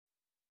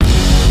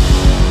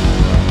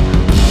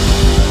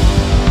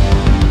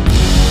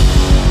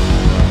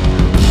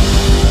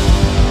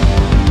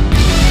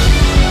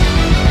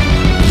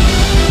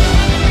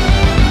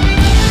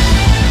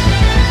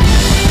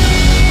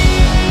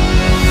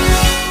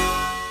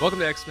Welcome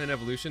to X-Men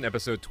Evolution,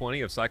 episode 20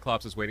 of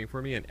Cyclops is Waiting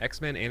for Me, an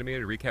X-Men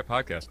animated recap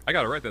podcast. I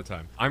got it right that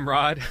time. I'm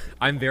Rod.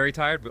 I'm very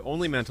tired, but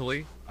only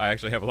mentally. I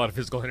actually have a lot of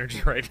physical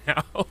energy right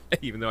now,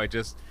 even though I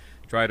just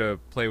try to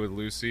play with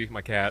Lucy,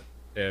 my cat,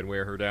 and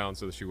wear her down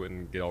so that she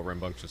wouldn't get all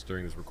rambunctious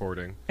during this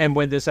recording. And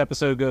when this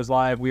episode goes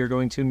live, we are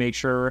going to make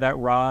sure that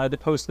Rod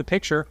posts the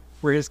picture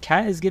where his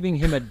cat is giving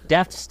him a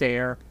death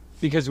stare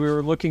because we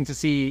were looking to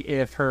see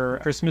if her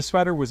Christmas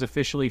sweater was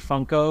officially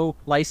Funko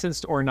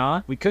licensed or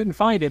not. We couldn't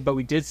find it, but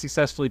we did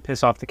successfully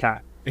piss off the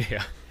cat.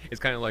 Yeah. It's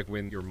kind of like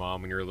when your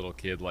mom, when you're a little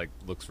kid, like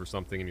looks for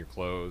something in your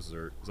clothes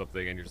or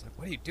something, and you're just like,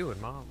 what are you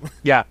doing, Mom?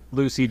 Yeah,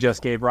 Lucy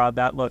just gave Rod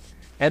that look.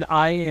 And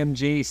I am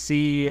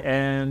JC,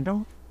 and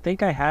don't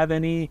think I have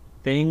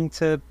anything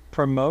to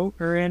promote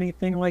or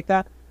anything like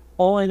that.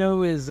 All I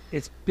know is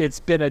it's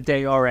been a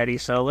day already,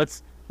 so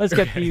let's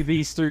get through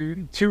these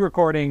two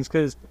recordings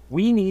because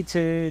we need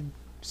to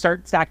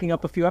start stacking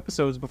up a few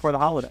episodes before the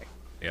holiday.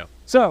 Yeah.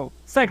 So,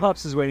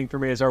 Cyclops is Waiting for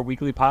Me is our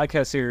weekly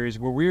podcast series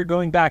where we're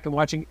going back and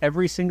watching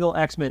every single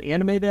X-Men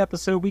animated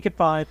episode we could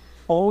find,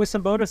 along with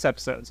some bonus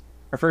episodes.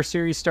 Our first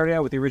series started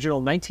out with the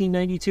original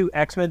 1992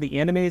 X-Men, the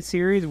animated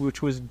series,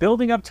 which was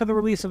building up to the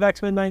release of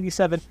X-Men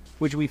 97,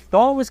 which we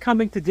thought was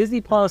coming to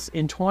Disney Plus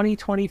in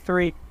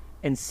 2023.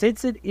 And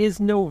since it is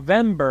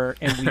November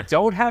and we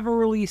don't have a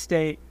release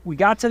date, we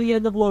got to the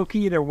end of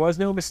Loki. There was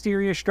no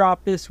mysterious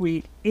drop this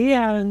week.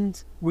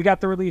 And we got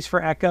the release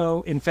for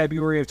Echo in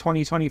February of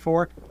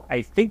 2024.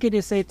 I think it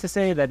is safe to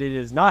say that it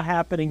is not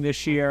happening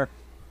this year.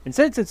 And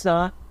since it's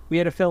not, we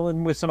had to fill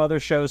in with some other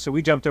shows. So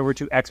we jumped over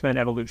to X-Men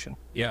Evolution.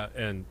 Yeah,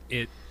 and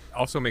it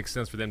also makes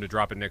sense for them to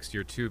drop it next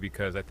year, too,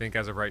 because I think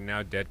as of right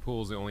now,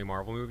 Deadpool is the only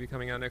Marvel movie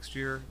coming out next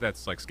year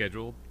that's, like,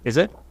 scheduled. Is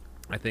it?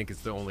 I think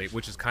it's the only,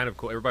 which is kind of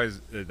cool. Everybody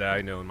that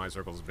I know in my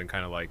circles has been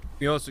kind of like,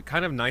 you know, it's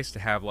kind of nice to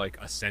have like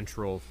a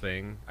central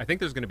thing. I think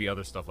there's going to be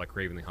other stuff like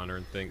Kraven the Hunter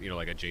and thing, you know,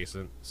 like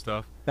adjacent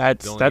stuff.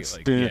 That's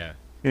like, the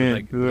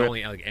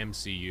only like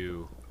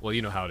MCU. Well,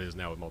 you know how it is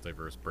now with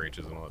multiverse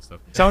branches and all that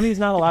stuff. Sony's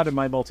not allowed in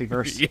my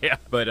multiverse. Yeah,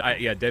 but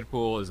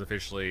Deadpool is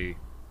officially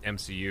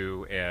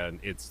MCU, and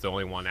it's the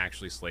only one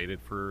actually slated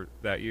for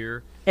that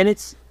year. And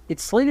it's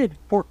slated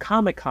for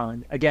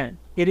Comic-Con again.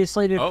 It is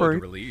slated for the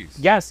release.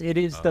 Yes, it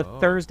is the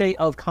Thursday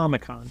of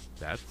Comic-Con.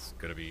 That's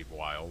gonna be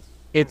wild.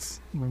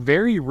 It's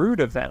very rude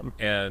of them.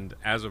 And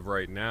as of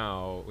right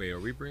now, wait, are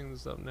we bringing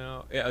this up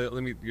now? Yeah,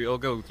 I'll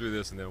go through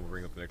this and then we'll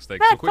bring up the next thing.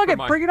 Fuck it,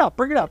 bring it up,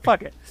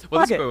 fuck it. Well,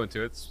 let's go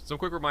into it. Some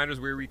quick reminders: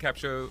 we're a recap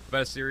show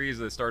about a series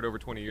that started over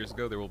 20 years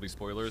ago. There will be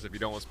spoilers. If you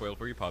don't want spoiled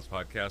for you, pause the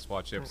podcast,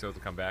 watch the episodes,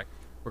 and come back.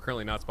 We're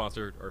currently not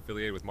sponsored or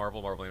affiliated with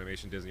Marvel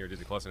Animation, Disney, or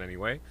Disney Plus in any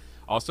way.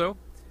 Also,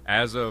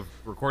 as of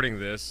recording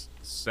this,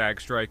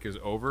 SAG strike is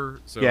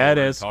over, so yeah, it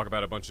we're is. Talk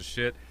about a bunch of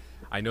shit.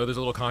 I know there's a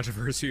little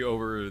controversy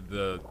over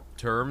the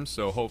terms,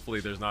 so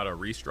hopefully there's not a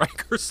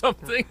restrike or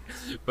something.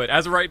 But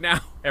as of right now,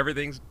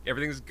 everything's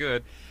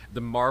good. The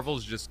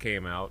Marvels just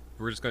came out.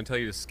 We're just going to tell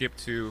you to skip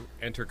to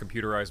enter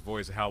computerized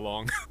voice. How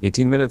long?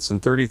 18 minutes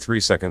and 33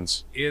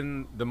 seconds.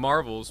 In the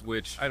Marvels,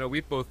 which I know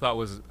we both thought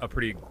was a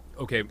pretty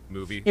okay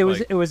movie. It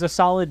was a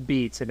solid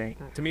beat today.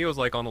 To me, it was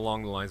like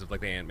along the lines of like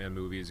the Ant-Man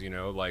movies, you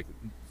know, like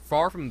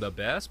far from the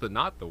best, but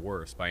not the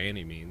worst by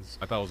any means.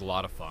 I thought it was a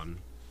lot of fun.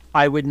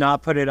 I would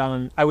not put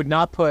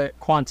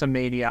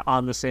Quantumania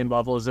on the same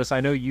level as this. I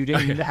know you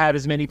didn't have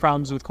as many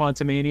problems with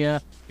Quantumania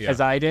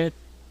as I did,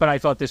 but I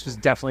thought this was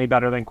definitely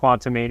better than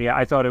Quantumania.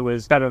 I thought it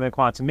was better than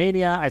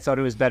Quantumania. I thought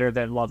it was better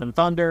than Love and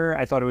Thunder.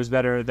 I thought it was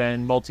better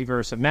than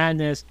Multiverse of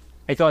Madness.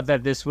 I thought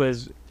that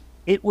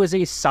it was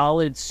a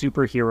solid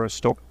superhero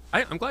story.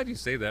 I'm glad you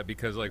say that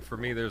because, like, for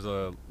me, there's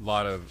a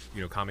lot of,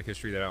 you know, comic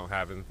history that I don't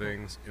have in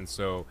things, and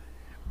so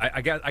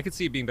I could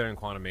see it being better in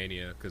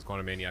Quantumania because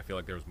Quantumania, I feel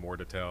like there was more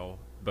to tell.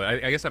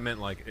 But I guess I meant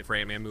like for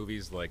Ant-Man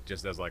movies, like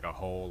just as like a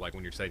whole, like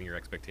when you're setting your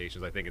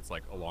expectations, I think it's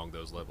like along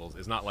those levels.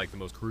 It's not like the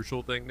most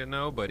crucial thing to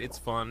know, but it's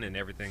fun and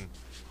everything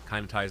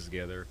kind of ties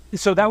together.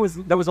 So that was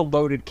a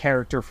loaded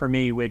character for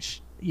me,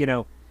 which, you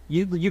know,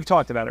 you've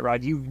talked about it,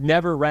 Rod. You've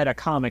never read a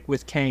comic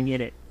with Kang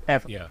in it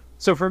ever. Yeah.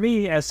 So for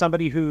me, as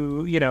somebody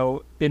who, you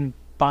know, been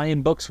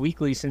buying books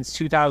weekly since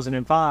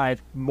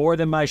 2005, more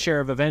than my share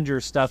of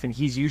Avengers stuff, and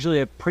he's usually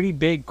a pretty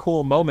big,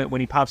 cool moment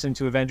when he pops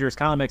into Avengers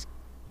comics.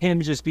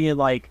 Him just being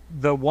like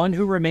the one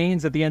who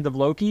remains at the end of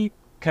Loki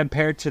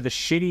compared to the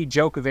shitty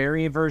joke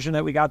variant version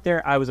that we got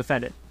there, I was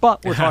offended.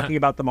 But we're talking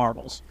about the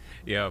Marvels.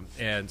 Yeah,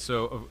 and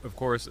so, of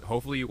course,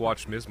 hopefully you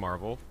watched Ms.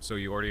 Marvel, so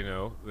you already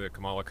know that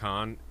Kamala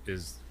Khan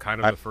is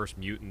kind of the first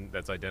mutant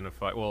that's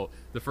identified. Well,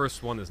 the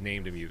first one that's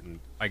named a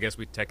mutant. I guess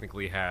we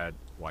technically had,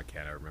 why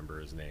can't I remember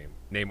his name?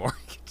 Namor,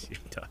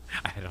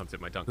 I had it on the tip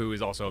of my tongue, who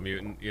is also a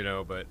mutant, you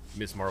know, but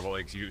Ms. Marvel,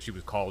 like, she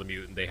was called a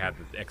mutant. They had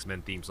the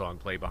X-Men theme song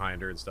play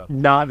behind her and stuff.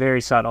 Not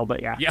very subtle,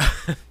 but yeah. Yeah,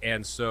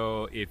 and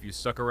so if you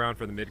stuck around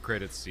for the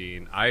mid-credits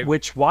scene,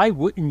 Which, why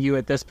wouldn't you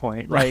at this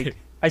point? Right. Like,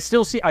 I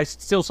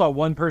still saw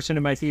one person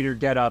in my theater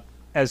get up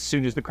as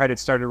soon as the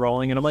credits started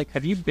rolling, and I'm like,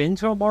 have you been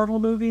to a Marvel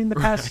movie in the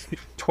past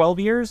 12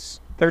 years,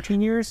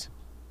 13 years?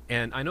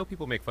 And I know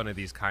people make fun of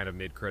these kind of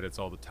mid-credits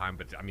all the time,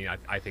 but I mean,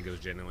 I think it was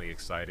genuinely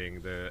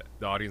exciting. The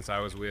audience I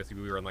was with,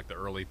 we were on like the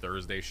early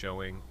Thursday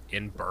showing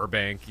in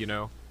Burbank, you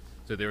know?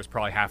 So there was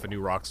probably half a new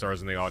rock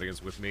stars in the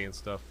audience with me and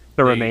stuff.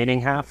 The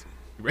remaining half?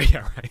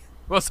 Yeah, right.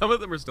 Well, some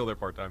of them are still there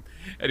part-time.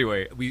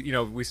 Anyway,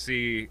 we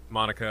see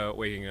Monica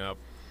waking up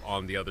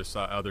on the other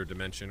side, other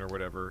dimension or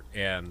whatever,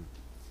 and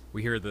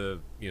we hear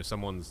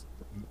someone's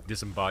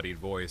disembodied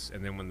voice,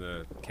 and then when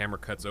the camera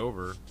cuts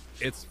over,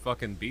 it's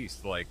fucking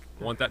Beast. Like,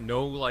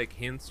 no like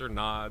hints or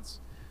nods,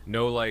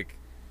 no like,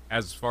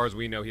 as far as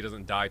we know, he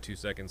doesn't die 2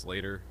 seconds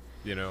later.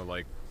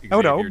 Like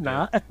Xavier did.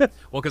 Not.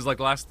 Well, because like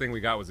last thing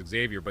we got was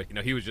Xavier, but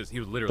he was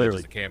literally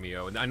just a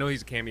cameo, and I know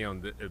he's a cameo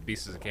in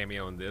Beast is a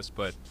cameo in this,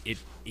 but it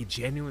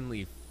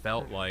genuinely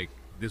felt like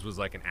this was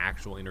like an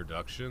actual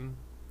introduction,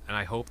 and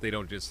I hope they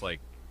don't just like,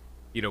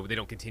 they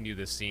don't continue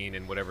this scene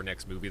in whatever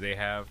next movie they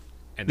have.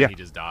 And then he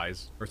just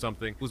dies or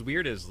something. What was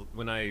weird is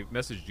when I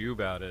messaged you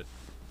about it,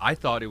 I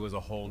thought it was a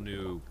whole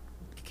new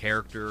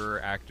character,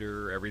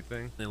 actor,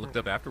 everything. And I looked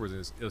up afterwards,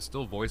 and it was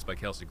still voiced by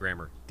Kelsey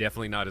Grammer.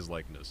 Definitely not his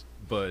likeness.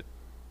 But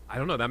I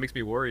don't know. That makes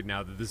me worried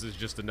now that this is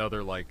just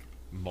another like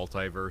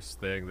multiverse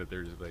thing that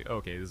they're just like,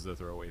 okay, this is a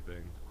throwaway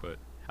thing. But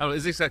I don't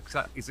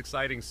know. It's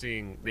exciting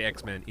seeing the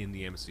X-Men in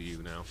the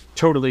MCU now.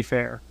 Totally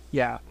fair.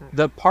 Yeah.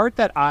 The part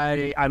that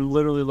I'm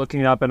literally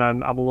looking up, and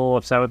I'm a little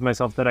upset with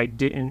myself that I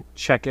didn't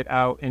check it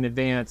out in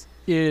advance,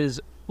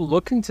 is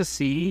looking to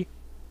see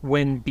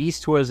when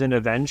Beast was an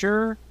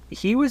Avenger,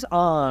 he was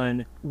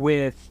on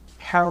with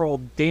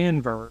Harold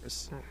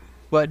Danvers,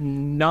 but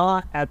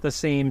not at the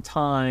same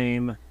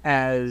time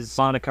as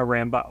Monica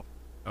Rambeau.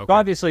 Okay. So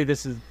obviously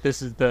this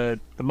is the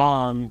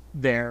mom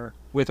there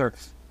with her,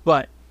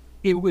 but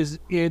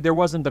there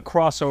wasn't the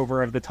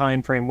crossover of the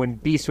time frame when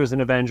Beast was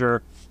an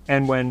Avenger,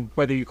 and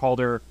whether you called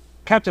her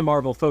Captain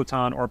Marvel,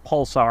 Photon, or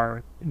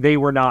Pulsar, they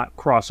were not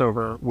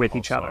crossover with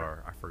each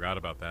other. I forgot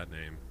about that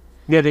name.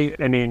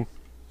 Yeah,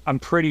 I'm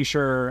pretty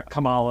sure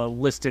Kamala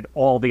listed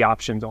all the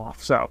options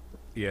off. So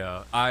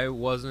yeah, I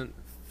wasn't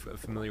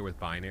familiar with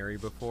Binary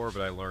before,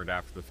 but I learned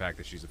after the fact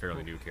that she's a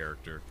fairly new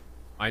character.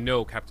 I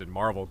know Captain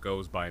Marvel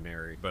goes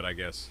Binary, but I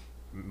guess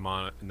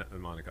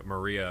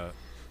Maria,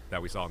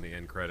 that we saw in the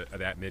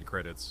mid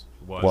credits,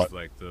 was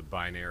like the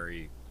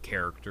Binary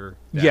character.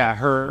 Yeah,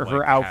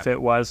 her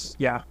outfit was.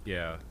 Yeah.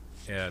 Yeah,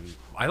 and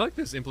I like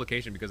this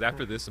implication because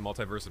after this in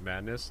Multiverse of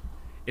Madness,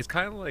 it's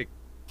kind of like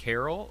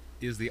Carol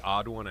is the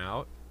odd one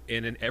out,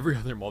 and in every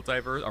other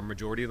multiverse, or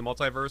majority of the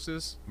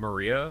multiverses,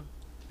 Maria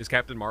is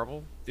Captain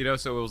Marvel.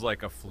 So it was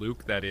like a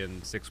fluke that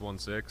in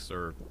 616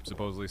 or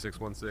supposedly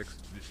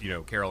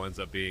 616, Carol ends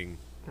up being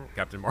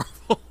Captain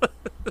Marvel.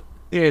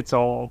 It's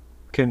all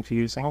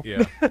confusing.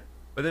 Yeah.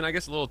 But then I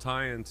guess a little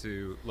tie-in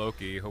to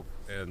Loki,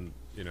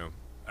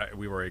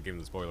 we already gave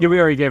the spoiler. Yeah, we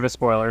already gave a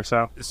spoiler,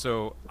 so.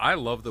 So I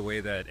love the way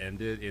that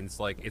ended. And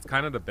it's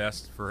kind of the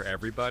best for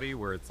everybody,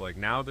 where it's like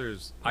now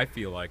I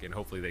feel like, and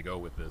hopefully they go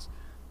with this,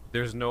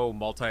 there's no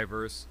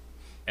multiverse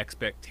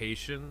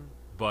expectation,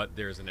 but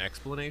there's an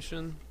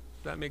explanation,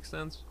 if that makes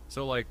sense.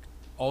 So like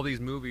all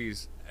these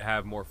movies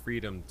have more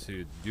freedom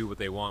to do what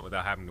they want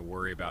without having to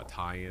worry about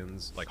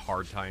tie-ins, like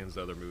hard tie-ins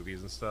to other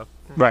movies and stuff.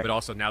 Right. But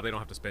also now they don't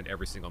have to spend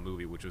every single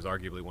movie, which was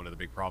arguably one of the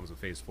big problems with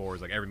Phase 4,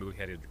 is like every movie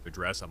had to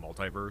address a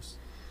multiverse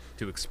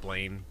to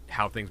explain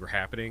how things were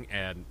happening.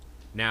 And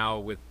now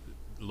with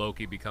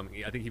Loki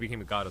I think he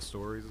became a god of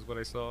stories is what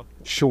I saw.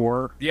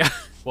 Sure. Yeah.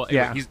 Well,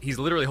 anyway, yeah. He's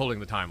literally holding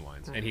the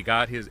timelines, and he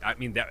got his,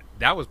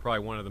 that was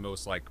probably one of the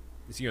most like,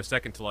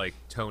 second to like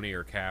Tony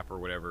or Cap or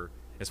whatever,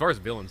 as far as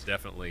villains,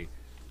 definitely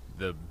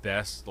the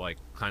best like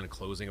kind of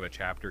closing of a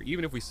chapter,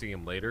 even if we see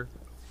him later,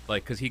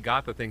 like because he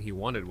got the thing he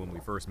wanted when we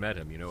first met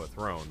him, a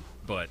throne,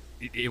 but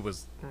it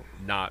was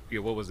not,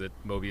 what was it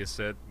Mobius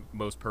said,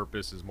 most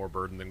purpose is more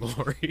burden than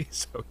glory.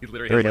 So he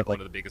literally had like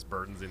one of the biggest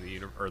burdens in the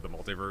universe or the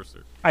multiverse.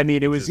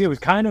 It was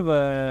kind of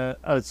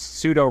a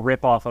pseudo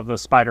rip-off of the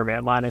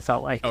Spider-Man line, I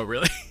felt like. Oh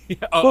really?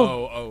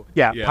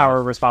 Yeah, power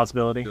of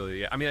responsibility.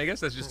 Yeah, I guess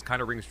that just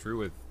kind of rings true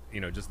with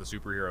just the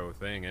superhero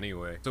thing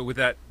anyway. So with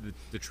that,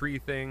 the tree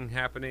thing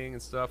happening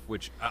and stuff,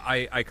 which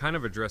I kind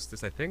of addressed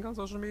this, I think, on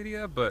social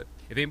media, but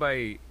if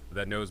anybody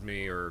that knows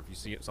me or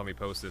if you saw me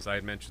post this, I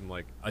had mentioned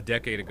like a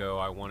decade ago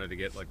I wanted to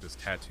get like this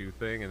tattoo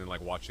thing, and then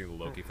like watching the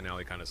Loki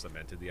finale kind of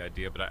cemented the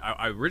idea. But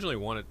I originally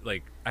wanted,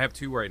 like, I have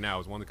two right now.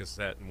 It's one the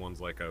cassette and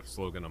one's like a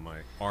slogan on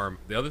my arm.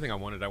 The other thing I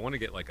want to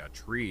get like a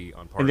tree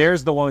on part. And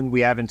there's the one we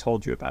haven't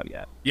told you about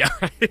yet. Yeah.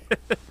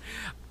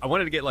 I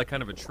wanted to get like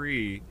kind of a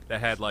tree that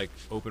had like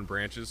open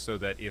branches, so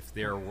that if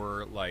there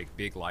were like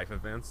big life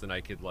events, then I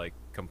could like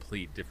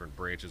complete different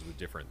branches with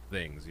different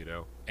things,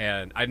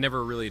 And I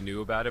never really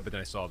knew about it, but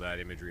then I saw that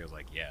imagery. I was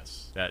like,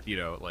 yes, that,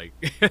 like,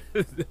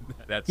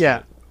 that's yeah.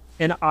 it.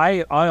 And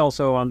I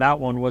also on that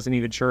one wasn't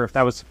even sure if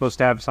that was supposed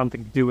to have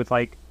something to do with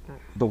like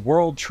the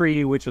world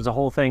tree, which was a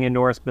whole thing in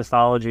Norse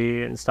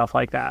mythology and stuff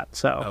like that.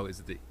 So. Oh,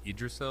 is it the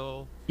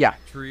Yggdrasil? Yeah.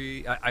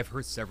 Tree? I've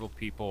heard several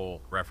people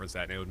reference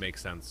that, and it would make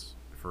sense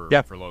for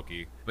Yeah. for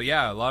Loki. But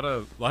yeah, a lot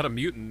of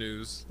mutant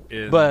news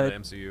in But- the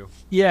MCU.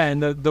 Yeah,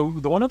 and the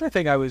one other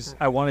thing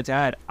I wanted to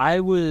add, I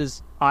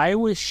was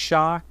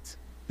shocked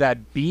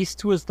that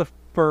Beast was the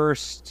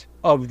first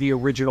of the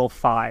original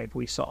 5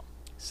 we saw.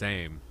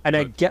 Same.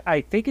 And But-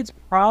 I think it's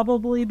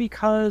probably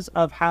because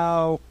of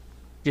how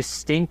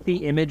distinct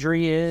the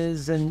imagery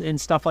is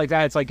and stuff like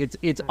that. It's like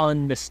it's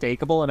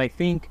unmistakable. And I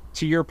think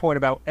to your point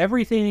about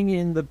everything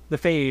in the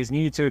phase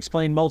needed to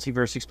explain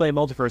multiverse.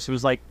 It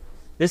was like,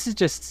 this is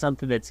just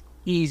something that's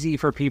easy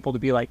for people to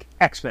be like,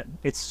 X-Men.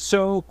 It's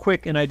so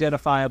quick and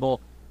identifiable.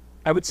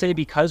 I would say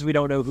because we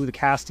don't know who the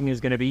casting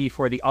is going to be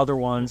for the other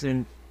ones,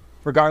 and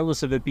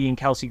regardless of it being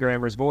Kelsey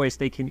Grammer's voice,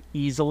 they can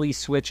easily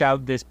switch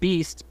out this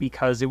Beast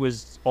because it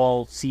was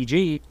all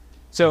CG.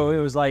 So it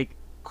was like,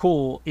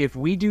 cool, if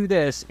we do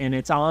this and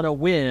it's on a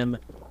whim,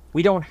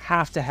 we don't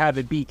have to have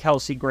it be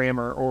Kelsey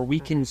Grammer, or we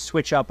can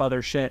switch up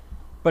other shit.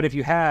 But if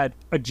you had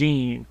a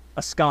Jean,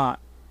 a Scott,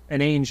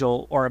 an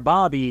Angel, or a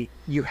Bobby,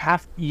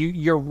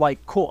 you're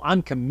like, cool,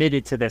 I'm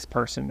committed to this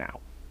person now.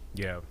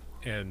 Yeah.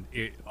 And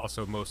it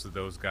also, most of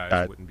those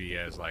guys wouldn't be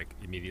as like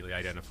immediately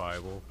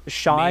identifiable.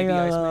 Shy Maybe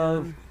of,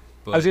 Iceman,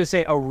 I was gonna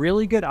say a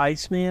really good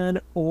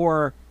Iceman,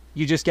 or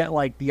you just get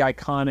like the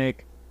iconic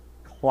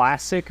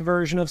classic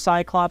version of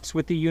Cyclops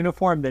with the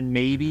uniform, then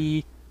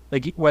maybe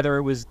like whether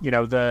it was,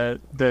 the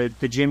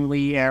Jim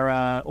Lee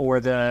era or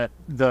the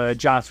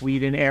Joss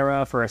Whedon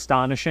era for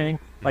Astonishing,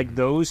 like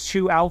those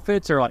two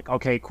outfits are like,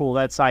 okay, cool,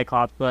 that's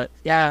Cyclops. But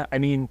yeah, I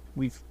mean,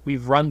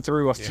 we've run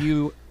through a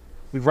few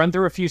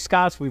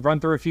Scotts, we've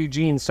run through a few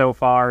Jeans so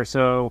far,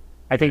 so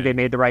I think they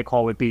made the right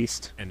call with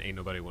Beast. And ain't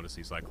nobody want to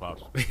see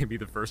Cyclops be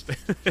the first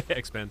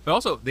X-Men. But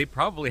also, they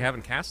probably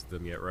haven't casted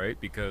them yet, right?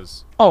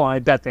 Because I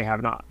bet they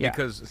have not. Yeah.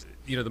 Because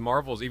the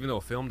Marvels, even though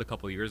filmed a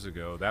couple of years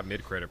ago, that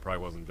mid-credit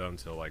probably wasn't done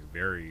until like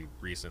very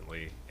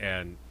recently.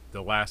 And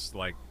the last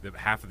the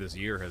half of this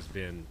year has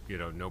been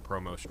no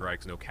promo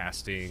strikes, no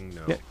casting,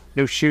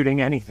 no shooting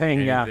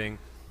anything. Yeah.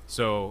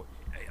 So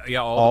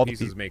yeah, all the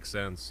pieces make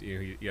sense.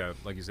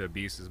 Like you said,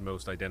 Beast is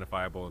most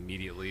identifiable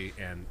immediately,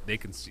 and they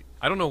can see.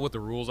 I don't know what the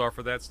rules are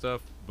for that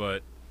stuff,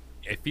 but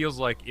it feels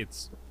like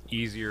it's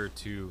easier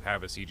to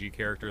have a CG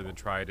character than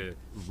try to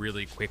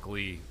really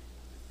quickly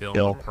film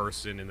a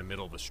person in the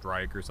middle of a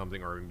strike or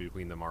something, or in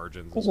between the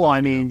margins. Well, I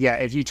mean, yeah,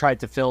 if you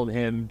tried to film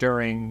him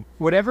during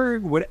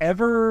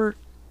whatever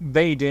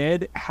they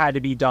did had to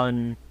be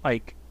done,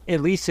 like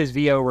at least his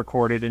VO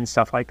recorded and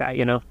stuff like that,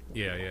 Yeah.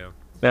 Yeah.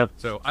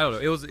 So I don't know.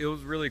 It was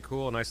really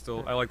cool, and I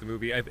like the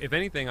movie. If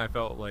anything, I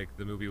felt like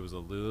the movie was a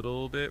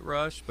little bit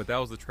rushed, but that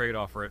was the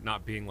trade-off for it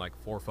not being like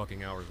 4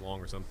 fucking hours long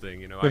or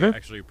something. I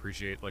actually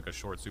appreciate like a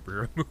short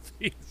superhero movie.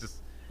 It's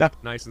just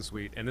nice and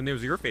sweet. And then there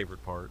was your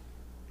favorite part.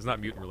 It's not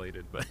mutant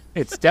related, but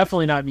it's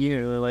definitely not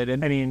mutant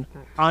related. I mean,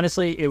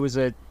 honestly, it was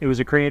a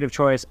creative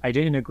choice. I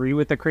didn't agree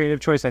with the creative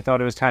choice. I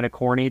thought it was kind of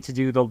corny to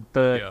do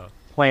the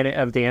Planet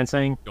of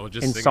Dancing just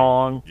in singing.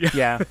 Song.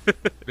 Yeah.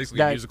 Basically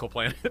a musical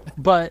planet.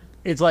 But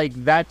it's like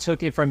that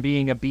took it from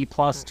being a B+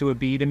 to a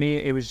B to me.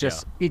 It was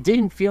just it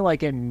didn't feel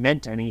like it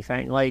meant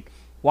anything. Like,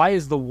 why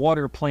is the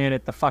water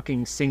planet the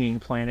fucking singing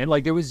planet?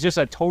 Like, there was just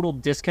a total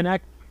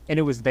disconnect, and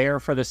it was there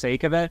for the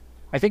sake of it.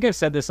 I think I've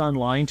said this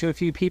online to a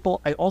few people.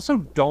 I also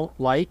don't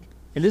like,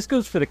 and this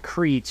goes for the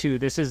Kree too,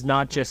 this is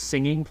not just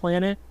singing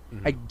planet.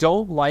 I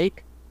don't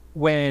like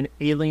when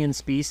alien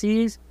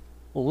species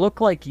look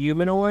like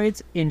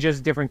humanoids in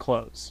just different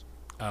clothes.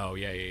 Oh,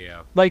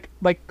 yeah. Like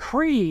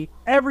Kree,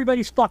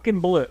 everybody's fucking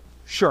blue.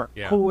 Sure,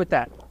 cool with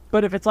that.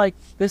 But if it's like,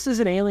 this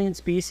is an alien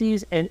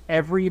species and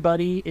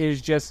everybody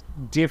is just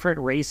different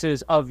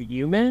races of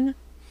human,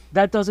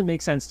 that doesn't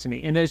make sense to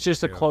me. And it's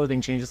just a clothing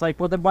change. It's like,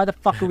 well, then why the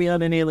fuck are we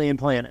on an alien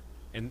planet?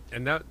 And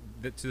that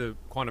to the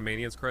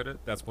Quantumania's credit,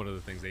 that's one of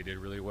the things they did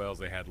really well. Is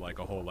they had like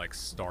a whole like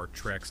Star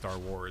Trek, Star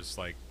Wars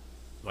like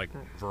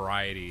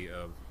variety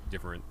of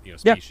different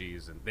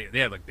species, and they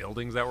had like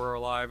buildings that were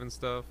alive and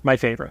stuff. My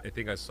favorite. I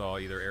think I saw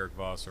either Eric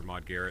Voss or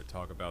Maude Garrett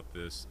talk about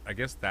this. I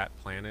guess that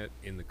planet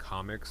in the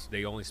comics,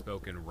 they only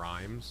spoke in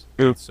rhymes.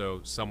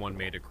 So someone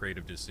made a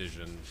creative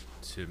decision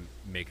to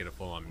make it a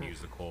full-on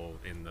musical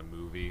in the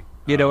movie.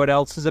 You know what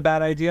else is a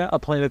bad idea? A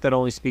planet that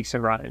only speaks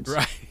in rhymes.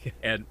 Right.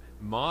 And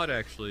Maude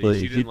actually,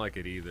 she didn't like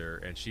it either,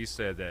 and she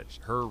said that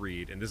her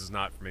read, and this is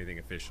not from anything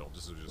official,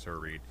 this is just her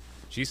read,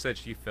 she said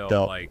she felt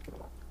like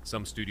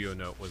some studio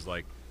note was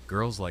like,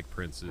 girls like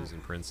princes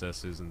and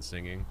princesses and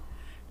singing.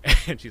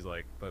 And she's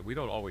like, but we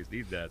don't always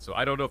need that. So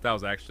I don't know if that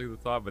was actually the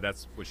thought, but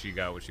that's what she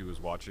got when she was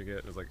watching it.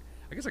 And I was like,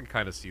 I guess I can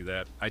kind of see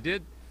that. I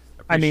did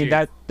appreciate...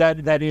 I mean,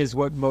 that is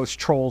what most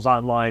trolls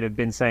online have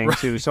been saying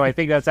too. So I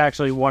think that's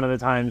actually one of the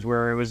times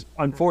where it was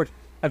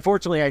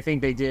unfortunately, I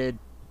think they did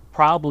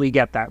probably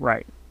get that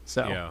right.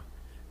 So yeah.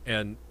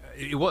 And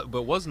what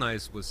was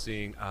nice was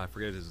seeing, I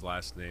forget his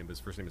last name, but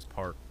his first name is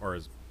Park, or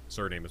his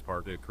surname is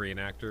Park, the Korean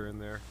actor in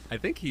there. I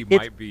think he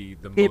might be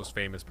the most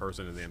famous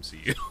person in the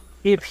MCU.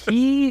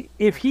 he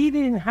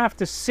didn't have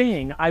to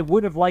sing, I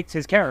would have liked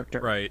his character.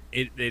 Right.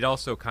 It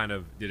also kind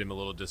of did him a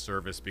little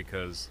disservice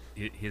because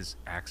his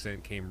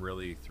accent came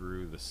really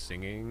through the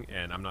singing,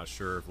 and I'm not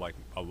sure if like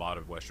a lot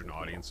of Western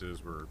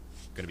audiences were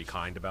going to be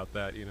kind about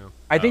that.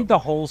 I think the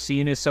whole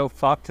scene is so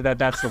fucked that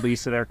that's the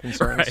least of their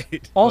concerns.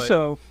 Right,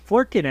 also,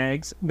 Flirkin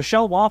eggs.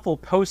 Michelle Waffle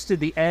posted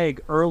the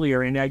egg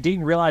earlier, and I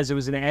didn't realize it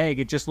was an egg.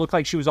 It just looked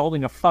like she was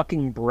holding a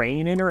fucking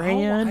brain in her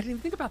hand. I didn't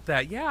think about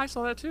that. Yeah, I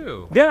saw that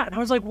too. Yeah, and I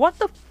was like, "What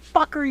the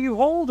fuck are you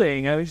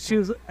holding?" I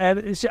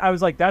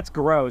was like, "That's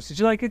gross." And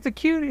she's like,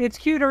 "It's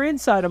cuter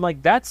inside." I'm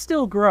like, "That's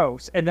still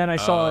gross." And then I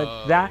saw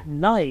it that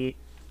night.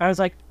 I was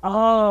like,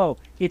 "Oh,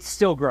 it's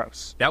still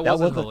gross." That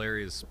was a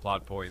hilarious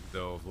plot point,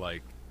 though, of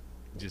like,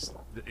 just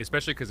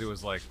especially because it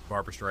was like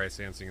Barbra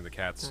Streisand singing the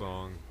Cats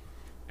song,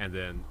 and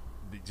then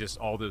just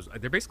all those.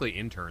 They're basically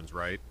interns,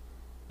 right?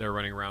 They're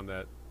running around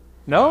that.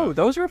 No,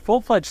 those are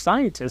full-fledged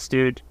scientists,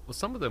 dude. Well,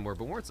 some of them were,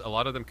 but weren't a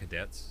lot of them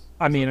cadets?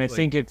 I mean, I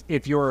think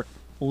if you're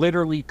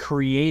literally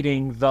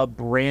creating the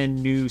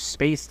brand new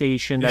space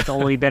station that's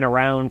only been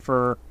around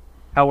for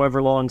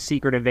however long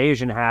Secret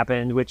Invasion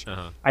happened, which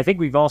I think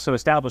we've also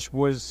established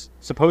was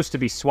supposed to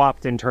be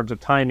swapped in terms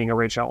of timing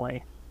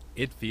originally.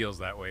 It feels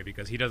that way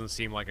because he doesn't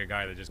seem like a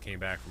guy that just came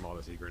back from all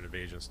the Secret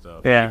Invasion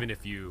stuff. Yeah. Even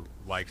if you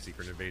like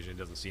Secret Invasion, it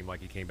doesn't seem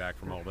like he came back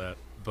from all that.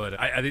 But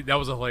I think that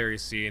was a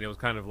hilarious scene. It was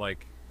kind of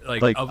like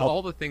of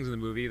all the things in the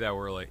movie that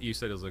were like, you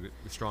said it was like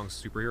a strong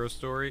superhero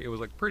story. It was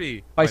like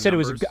pretty. I said it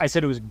was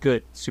a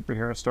good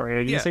superhero story.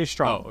 I didn't say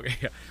strong. Oh, okay.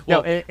 Yeah.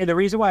 Well, no, and the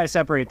reason why I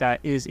separate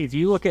that is if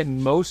you look at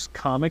most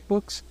comic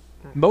books,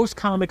 most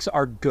comics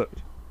are good.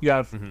 You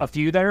have a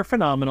few that are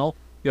phenomenal.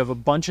 You have a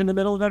bunch in the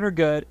middle that are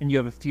good, and you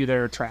have a few that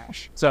are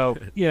trash. So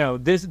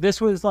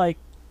this was like,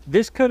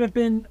 this could have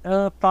been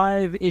a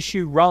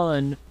 5-issue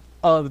run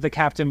of the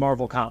Captain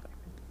Marvel comic,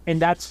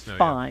 and that's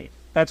fine. Yeah.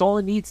 That's all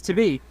it needs to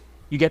be.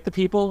 You get the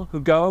people who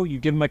go, you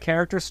give them a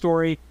character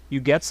story, you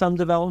get some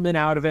development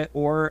out of it,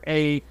 or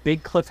a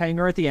big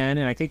cliffhanger at the end,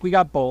 and I think we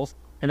got both,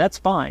 and that's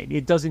fine.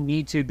 It doesn't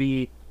need to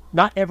be,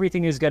 not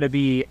everything is going to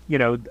be,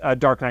 a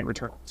Dark Knight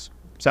Returns.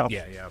 So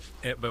yeah.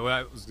 But what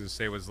I was going to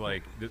say was,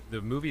 like,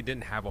 the movie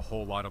didn't have a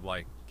whole lot of,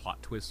 like,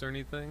 plot twists or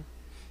anything.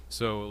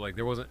 So, like,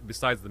 there wasn't,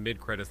 besides the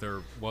mid-credits, there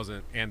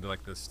wasn't, and,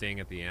 like, the sting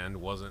at the end,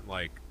 wasn't,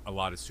 like, a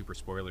lot of super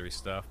spoilery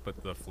stuff,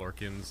 but the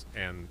Flirkins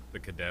and the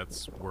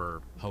cadets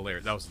were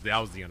hilarious. That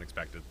was the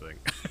unexpected thing.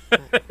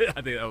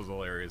 I think that was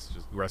hilarious,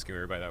 just rescuing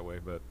everybody that way.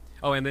 But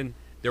and then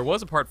there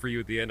was a part for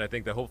you at the end, I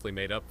think, that hopefully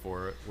made up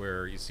for it,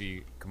 where you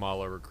see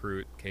Kamala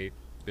recruit Kate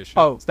Bishop.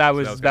 Oh, that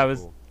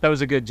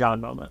was a good John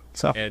moment.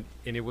 So and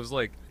it was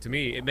like, to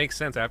me, it makes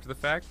sense after the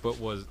fact, but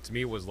was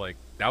like,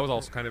 that was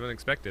also kind of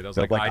unexpected. I was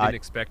like, I didn't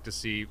expect to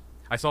see.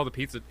 I saw the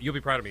pizza. You'll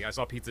be proud of me. I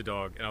saw Pizza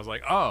Dog, and I was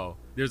like, oh,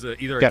 there's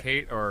either a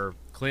Kate or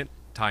Clint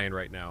tie-in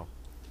right now.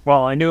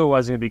 Well, I knew it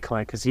wasn't going to be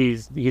Clint because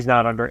he's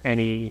not under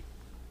any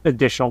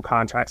additional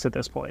contracts at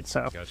this point.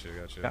 So Gotcha.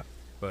 Yeah.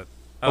 But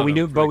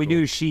we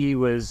knew she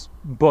was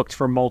booked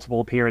for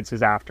multiple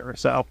appearances after.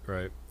 So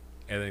right.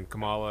 And then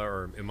Kamala,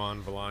 or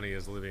Iman Vellani,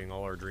 is living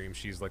all our dreams.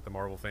 She's like the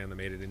Marvel fan that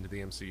made it into the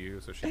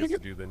MCU, so she gets to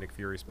do the Nick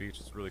Fury speech.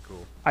 It's really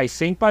cool. I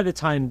think by the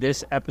time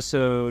this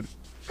episode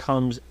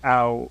comes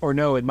out, or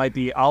no, it might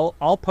be,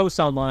 I'll post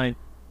online,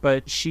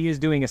 but she is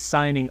doing a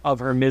signing of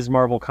her Ms.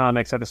 Marvel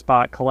comics at a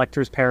spot,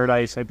 Collector's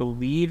Paradise, I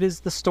believe is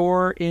the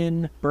store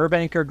in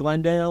Burbank or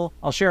Glendale.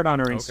 I'll share it on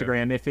her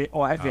Instagram if it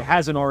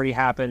hasn't already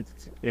happened.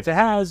 If it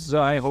has,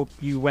 I hope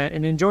you went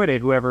and enjoyed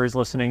it, whoever is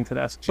listening to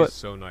this. She's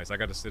so nice. I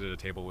got to sit at a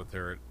table with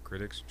her at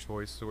Critics'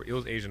 Choice. It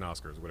was Asian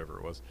Oscars, whatever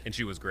it was. And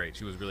she was great.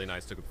 She was really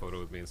nice, took a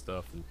photo with me and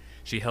stuff. And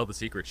she held the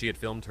secret. She had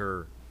filmed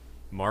her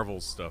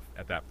Marvel stuff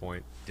at that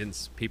point. Didn't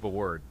speak a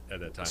word at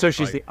that time. So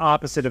she's the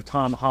opposite of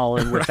Tom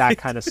Holland with that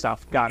kind of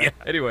stuff. Got it.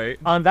 Yeah, anyway.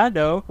 On that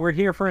note, we're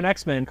here for an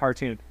X-Men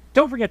cartoon.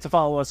 Don't forget to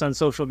follow us on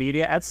social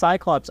media at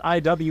Cyclops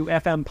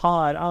CIWFM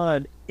Pod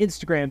on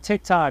Instagram,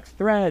 TikTok,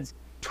 Threads,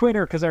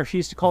 Twitter, because I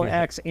refuse to call it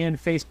X, and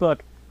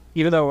Facebook.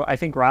 Even though I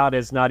think Rod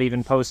is not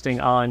even posting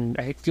on,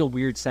 I feel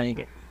weird saying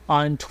it,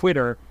 on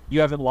Twitter. You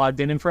haven't logged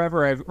in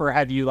forever, or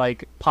have you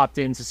like popped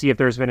in to see if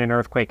there's been an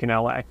earthquake in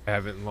LA? I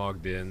haven't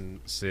logged in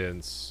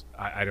since,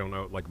 I don't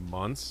know, like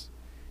months.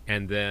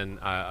 And then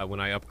when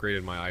I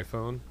upgraded my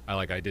iPhone,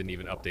 I didn't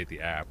even update the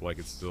app. Like,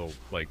 it's still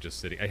like just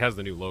sitting. It has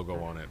the new logo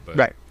on it,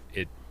 but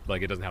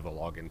it doesn't have the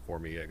login for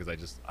me yet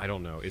because I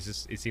don't know. It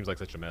seems like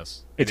such a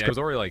mess. It was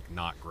already like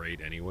not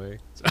great anyway.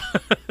 So.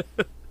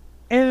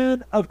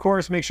 And of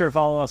course, make sure to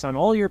follow us on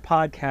all your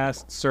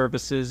podcast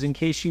services in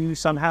case you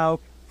somehow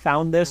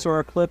found this or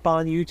a clip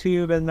on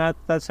YouTube and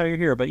that's how you're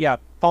here. But yeah,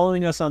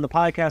 following us on the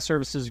podcast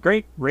services is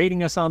great.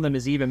 Rating us on them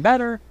is even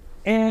better.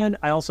 And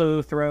I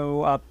also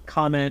throw up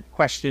comment,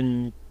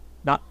 question.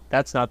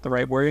 That's not the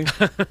right wording.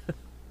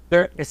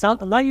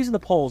 I'm not using the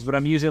polls, but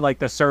I'm using like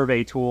the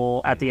survey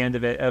tool at the end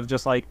of it of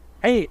just like,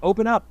 hey,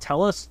 open up,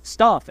 tell us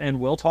stuff, and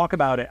we'll talk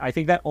about it. I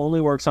think that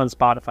only works on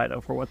Spotify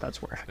though, for what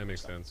that's worth. That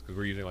makes sense because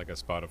we're using like a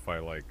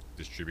Spotify like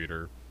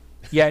distributor.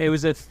 Yeah, it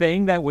was a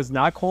thing that was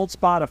not called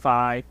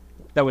Spotify.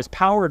 that was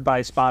powered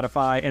by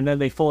Spotify, and then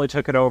they fully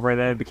took it over, and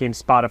then it became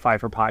Spotify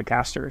for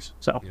podcasters.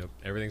 So Yep.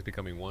 Everything's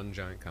becoming one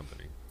giant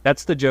company.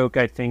 that's the joke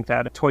I think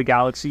that Toy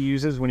Galaxy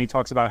uses when he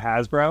talks about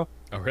Hasbro,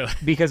 Oh, really?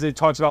 because it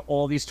talks about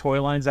all these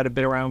toy lines that have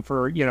been around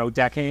for,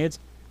 decades.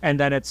 And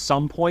then at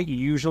some point,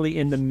 usually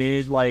in the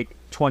mid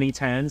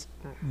 2010s,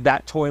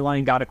 that toy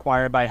line got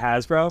acquired by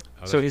Hasbro.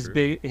 Oh, So that's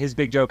his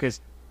big joke is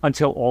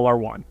until all are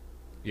one.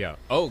 Yeah.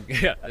 Oh,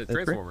 yeah. great.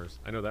 Transformers.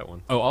 I know that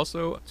one. Oh,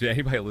 also, to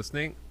anybody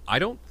listening, I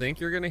don't think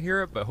you're going to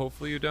hear it, but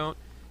hopefully you don't.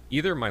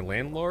 Either my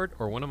landlord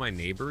or one of my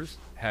neighbors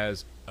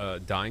has a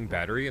dying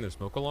battery in their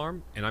smoke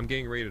alarm, and I'm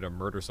getting ready to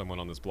murder someone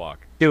on this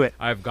block. Do it.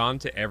 I've gone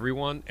to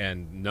everyone,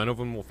 and none of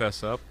them will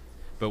fess up.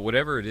 But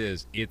whatever it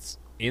is, it's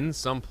in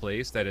some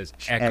place that is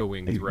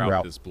echoing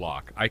throughout this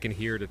block. I can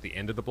hear it at the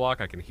end of the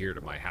block. I can hear it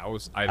at my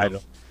house. I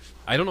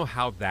don't know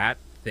how that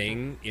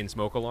thing in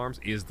smoke alarms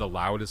is the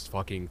loudest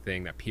fucking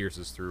thing that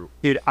pierces through.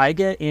 Dude, I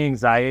get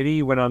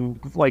anxiety when I'm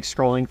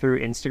scrolling through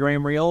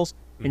Instagram reels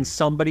and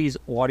somebody's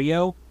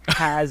audio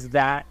has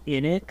that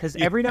in it, because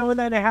every now and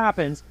then it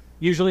happens.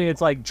 Usually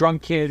it's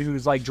drunk kid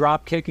who's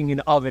drop kicking an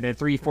oven at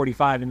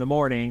 3:45 in the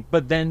morning,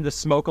 but then the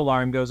smoke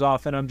alarm goes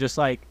off and I'm just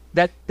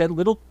that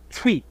little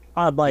tweak.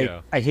 I'm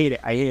I hate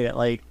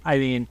it.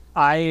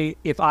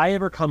 If I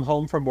ever come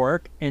home from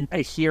work and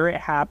I hear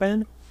it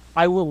happen,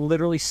 I will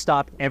literally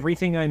stop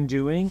everything I'm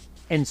doing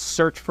and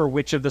search for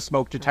which of the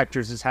smoke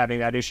detectors is having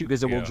that issue,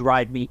 because it will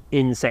drive me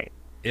insane.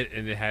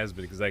 And it has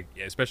been, because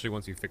especially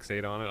once you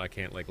fixate on it, I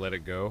can't let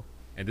it go.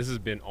 And this has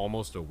been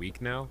almost a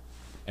week now.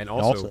 And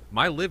also,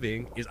 my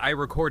living is I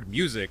record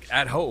music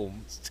at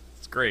home.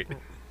 It's great.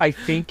 I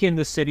think in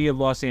the city of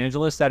Los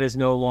Angeles, that is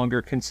no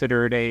longer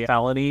considered a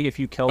felony. If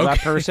you kill that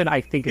person,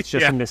 I think it's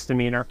just a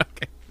misdemeanor.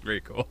 Okay,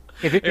 very cool.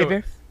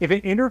 If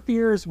it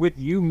interferes with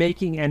you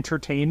making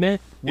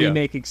entertainment, we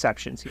make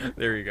exceptions here.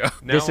 There you go.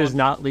 This is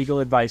not legal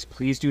advice.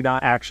 Please do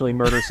not actually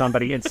murder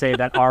somebody and say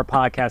that our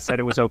podcast said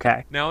it was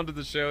okay. Now onto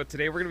the show.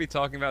 Today we're going to be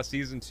talking about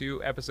Season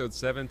 2, Episode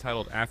 7,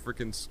 titled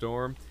African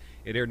Storm.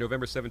 It aired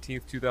November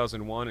 17th,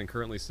 2001, and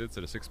currently sits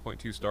at a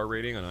 6.2 star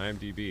rating on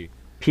IMDb.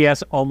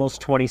 P.S.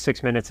 Almost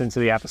 26 minutes into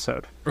the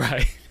episode.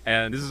 Right.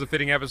 And this is a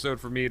fitting episode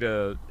for me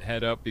to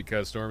head up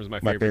because Storm is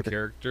my favorite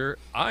character.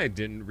 I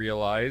didn't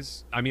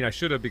realize, I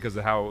should have, because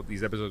of how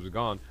these episodes have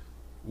gone,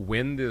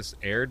 when this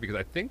aired, because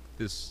I think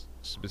this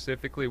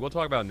specifically, we'll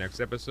talk about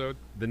next episode.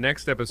 The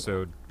next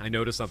episode, I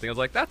noticed something. I was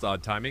like, that's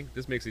odd timing.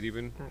 This makes it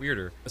even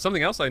weirder.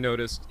 Something else I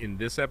noticed in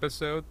this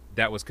episode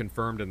that was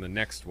confirmed in the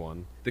next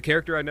one, the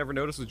character I never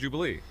noticed was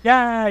Jubilee.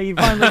 Yeah, you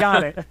finally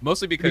got it.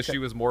 Mostly because she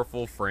was more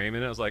full frame,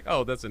 and I was like,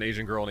 oh, that's an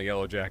Asian girl in a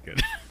yellow jacket.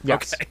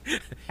 Yes. Okay.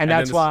 And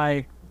that's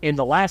why in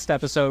the last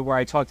episode where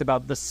I talked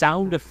about the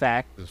sound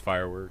effect, there's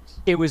fireworks.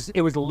 It was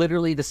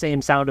literally the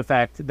same sound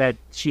effect that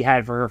she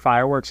had for her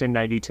fireworks in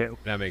 '92.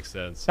 That makes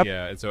sense. Yep.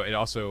 Yeah, and so it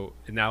also,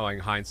 now in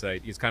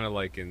hindsight, it's kind of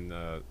like in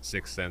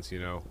Sixth Sense,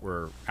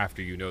 where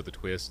after you know the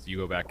twist, you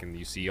go back and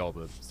you see all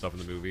the stuff in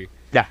the movie.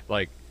 Yeah.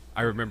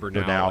 I remember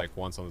now,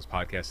 once on this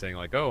podcast saying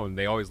oh, and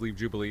they always leave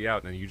Jubilee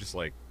out, and then you just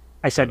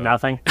I said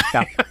nothing.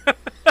 Yeah.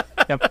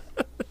 Yep.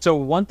 So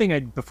one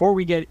thing, before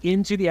we get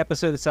into the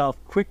episode itself,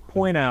 quick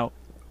point out,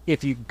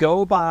 if you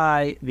go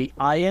by the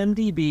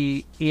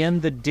IMDb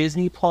and the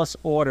Disney Plus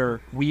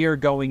order, we are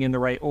going in the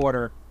right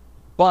order.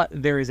 But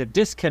there is a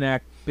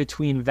disconnect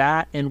between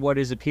that and what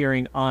is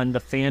appearing on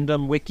the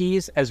fandom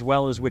wikis as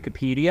well as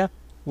Wikipedia,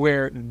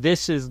 where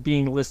this is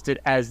being listed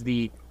as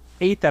the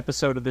 8th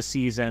episode of the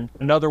season.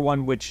 Another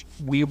one, which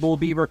we will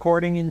be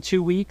recording in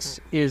 2 weeks,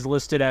 is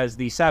listed as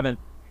the 7th.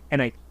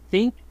 And I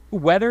think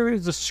whether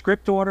it's a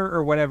script order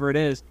or whatever it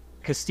is,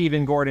 because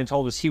Stephen Gordon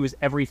told us he was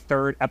every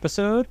 3rd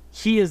episode,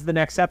 he is the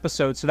next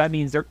episode, so that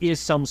means there is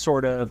some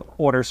sort of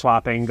order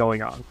swapping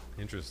going on.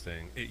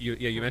 Interesting.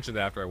 You mentioned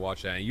that after I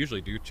watched that. I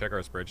usually do check our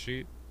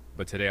spreadsheet,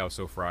 but today I was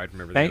so fried from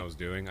everything I was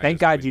doing.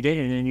 Thank God you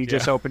didn't, and you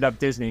just opened up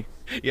Disney.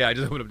 Yeah, I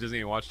just opened up Disney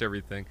and watched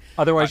everything.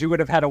 Otherwise, you would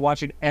have had to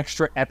watch an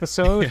extra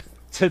episode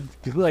to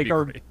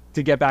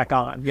to get back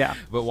on. Yeah.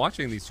 But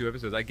watching these 2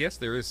 episodes, I guess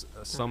there is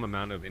some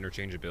amount of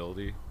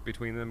interchangeability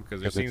between them,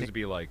 because there seems to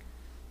be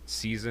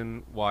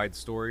season-wide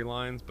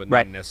storylines, but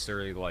not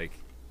necessarily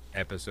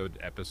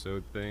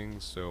episode-to-episode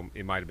things, so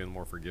it might have been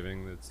more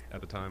forgiving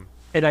at the time.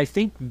 And I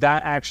think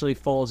that actually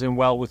falls in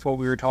well with what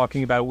we were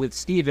talking about with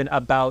Steven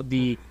about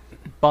the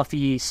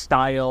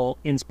Buffy-style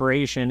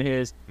inspiration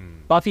is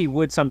Buffy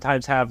would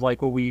sometimes have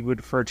what we would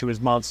refer to as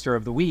Monster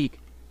of the Week,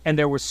 and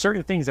there were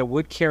certain things that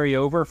would carry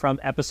over from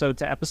episode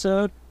to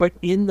episode, but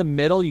in the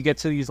middle you get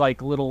to these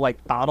little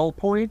battle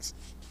points.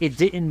 It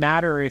didn't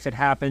matter if it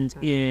happened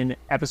in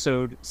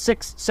episode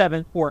 6,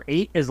 7, or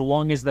 8, as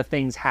long as the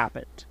things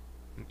happened.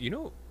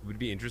 What would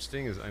be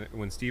interesting is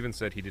when Steven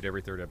said he did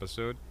every 3rd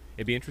episode,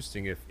 it'd be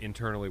interesting if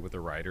internally with the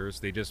writers,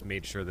 they just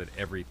made sure that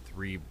every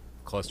 3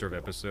 cluster of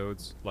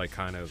episodes,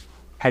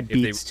 had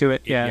beats to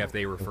it, if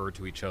they referred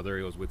to each other,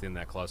 it was within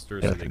that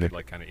cluster, so they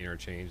could kind of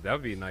interchange. That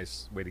would be a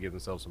nice way to give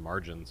themselves some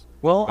margins.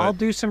 Well, I'll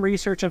do some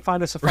research and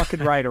find us a fucking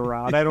writer,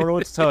 Rod. I don't know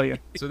what to tell you.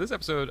 So this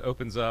episode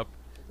opens up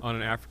on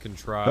an African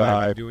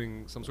tribe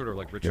doing some sort of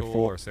like ritual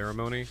or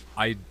ceremony.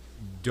 I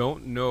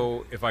don't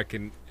know if I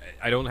can.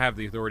 I don't have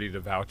the authority to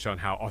vouch on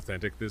how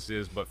authentic this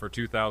is, but for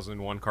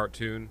 2001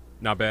 cartoon,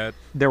 not bad.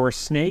 There were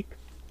snake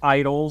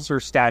idols or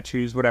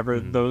statues, whatever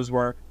those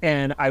were.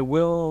 And I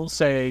will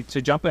say,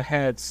 to jump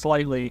ahead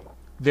slightly,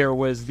 there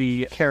was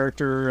the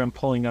character, I'm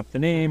pulling up the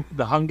name,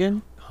 the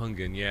Hungan.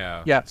 Hungan,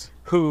 yeah. Yes,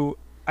 who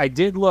I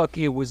did look,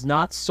 it was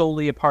not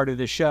solely a part of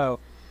the show,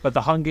 but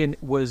the Hungan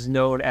was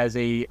known as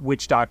a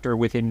witch doctor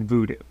within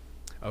voodoo.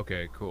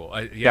 Okay, cool.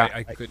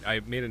 I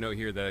made a note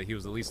here that he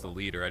was at least the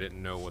leader. I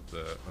didn't know what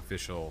the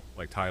official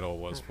title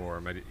was for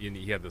him.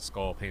 He had the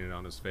skull painted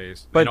on his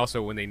face. And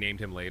also when they named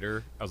him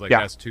later, I was like,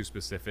 that's too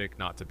specific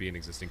not to be an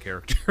existing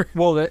character.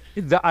 Well,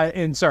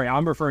 sorry,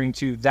 I'm referring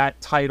to that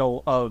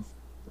title of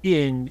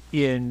in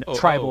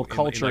tribal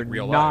culture, in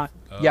real life.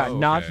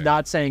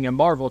 Not saying a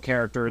Marvel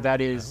character. That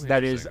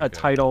is a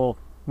title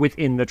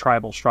within the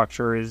tribal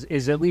structure.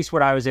 Is at least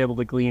what I was able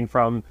to glean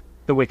from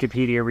the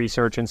Wikipedia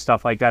research and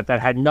stuff like that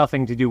had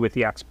nothing to do with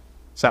the X-Men.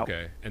 So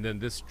okay, and then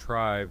this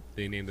tribe,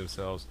 they named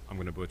themselves, I'm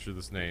going to butcher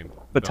this name,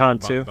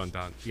 Batantu.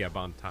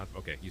 Bantan.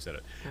 Okay, you said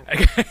it.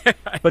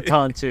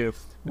 Batantu,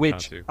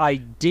 which I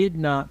did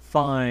not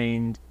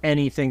find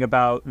anything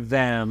about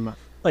them.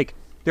 Like,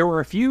 there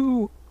were a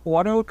few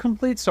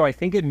autocompletes, so I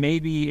think it may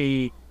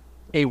be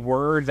a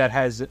word that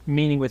has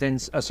meaning within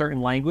a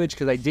certain language,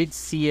 because I did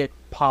see it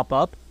pop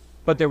up,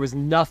 but there was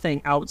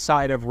nothing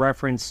outside of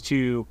reference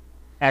to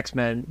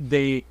X-Men.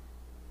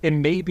 It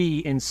may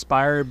be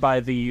inspired by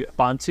the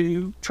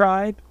Bantu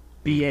tribe,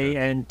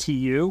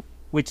 Bantu,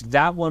 which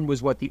that one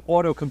was what the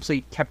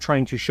autocomplete kept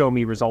trying to show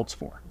me results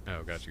for.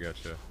 Oh,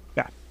 gotcha.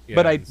 Yeah.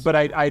 But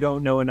I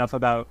don't know enough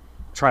about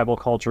tribal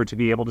culture to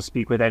be able to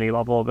speak with any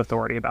level of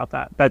authority about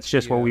that. That's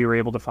just what we were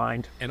able to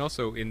find. And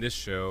also in this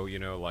show,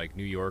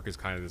 New York is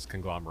kind of this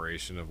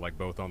conglomeration of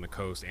both on the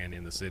coast and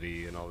in the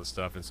city and all this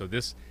stuff. And so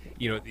this,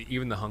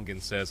 even the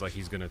Hungan says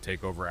he's going to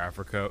take over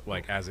Africa,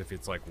 as if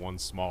it's one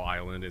small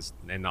island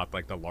and not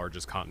the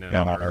largest continent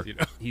on Earth.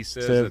 He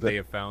says that they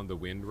have found the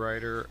Wind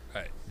Rider.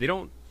 They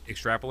don't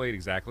extrapolate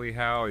exactly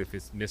how, if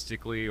it's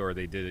mystically or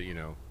they did it,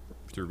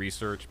 through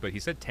research, but he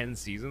said 10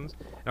 seasons,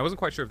 and I wasn't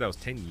quite sure if that was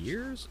 10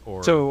 years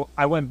or... So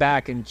I went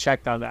back and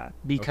checked on that,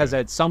 because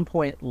at some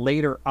point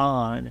later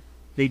on,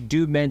 they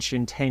do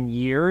mention 10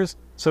 years,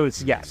 so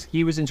it's, yes,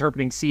 he was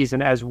interpreting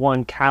season as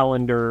one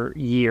calendar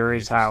year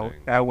is how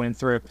that went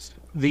through.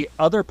 The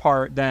other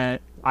part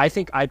that I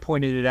think I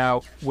pointed it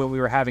out when we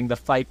were having the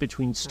fight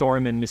between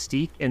Storm and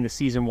Mystique in the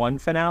season 1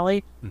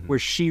 finale, where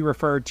she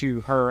referred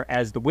to her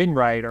as the Wind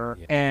Rider,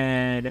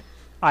 and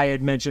I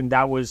had mentioned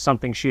that was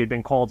something she had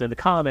been called in the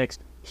comics.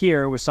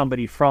 Here was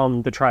somebody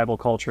from the tribal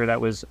culture that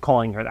was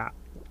calling her that.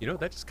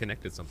 That just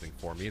connected something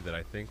for me that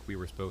I think we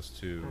were supposed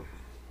to,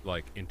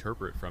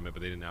 interpret from it,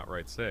 but they didn't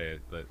outright say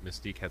it, that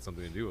Mystique had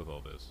something to do with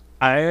all this.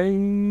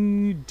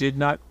 I did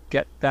not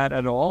get that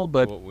at all,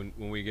 but... Well,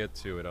 when we get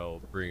to it,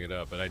 I'll bring it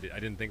up, but I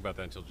didn't think about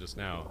that until just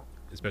now.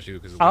 Especially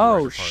because of the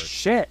part.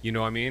 Shit! You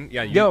know what I mean?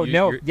 Yeah.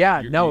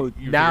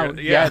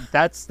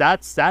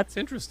 That's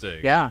interesting.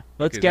 Yeah,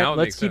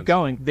 let's keep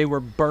going. They were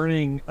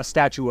burning a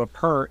statue of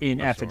her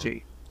in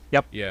effigy.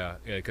 Yep. Yeah,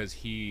 because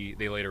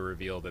they later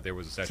revealed that there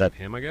was a statue of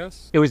him. I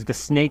guess it was the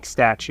snake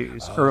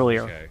statues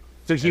earlier. Okay.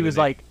 So he was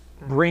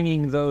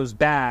bringing those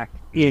back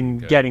in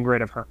getting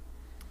rid of her.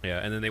 Yeah,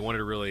 and then they wanted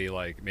to really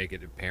make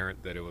it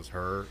apparent that it was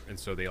her, and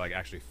so they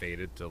actually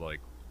faded to a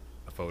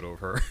photo of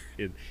her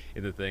in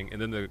the thing,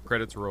 and then the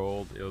credits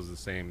rolled. It was the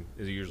same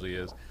as it usually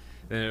is.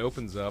 Then it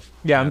opens up.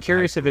 Yeah, I'm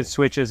curious if it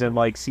switches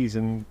in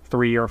season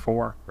 3 or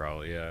 4.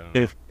 Probably, yeah.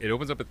 It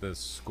opens up at the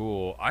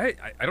school. I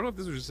don't know if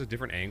this was just a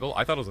different angle.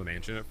 I thought it was a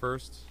mansion at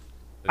first.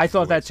 I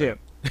thought that too.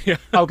 Yeah.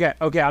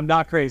 Okay, I'm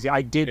not crazy.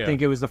 I did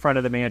think it was the front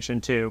of the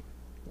mansion too.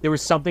 There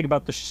was something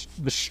about the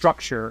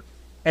structure,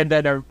 and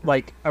then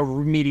I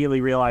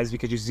immediately realized,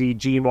 because you see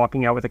Jean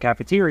walking out with a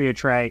cafeteria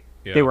tray,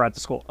 they were at the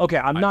school. Okay,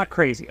 I'm not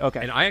crazy. Okay.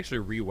 And I actually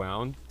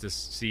rewound to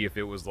see if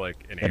it was an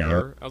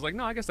error. I was like,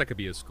 no, I guess that could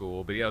be a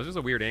school. But yeah, it was just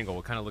a weird angle.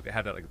 It kind of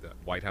had that the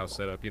White House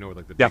setup,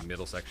 with the big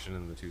middle section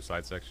and the 2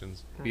 side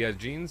sections. But yeah,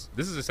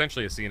 this is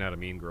essentially a scene out of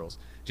Mean Girls.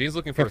 Jean's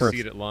looking for a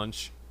seat at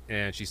lunch,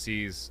 and she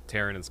sees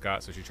Taryn and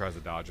Scott, so she tries to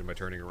dodge them by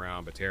turning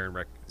around, but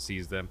Taryn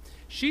sees them.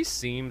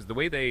 The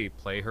way they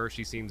play her,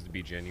 she seems to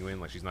be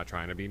genuine, she's not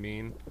trying to be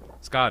mean.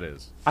 Scott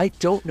is. I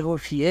don't know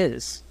if he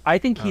is. I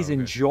think he's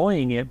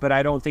enjoying it, but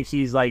I don't think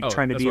he's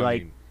trying to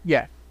be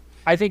yeah.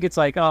 I think it's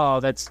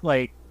that's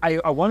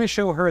I want to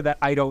show her that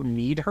I don't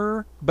need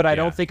her, but I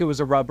don't think it was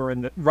a rub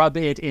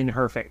it in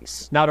her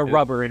face. Not a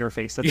rubber in her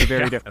face. That's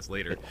very different. That's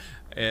later.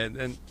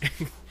 And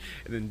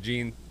then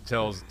Jean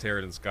tells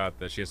Taryn and Scott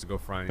that she has to go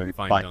find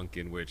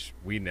Duncan, which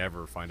we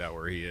never find out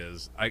where he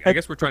is. I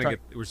guess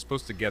we're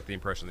supposed to get the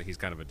impression that he's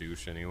kind of a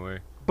douche anyway.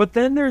 But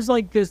then there's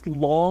this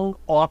long,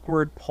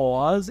 awkward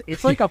pause.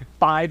 It's a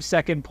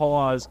 5-second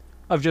pause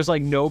of just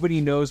nobody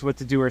knows what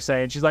to do or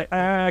say, and she's like,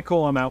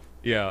 cool, I'm out.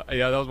 Yeah,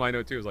 that was my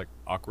note too. It was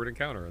awkward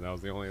encounter, and that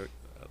was the only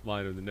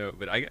line of the note.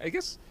 But I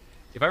guess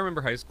if I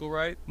remember high school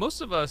right,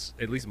 most of us,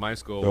 at least my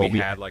school, we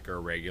had like our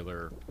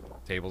regular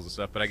tables and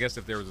stuff. But I guess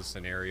if there was a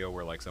scenario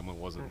where like someone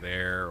wasn't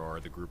there or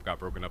the group got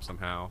broken up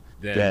somehow,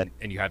 then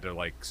and you had to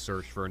like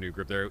search for a new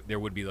group, there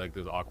would be like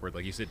those awkward,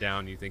 like you sit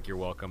down, you think you're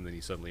welcome, then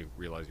you suddenly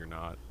realize you're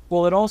not.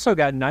 Well, it also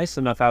got nice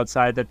enough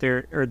outside that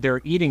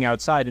they're eating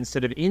outside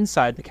instead of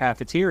inside the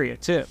cafeteria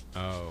too.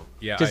 Oh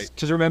yeah,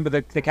 because remember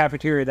the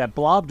cafeteria that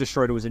Blob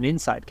destroyed was an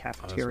inside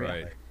cafeteria. Oh,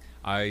 that's right.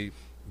 I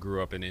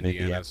grew up in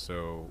Indiana,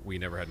 so we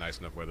never had nice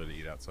enough weather to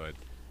eat outside.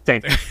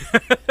 Same.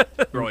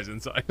 We're always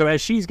inside. So as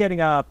she's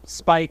getting up,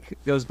 Spike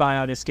goes by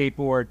on his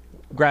skateboard,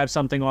 grabs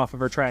something off of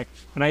her tray.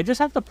 And I just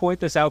have to point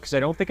this out because I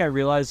don't think I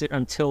realized it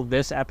until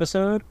this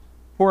episode.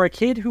 For a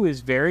kid who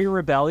is very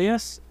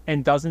rebellious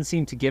and doesn't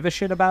seem to give a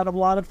shit about a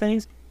lot of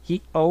things,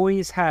 he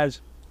always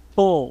has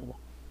full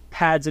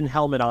pads and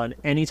helmet on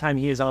anytime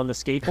he is on the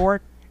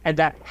skateboard. And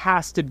that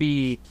has to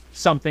be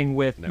something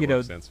with,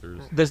 network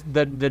sensors.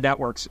 The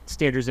network's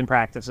standards and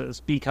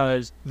practices,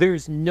 because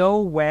there's no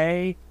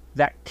way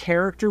that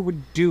character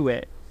would do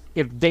it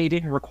if they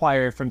didn't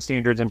require it from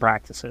standards and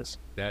practices.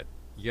 That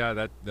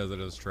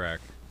does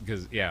track.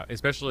 Because, yeah,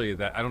 especially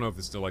that, I don't know if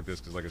it's still like this,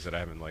 because like I said, I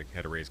haven't like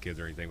had to raise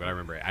kids or anything, but I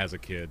remember as a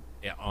kid,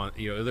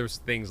 there's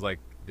things like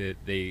that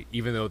they,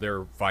 even though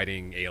they're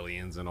fighting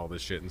aliens and all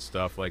this shit and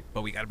stuff, like,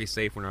 but we got to be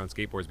safe when we're on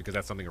skateboards because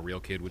that's something a real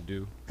kid would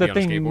do. The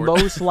thing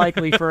most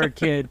likely for a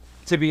kid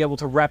to be able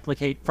to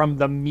replicate from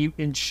the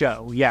mutant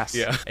show, yes.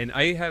 Yeah, and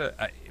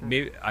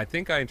I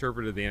think I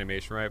interpreted the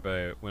animation right,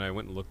 but when I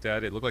went and looked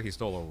at it, it looked like he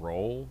stole a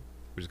roll,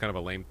 which is kind of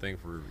a lame thing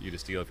for you to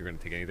steal if you're going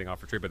to take anything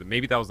off a tree. But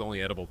maybe that was the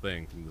only edible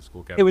thing from the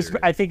school cafeteria.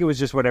 I think it was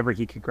just whatever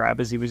he could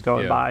grab as he was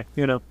going by,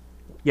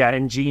 Yeah,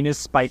 and Jean is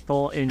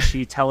spiteful, and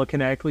she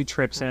telekinetically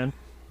trips him,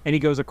 and he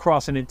goes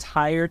across an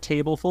entire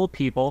table full of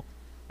people.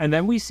 And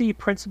then we see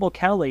Principal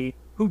Kelly,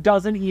 who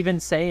doesn't even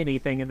say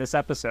anything in this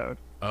episode.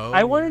 Oh,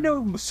 I want to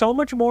know so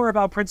much more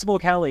about Principal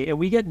Kelly, and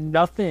we get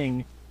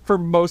nothing for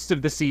most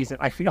of the season,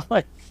 I feel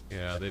like.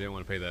 Yeah, they didn't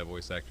want to pay that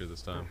voice actor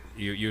this time.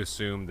 You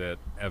assume that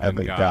Evan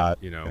got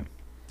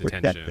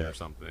detention or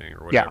something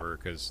or whatever,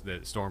 because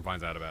the Storm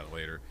finds out about it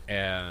later.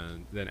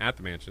 And then at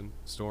the mansion,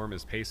 Storm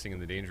is pacing in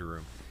the danger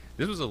room.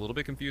 This was a little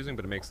bit confusing,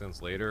 but it makes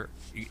sense later.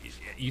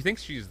 You think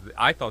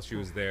I thought she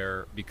was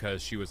there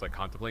because she was like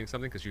contemplating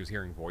something, because she was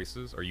hearing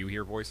voices, or you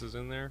hear voices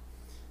in there.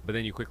 But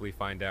then you quickly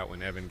find out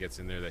when Evan gets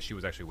in there that she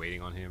was actually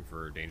waiting on him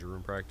for danger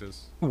room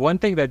practice. One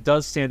thing that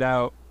does stand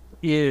out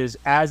is,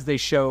 as they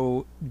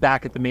show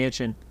back at the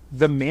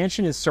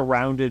mansion is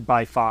surrounded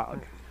by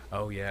fog.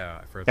 Oh,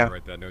 yeah. I forgot to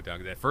write that note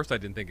down. At first, I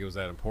didn't think it was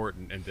that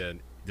important, and then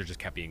there just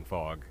kept being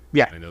fog.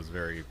 Yeah. And it was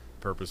very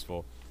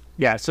purposeful.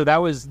 Yeah, so that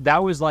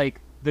was like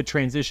the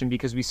transition,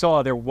 because we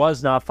saw there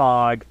was not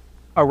fog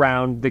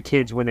around the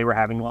kids when they were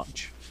having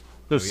lunch.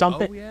 So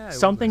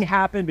something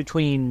happened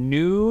between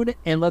noon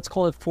and let's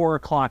call it 4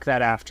 o'clock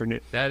that afternoon.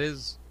 That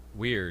is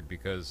weird,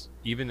 because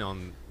even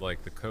on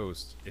like the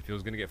coast, if it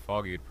was going to get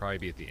foggy, it'd probably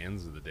be at the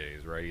ends of the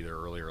days, right? Either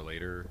earlier or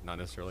later, not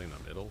necessarily in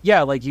the middle.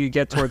 Yeah, like you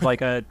get towards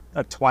like a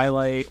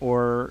twilight,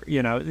 or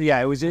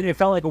it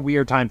felt like a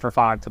weird time for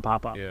fog to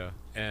pop up. Yeah.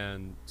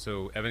 And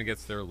so Evan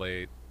gets there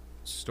late.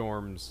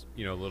 Storm's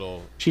a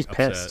little she's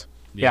upset. Pissed.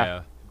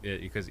 Yeah.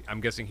 Because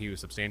I'm guessing he was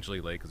substantially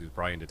late because he was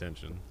probably in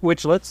detention.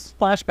 Which, let's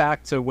flash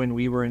back to when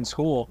we were in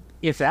school.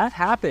 If that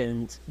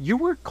happened, you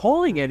weren't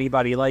calling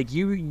anybody. Like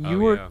you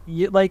were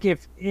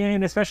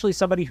and especially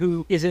somebody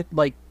who isn't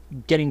like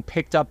getting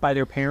picked up by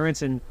their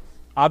parents, and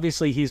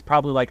obviously he's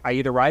probably like, I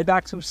either ride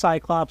back to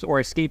Cyclops or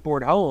I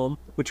skateboard home,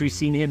 which we've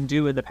seen him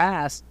do in the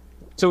past.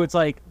 So it's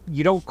like,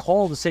 you don't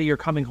call to say you're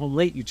coming home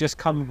late. You just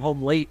come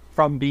home late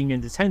from being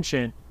in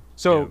detention.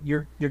 So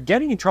you're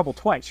getting in trouble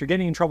twice. You're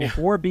getting in trouble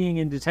for being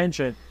in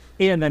detention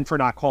and then for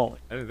not calling.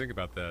 I didn't think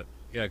about that.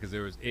 Yeah, because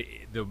there was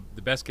the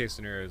best case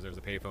scenario is there's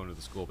a payphone at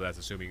the school, but that's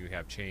assuming you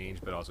have change,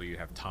 but also you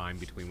have time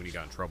between when you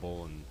got in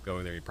trouble and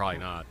going there. You're probably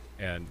not.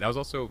 And that was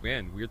also,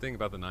 weird thing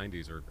about the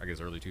 90s, or I guess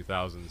early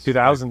 2000s.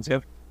 2000s, yeah.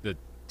 The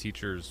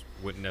teachers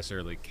wouldn't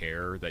necessarily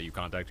care that you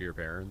contacted your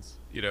parents.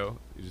 You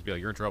just be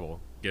like, you're in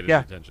trouble. Get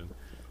in detention.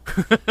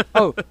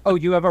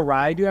 You have a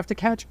ride you have to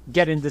catch?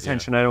 Get in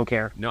detention. I don't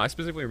care. No, I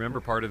specifically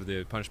remember part of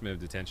the punishment of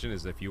detention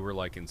is if you were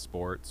like in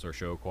sports or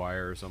show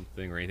choir or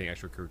something or anything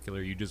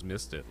extracurricular, you just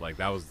missed it. Like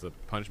that was the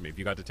punishment. If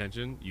you got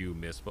detention, you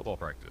missed football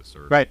practice.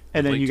 Or right,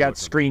 and then you got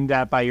screamed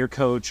at by your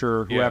coach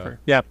or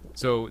whoever. Yeah.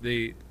 So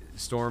the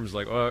Storm's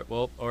like, oh,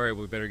 well, all right,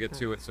 we better get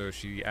to it. So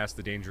she asked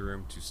the danger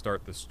room to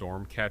start the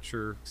storm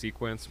catcher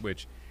sequence,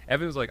 which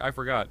Evan was like, I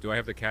forgot. Do I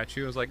have to catch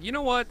you? I was like, you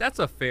know what? That's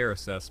a fair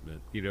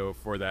assessment,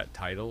 for that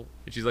title.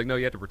 And she's like, no,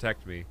 you have to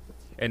protect me.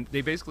 And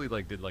they basically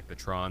did the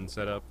Tron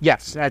setup.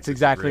 Yes, that's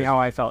exactly how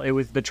I felt. It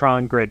was the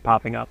Tron grid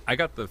popping up. I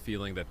got the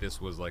feeling that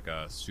this was like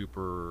a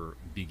super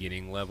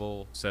beginning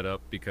level setup,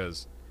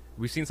 because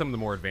we've seen some of the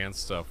more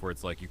advanced stuff where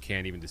it's like you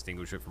can't even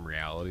distinguish it from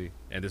reality,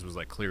 and this was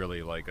like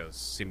clearly like a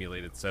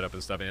simulated setup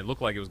and stuff, and it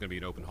looked like it was going to be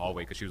an open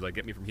hallway, because she was like,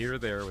 get me from here to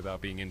there without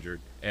being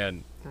injured.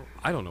 And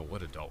I don't know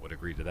what adult would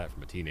agree to that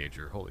from a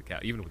teenager. Holy cow,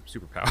 even with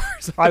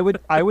superpowers.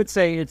 I would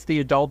say it's the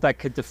adult that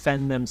could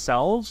defend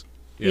themselves,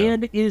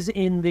 and is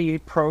in the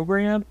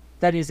program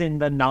that is in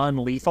the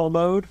non-lethal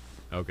mode.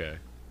 Okay.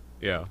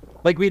 Yeah.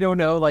 Like, we don't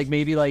know, like,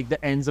 maybe, like,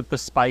 the ends of the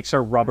spikes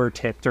are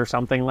rubber-tipped or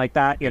something like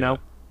that, you know?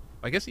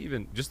 I guess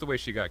even just the way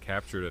she got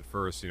captured at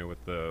first,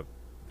 with the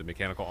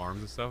mechanical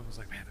arms and stuff, I was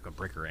like, man, they're going to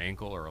break her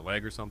ankle or a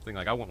leg or something.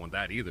 Like, I wouldn't want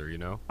that either,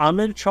 I'm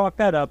going to chalk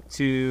that up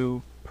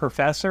to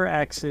Professor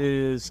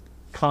X's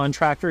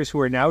contractors, who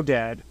are now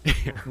dead,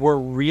 were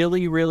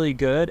really, really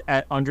good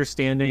at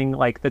understanding,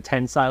 like, the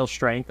tensile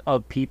strength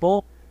of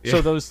people. So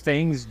those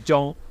things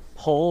don't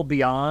pull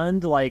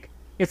beyond, like,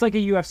 it's like a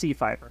UFC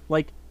fighter.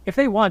 Like, if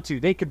they want to,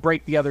 they could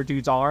break the other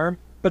dude's arm,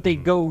 but they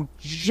go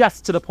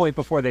just to the point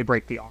before they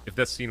break the arm. If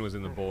that scene was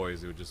in The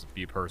Boys, it would just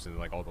be a person,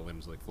 like, all the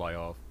limbs, like, fly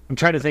off. I'm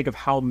trying to think of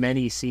how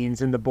many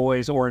scenes in The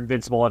Boys or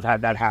Invincible have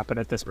had that happen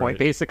at this point,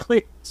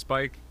 basically.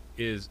 Spike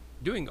is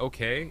doing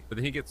okay, but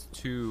then he gets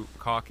too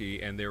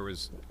cocky, and there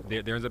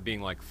ends up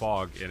being, like,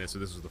 fog in it, so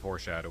this was the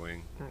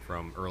foreshadowing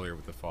from earlier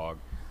with the fog.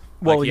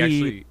 Well, like,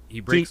 he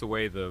breaks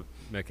away the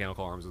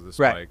mechanical arms with the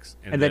spikes.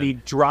 Right. And then he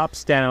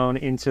drops down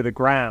into the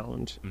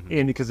ground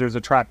because there's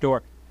a trap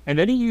door. And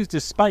then he used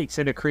his spikes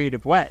in a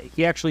creative way.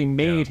 He actually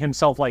made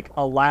himself, like,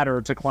 a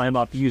ladder to climb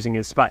up using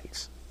his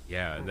spikes.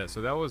 Yeah,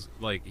 so that was,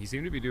 like, he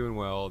seemed to be doing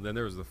well. Then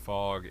there was the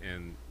fog,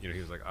 and, he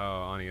was like,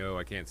 oh, Anio,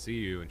 I can't see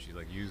you. And she's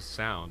like, use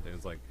sound. And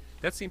it's like,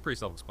 that seemed pretty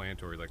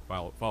self-explanatory, like,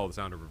 follow the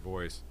sound of her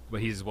voice. But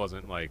he just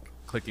wasn't, like,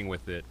 clicking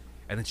with it.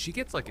 And then she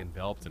gets, like,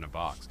 enveloped in a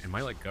box. And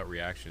my, like, gut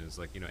reaction is,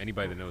 like,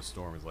 anybody that knows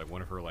Storm is, like,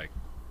 one of her, like,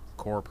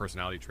 core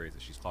personality traits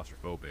that she's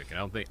claustrophobic.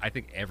 And I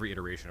think every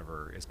iteration of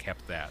her has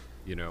kept that,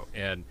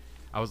 And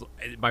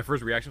my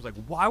first reaction was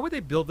like, why would they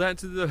build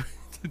that into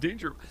the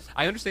danger?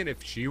 I understand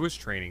if she was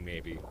training,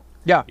 maybe.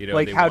 Yeah,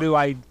 like, how do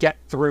I get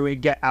through it,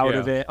 get out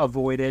of it,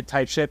 avoid it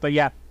type shit. But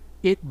yeah,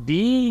 it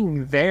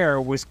being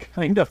there was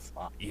kind of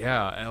fun.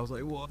 Yeah, and I was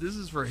like, well, this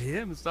is for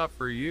him, it's not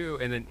for you.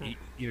 And then,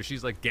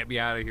 she's like, get me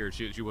out of here.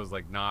 She was,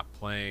 like, not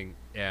playing.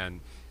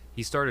 And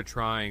he started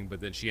trying, but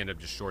then she ended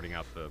up just shorting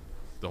out the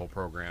whole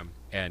program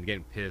and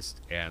getting pissed.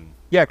 And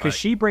yeah, because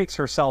she breaks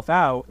herself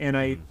out, and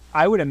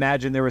I would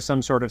imagine there was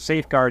some sort of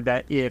safeguard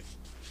that if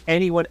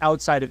anyone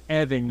outside of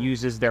Evan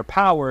uses their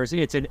powers,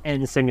 it's an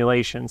end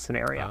simulation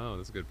scenario. Oh,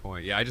 that's a good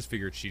point. Yeah, I just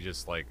figured she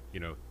just, like,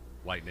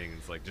 lightning,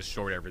 it's like, just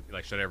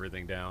shut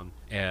everything down.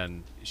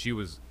 And she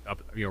was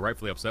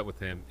rightfully upset with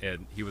him,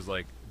 and he was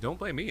like, don't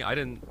blame me, I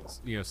didn't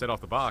set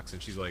off the box.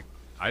 And she's like,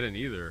 I didn't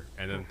either.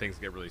 And then things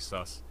get really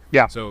sus.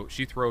 Yeah, so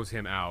she throws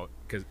him out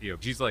because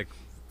she's, like,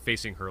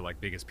 facing her, like,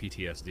 biggest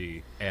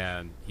PTSD,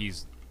 and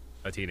he's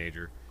a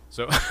teenager,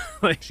 so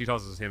like, she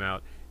tosses him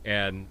out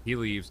and he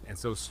leaves. And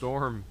so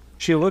Storm,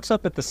 she looks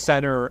up at the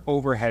center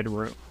overhead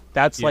room.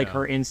 That's like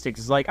her instinct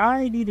is like,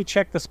 I need to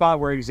check the spot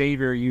where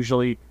Xavier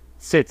usually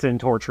sits and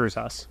tortures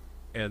us.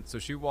 And so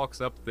she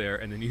walks up there,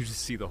 and then you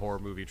just see the horror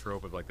movie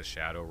trope of, like, the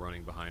shadow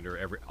running behind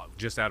her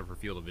just out of her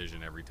field of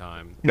vision every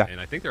time. And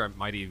I think there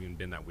might have even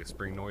been that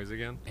whispering noise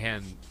again.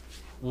 And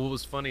what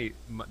was funny,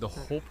 the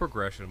whole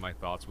progression of my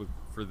thoughts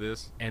for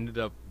this ended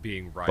up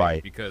being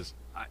right. Because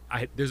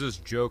there's this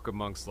joke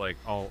amongst, like,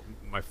 all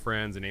my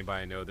friends and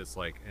anybody I know that's,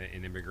 like,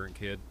 an immigrant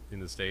kid in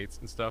the States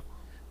and stuff.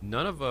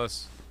 None of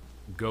us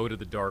go to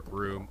the dark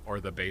room or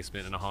the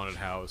basement in a haunted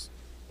house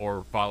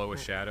or follow a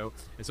shadow.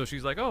 And so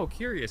she's like, oh,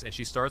 curious. And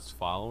she starts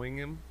following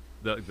him,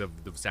 the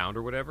sound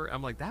or whatever.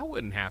 I'm like, that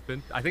wouldn't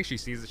happen. I think she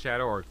sees the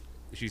shadow, or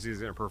she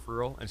sees it in her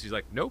peripheral, and she's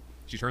like, nope.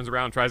 She turns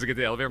around and tries to get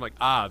to the elevator. I'm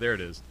like, there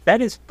it is.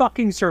 That is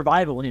fucking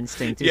survival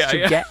instinct, is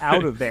to get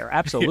out of there.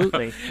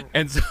 Absolutely. Yeah.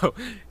 And so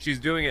she's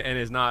doing it, and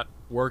it's not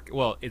working.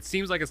 Well, it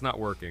seems like it's not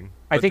working.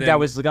 I think that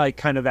was, like,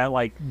 kind of that,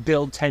 like,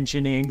 build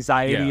tension,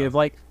 anxiety of,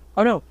 like,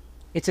 oh no,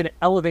 it's an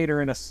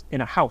elevator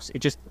in a house. It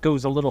just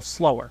goes a little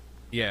slower.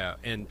 Yeah,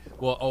 and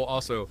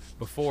also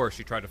before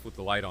she tried to flip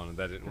the light on and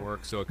that didn't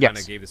work, so it kind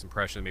of gave this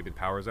impression that maybe the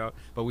power's out.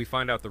 But we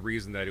find out the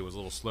reason that it was a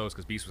little slow is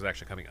because Beast was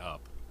actually coming up,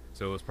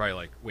 so it was probably,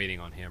 like, waiting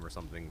on him or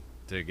something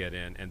to get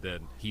in. And then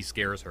he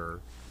scares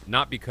her,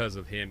 not because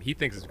of him. He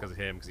thinks it's because of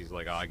him, because he's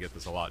like, I get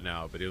this a lot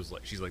now. But it was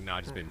like, she's like, nah,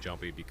 I just been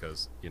jumpy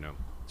because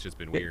it's just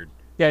been weird.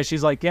 Yeah,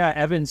 she's like, yeah,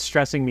 Evan's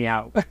stressing me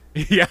out.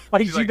 Yeah,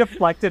 like, she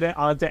deflected it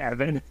onto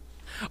Evan.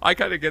 I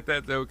kind of get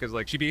that, though, because,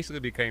 like, she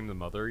basically became the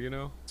mother,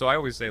 So I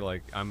always say,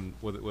 like,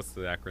 what's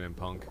the acronym,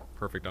 PUNK?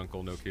 Perfect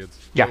uncle, no kids.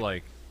 Yeah. But,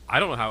 like,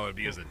 I don't know how it would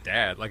be as a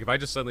dad. Like, if I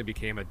just suddenly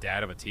became a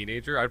dad of a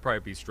teenager, I'd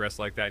probably be stressed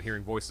like that,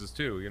 hearing voices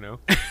too,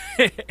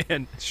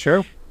 And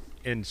sure.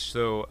 And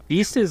so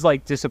Beast is,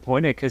 like,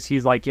 disappointed because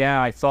he's like,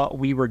 yeah, I thought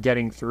we were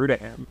getting through to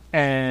him.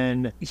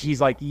 And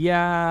he's like,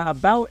 yeah,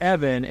 about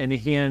Evan. And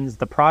he hands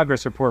the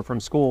progress report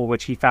from school,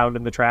 which he found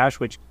in the trash,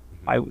 which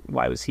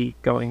why was he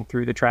going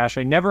through the trash?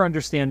 I never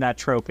understand that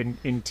trope in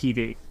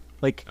TV.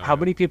 Like, how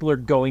many people are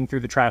going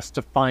through the trash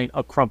to find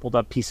a crumpled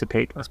up piece of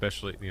paper?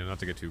 Especially, not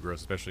to get too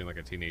gross, especially in, like,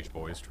 a teenage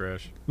boy's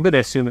trash. I'm going to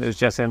assume it was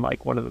just in,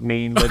 like, one of the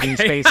main living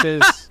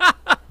spaces.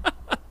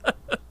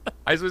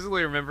 I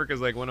specifically remember because,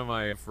 like, one of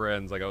my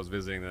friends, like, I was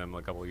visiting them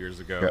a couple of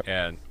years ago,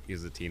 and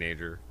he's a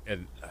teenager,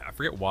 and I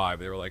forget why,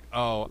 but they were like,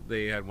 oh,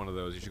 they had one of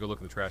those. You should go look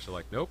in the trash. They're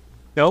like, nope.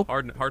 Nope.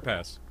 Hard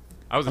pass.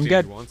 I was a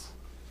teenager once.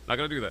 Not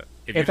gonna do that.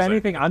 If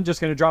anything, I'm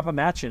just gonna drop a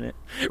match in it.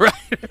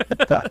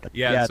 Right.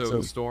 Yeah,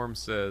 so Storm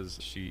says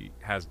she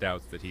has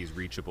doubts that he's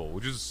reachable,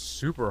 which is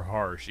super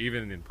harsh,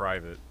 even in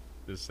private,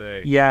 to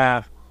say.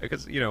 Yeah.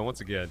 Because,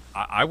 once again,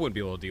 I wouldn't be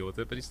able to deal with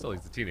it, but he's a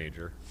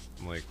teenager.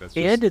 I'm like, that's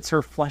just... And it's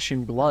her flesh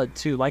and blood,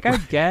 too. Like, I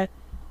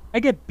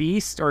get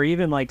Beast or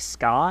even, like,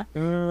 Scott. I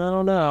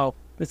don't know.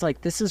 It's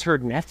like, this is her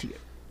nephew.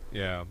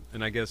 Yeah,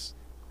 and I guess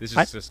this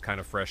is just kind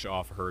of fresh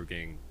off her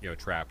getting,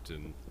 trapped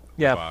in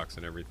the box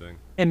and everything.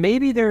 And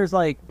maybe there's,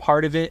 like,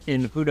 part of it,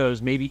 and who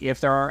knows, maybe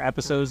if there are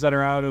episodes that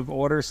are out of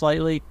order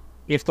slightly,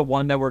 if the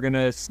one that we're going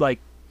to,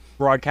 like,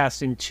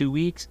 broadcast in 2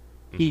 weeks,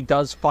 he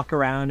does fuck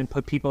around and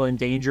put people in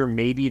danger,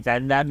 maybe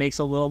then that makes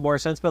a little more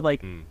sense. But,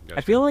 like, gotcha. I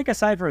feel like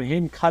aside from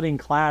him cutting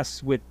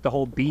class with the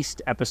whole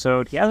Beast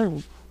episode, he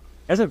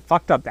hasn't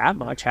fucked up that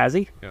much, has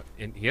he? Yeah,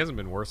 and he hasn't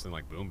been worse than,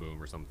 like, Boom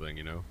Boom or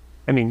something,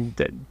 I mean,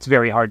 it's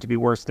very hard to be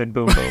worse than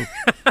Boom Boom.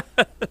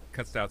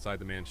 Cuts to outside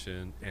the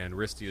mansion, and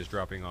Risty is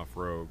dropping off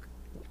Rogue.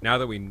 Now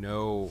that we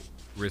know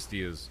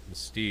Risty is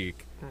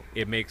Mystique,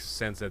 it makes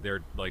sense that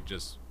they're, like,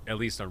 just, at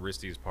least on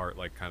Risty's part,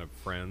 like, kind of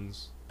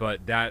friends.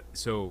 But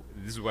so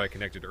this is what I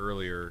connected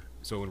earlier.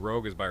 So when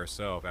Rogue is by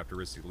herself, after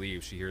Risty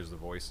leaves, she hears the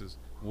voices.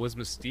 Was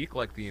Mystique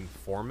like the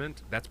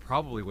informant? That's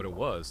probably what it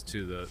was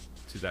to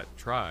that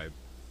tribe.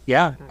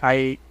 Yeah,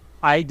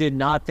 I did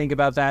not think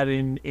about that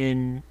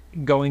in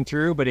going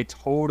through, but it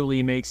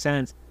totally makes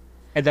sense.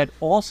 And then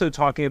also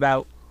talking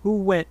about who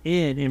went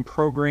in and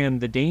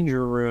programmed the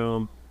danger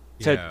room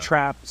to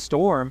trap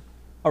Storm.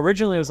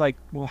 Originally, it was like,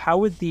 well, how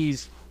would the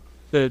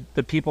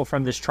people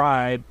from this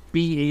tribe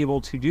be able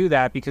to do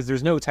that, because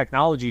there's no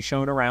technology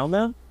shown around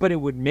them? But it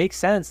would make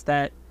sense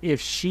that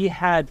if she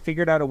had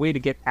figured out a way to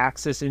get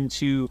access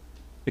into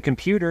the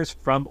computers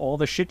from all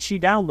the shit she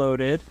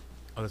downloaded.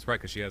 Oh, that's right,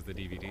 because she has the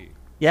DVD.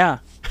 Yeah.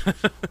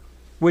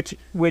 which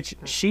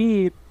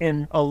she,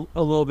 in a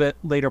little bit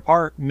later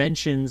part,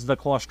 mentions the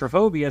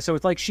claustrophobia. So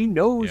it's like she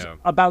knows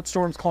about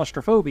Storm's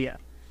claustrophobia.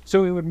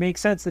 So it would make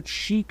sense that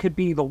she could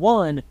be the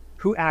one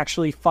who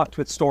actually fucked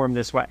with Storm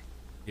this way.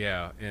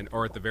 Yeah,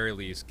 or at the very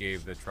least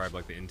gave the tribe,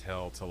 like, the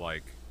intel to,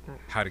 like,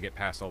 how to get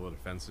past all the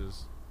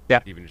defenses. Yeah.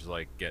 Even just,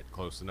 like, get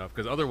close enough.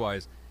 Because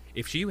otherwise,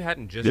 if she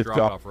hadn't just dropped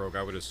off Rogue,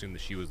 I would assume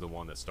that she was the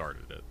one that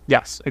started it.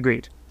 Yes,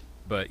 agreed.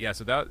 But, yeah,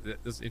 so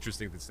that's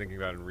interesting that's thinking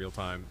about it in real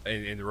time.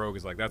 And the Rogue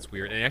is like, that's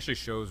weird. And it actually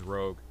shows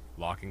Rogue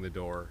locking the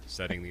door,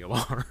 setting the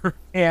alarm.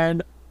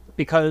 And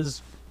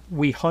because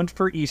we hunt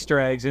for Easter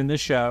eggs in this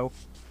show,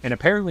 and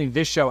apparently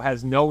this show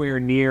has nowhere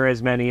near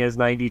as many as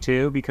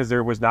 92, because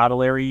there was not a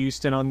Larry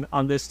Houston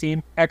on this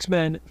team.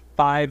 X-Men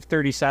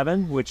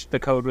 537, which the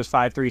code was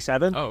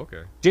 537,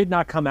 did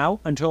not come out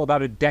until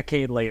about a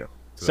decade later.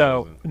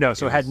 So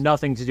it had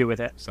nothing to do with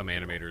it. Some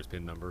animator's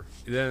pin number.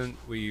 Then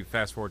we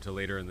fast forward to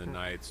later in the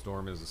night.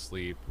 Storm is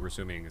asleep. We're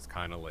assuming it's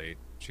kind of late.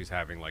 She's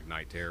having, like,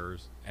 night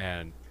terrors,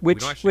 and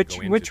which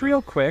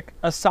real quick,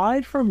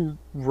 aside from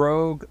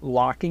Rogue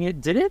locking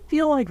it, did it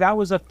feel like that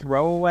was a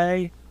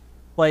throwaway?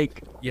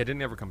 Like, yeah, it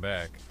didn't ever come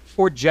back.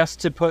 Or just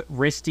to put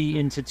Risty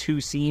into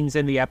 2 scenes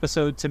in the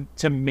episode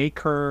to make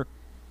her,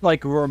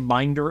 like, a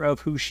reminder of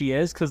who she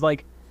is? Because,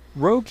 like,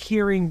 Rogue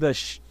hearing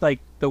the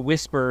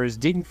whispers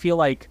didn't feel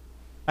like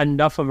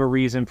enough of a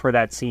reason for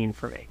that scene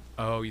for me.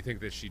 Oh, you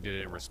think that she did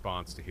it in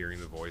response to hearing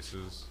the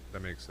voices?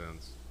 That makes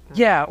sense.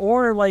 Yeah,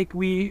 or like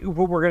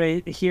what we're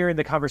going to hear in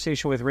the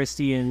conversation with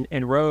Risty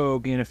and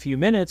Rogue in a few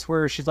minutes,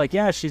 where she's like,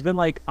 yeah, she's been,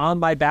 like, on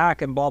my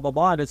back and blah, blah,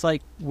 blah. And it's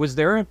like, was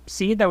there a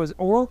scene that was,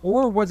 or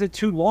was it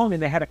too long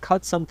and they had to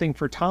cut something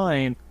for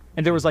time,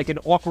 and there was, like, an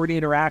awkward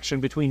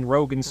interaction between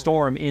Rogue and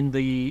Storm in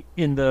the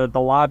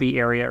lobby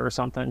area or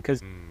something?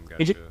 Because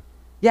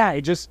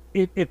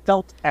it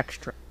felt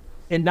extra.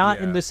 And not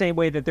in the same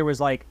way that there was,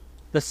 like,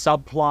 the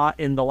subplot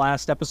in the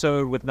last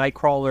episode with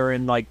Nightcrawler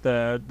and, like,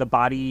 the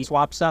body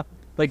swap stuff.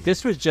 Like,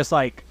 this was just,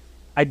 like,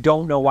 I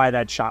don't know why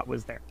that shot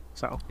was there.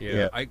 So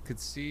yeah, I could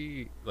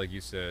see, like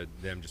you said,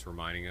 them just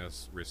reminding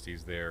us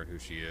Risty's there and who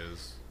she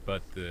is.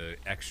 But the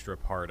extra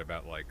part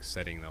about, like,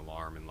 setting the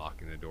alarm and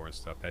locking the door and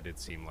stuff, that did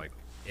seem like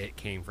it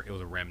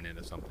was a remnant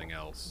of something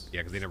else.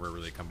 Yeah, because they never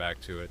really come back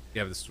to it.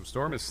 Yeah, the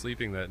Storm is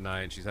sleeping that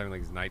night, and she's having,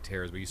 like, these night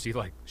terrors, but you see,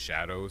 like,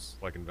 shadows,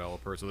 like,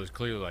 envelop her. So there's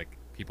clearly, like,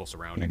 people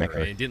surrounding her,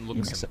 and it didn't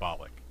look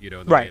symbolic, in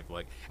the way of,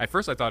 like, at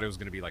first I thought it was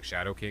going to be, like,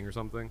 Shadow King or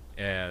something,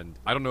 and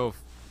I don't know if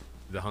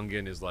the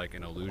Hungan is, like,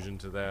 an allusion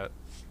to that.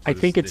 I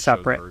think it's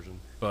separate. Version.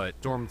 But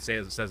Storm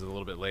says it a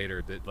little bit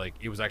later that, like,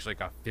 it was actually,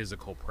 like, a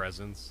physical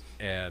presence,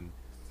 and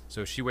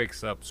so she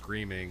wakes up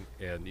screaming,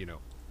 and,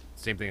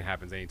 same thing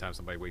happens anytime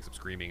somebody wakes up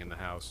screaming in the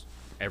house.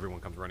 Everyone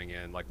comes running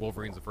in. Like,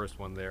 Wolverine's the first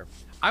one there.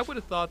 I would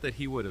have thought that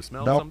he would have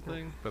smelled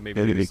something, but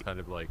maybe he just kind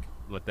of, like,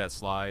 let that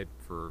slide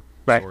for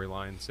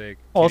storyline's sake.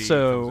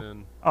 Also,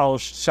 I'll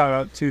shout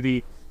out to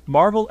the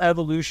Marvel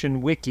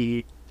Evolution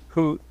Wiki,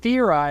 who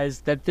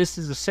theorized that this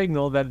is a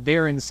signal that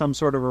they're in some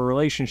sort of a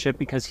relationship,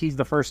 because he's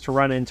the first to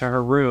run into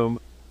her room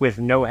with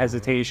no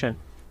hesitation,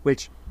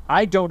 which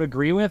I don't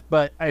agree with,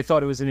 but I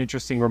thought it was an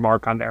interesting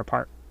remark on their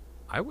part.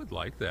 I would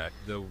like that.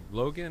 The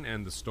Logan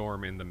and the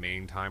Storm in the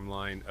main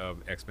timeline of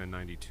X-Men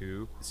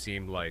 92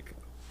 seemed like,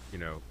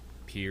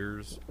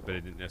 peers, but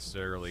it didn't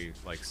necessarily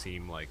like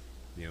seem like,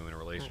 in a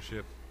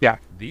relationship. Yeah.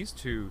 These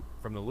two,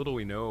 from the little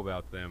we know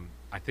about them,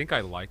 I think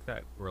I like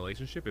that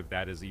relationship, if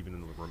that is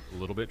even a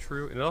little bit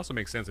true. And it also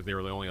makes sense if they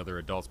were the only other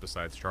adults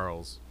besides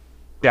Charles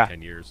for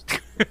 10 years.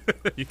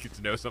 You get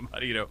to know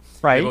somebody,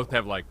 Right. They both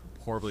have like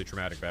horribly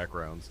traumatic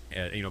backgrounds,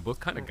 and both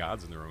kind of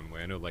gods in their own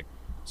way. I know like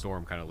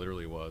Storm kind of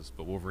literally was,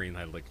 but Wolverine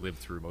had like lived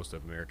through most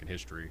of American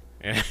history,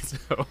 and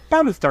so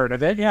about a third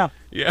of it. Yeah.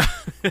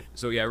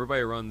 So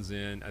everybody runs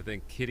in. I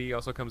think Kitty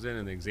also comes in,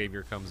 and then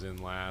Xavier comes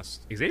in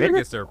last. Xavier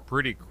gets there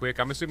pretty quick.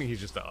 I'm assuming he's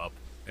just up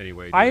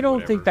anyway. I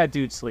don't think that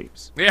dude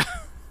sleeps. Yeah.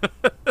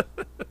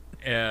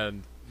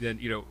 And then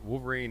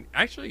Wolverine.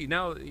 Actually,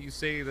 now that you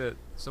say that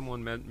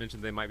someone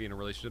mentioned they might be in a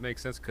relationship, it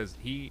makes sense because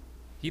he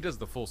does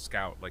the full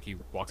scout. Like, he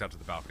walks out to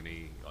the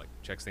balcony, like,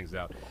 checks things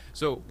out.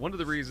 So one of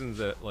the reasons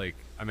that, like,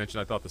 I mentioned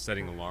I thought the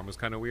setting alarm was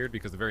kind of weird,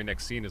 because the very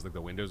next scene is, like,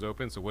 the window's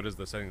open. So what does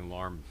the setting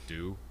alarm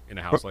do in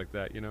a house like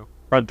that,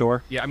 Front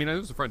door. Yeah, I mean, it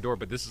was the front door,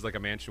 but this is, like, a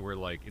mansion where,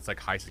 like, it's, like,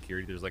 high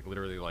security. There's, like,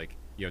 literally, like,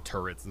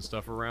 turrets and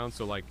stuff around.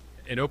 So, like,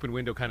 an open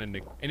window kind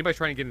of... Anybody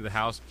trying to get into the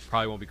house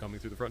probably won't be coming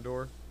through the front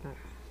door.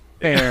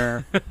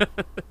 Fair.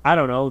 I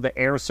don't know. The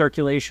air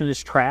circulation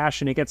is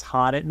trash, and it gets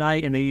hot at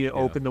night, and then you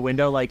open the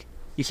window, like...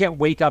 You can't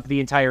wake up the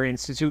entire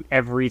institute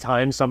every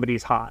time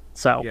somebody's hot.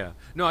 So yeah,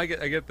 no, I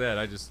get that.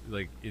 I just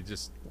like it.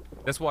 Just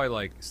that's why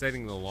like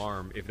setting the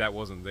alarm, if that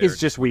wasn't there, it's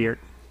just weird.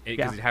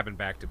 Because it happened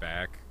back to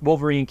back.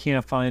 Wolverine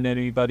can't find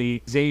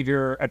anybody.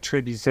 Xavier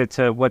attributes it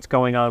to what's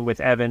going on with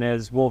Evan,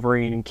 as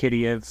Wolverine and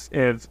Kitty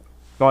have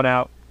gone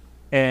out,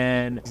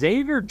 and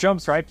Xavier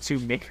jumps right to,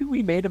 maybe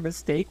we made a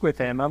mistake with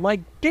him. I'm like,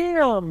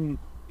 damn.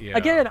 Yeah.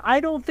 Again, I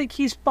don't think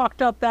he's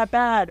fucked up that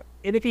bad,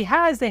 and if he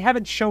has, they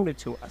haven't shown it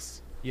to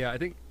us. Yeah, I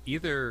think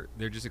either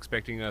they're just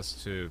expecting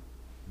us to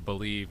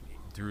believe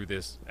through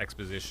this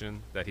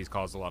exposition that he's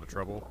caused a lot of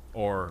trouble,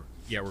 or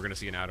we're going to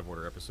see an out of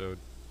order episode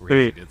where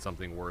he did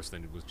something worse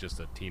than it was just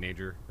a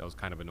teenager. That was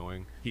kind of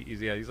annoying.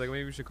 He's like,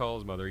 maybe we should call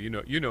his mother.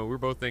 We're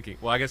both thinking.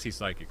 Well, I guess he's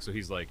psychic, so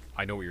he's like,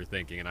 I know what you're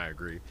thinking, and I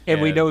agree.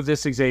 And we know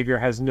this Xavier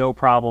has no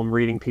problem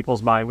reading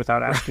people's mind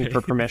without asking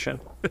for permission.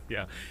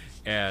 Yeah,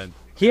 and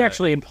he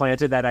actually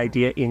implanted that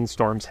idea in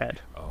Storm's head.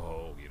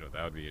 Oh,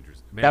 that would be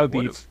interesting. Man,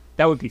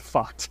 that would be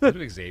fucked. What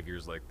if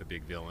Xavier's like the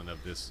big villain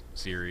of this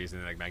series,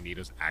 and like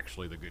Magneto's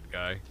actually the good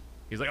guy?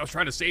 He's like, I was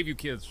trying to save you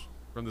kids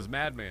from this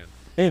madman.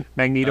 Yeah,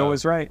 Magneto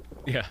was right.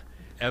 Yeah.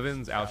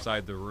 Evan's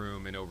outside the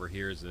room and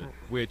overhears it,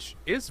 which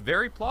is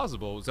very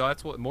plausible. So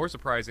that's what more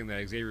surprising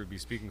that Xavier would be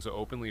speaking so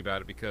openly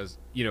about it, because,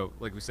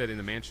 like we said, in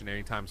the mansion,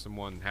 anytime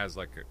someone has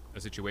like a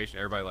situation,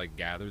 everybody like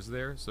gathers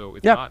there. So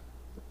it's not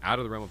out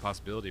of the realm of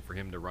possibility for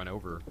him to run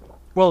over.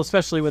 Well,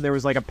 especially when there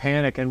was like a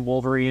panic and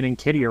Wolverine and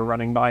Kitty are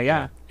running by.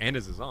 Yeah. And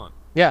is his aunt.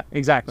 Yeah,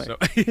 exactly.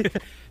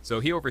 So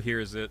he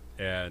overhears it,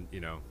 and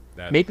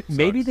that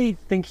maybe they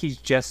think he's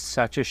just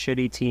such a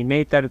shitty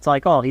teammate that it's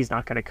like, oh, he's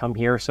not going to come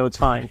here, so it's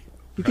fine.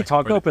 You can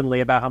talk openly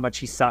about how much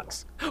he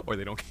sucks. Or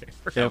they don't care.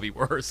 That would be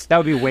worse. That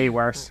would be way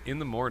worse. In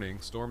the morning,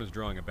 Storm is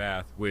drawing a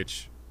bath,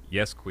 which,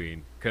 yes,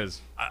 Queen,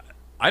 because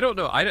I don't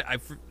know. I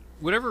for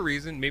whatever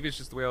reason, maybe it's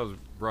just the way I was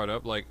brought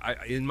up. Like,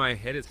 in my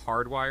head, it's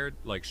hardwired.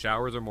 Like,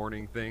 showers are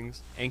morning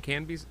things and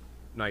can be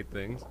night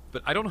things.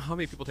 But I don't know how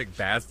many people take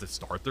baths to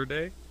start their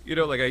day.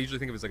 Like, I usually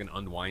think of it as like an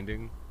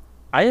unwinding.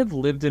 I have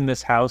lived in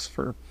this house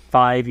for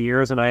 5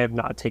 years, and I have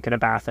not taken a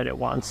bath in it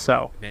once.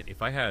 So, man,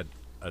 if I had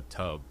a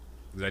tub,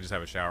 because I just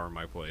have a shower in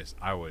my place,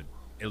 I would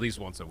at least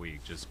once a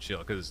week just chill.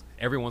 Because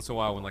every once in a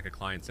while, when like a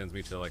client sends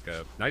me to like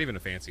not even a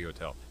fancy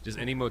hotel, just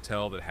any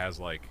motel that has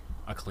like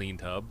a clean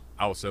tub,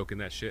 I'll soak in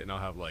that shit, and I'll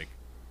have like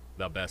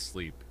the best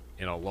sleep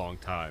in a long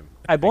time.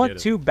 I bought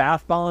 2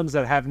 bath bombs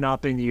that have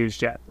not been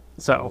used yet.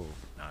 So,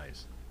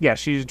 nice. Yeah,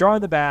 she's drawing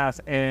the bath,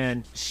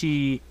 and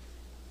she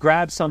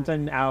grabs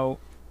something out,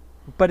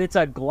 but it's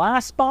a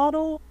glass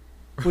bottle,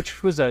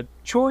 which was a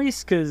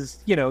choice because,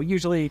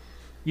 usually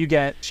you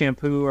get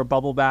shampoo or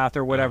bubble bath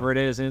or whatever it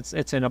is, and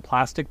it's in a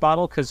plastic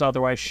bottle because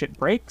otherwise shit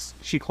breaks.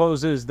 She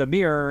closes the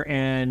mirror,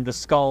 and the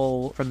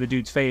skull from the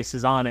dude's face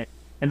is on it,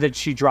 and then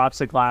she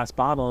drops a glass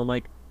bottle. I'm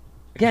like,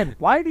 again,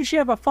 why does she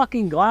have a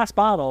fucking glass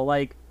bottle?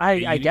 Like,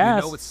 I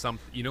guess it's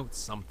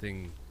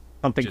something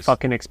just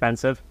fucking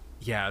expensive.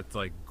 Yeah, it's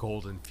like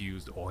gold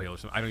infused oil or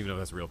something. I don't even know if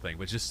that's a real thing,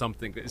 but just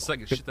something. It's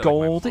like a shit that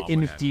gold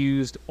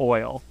infused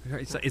oil.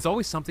 It's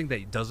always something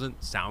that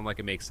doesn't sound like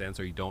it makes sense,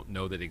 or you don't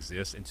know that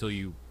exists until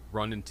you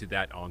run into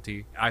that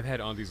auntie. I've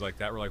had aunties like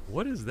that. We're like,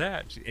 what is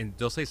that? And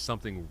they'll say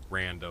something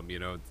random.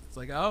 It's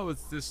like, oh,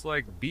 it's this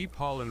like bee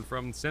pollen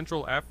from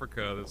Central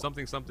Africa.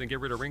 Something, get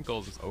rid of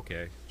wrinkles. It's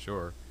okay,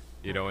 sure.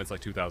 It's like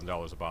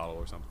 $2,000 a bottle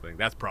or something. It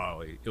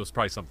was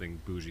probably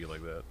something bougie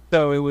like that.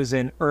 So it was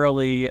an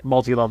early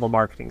multi-level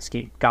marketing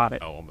scheme. Got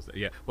it. Oh, almost.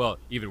 Yeah. Well,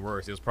 even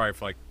worse, it was probably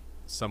for like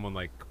someone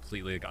like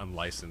completely like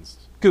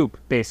unlicensed. Goop,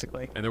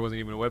 basically. And there wasn't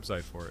even a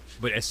website for it.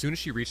 But as soon as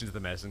she reached into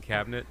the medicine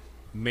cabinet,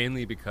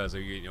 mainly because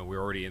we're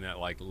already in that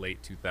like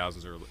late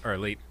 2000s or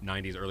late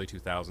 90s, early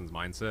 2000s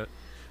mindset,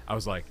 I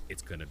was like,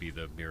 it's gonna be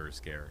the mirror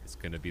scare. It's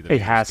gonna be the It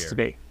mirror has scare. to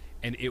be.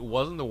 And it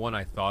wasn't the one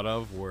I thought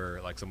of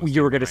where like someone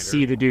You were going to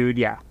see the dude,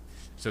 yeah.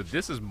 So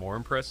this is more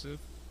impressive.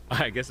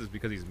 I guess it's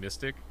because he's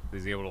mystic.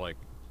 He's able to like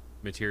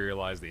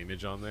materialize the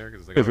image on there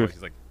because like otherwise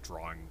he's like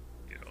drawing,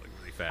 like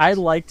really fast. I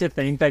like to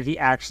think that he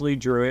actually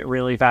drew it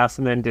really fast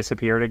and then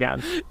disappeared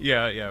again.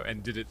 Yeah,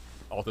 and did it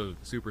also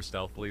super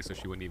stealthily so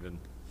she wouldn't even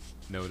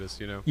notice.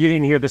 You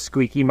didn't hear the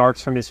squeaky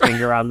marks from his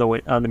finger on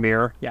the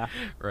mirror. Yeah.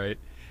 Right.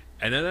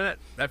 And then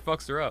that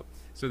fucks her up.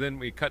 So then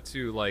we cut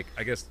to like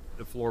I guess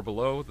the floor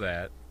below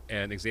that,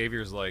 and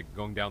Xavier's like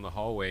going down the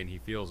hallway and he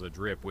feels a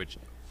drip, which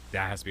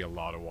that has to be a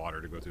lot of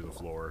water to go through the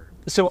floor.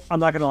 So I'm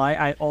not gonna lie,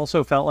 I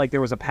also felt like there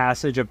was a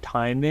passage of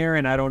time there,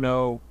 and I don't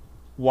know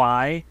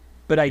why,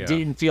 but I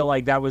didn't feel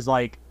like that was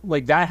like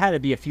that had to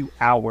be a few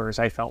hours.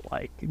 I felt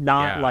like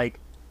not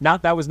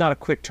that was not a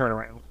quick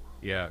turnaround.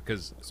 Yeah,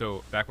 because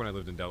so back when I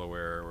lived in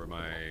Delaware, or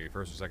my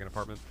first or second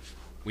apartment,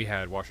 we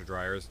had washer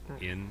dryers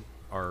in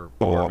our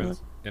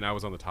apartments, and I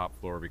was on the top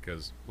floor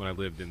because when I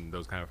lived in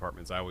those kind of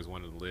apartments, I always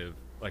wanted to live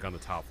like on the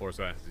top floor,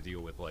 so I had to deal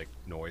with like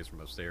noise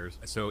from upstairs.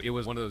 So it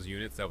was one of those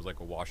units that was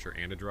like a washer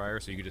and a dryer,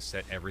 so you could just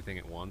set everything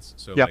at once.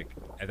 So like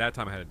at that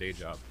time I had a day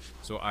job,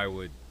 so I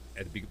would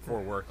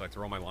before work like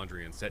throw my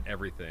laundry in, set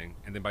everything,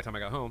 and then by the time I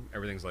got home,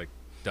 everything's like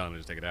done and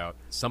just take it out.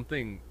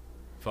 Something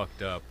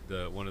fucked up.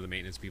 One of the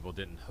maintenance people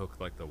didn't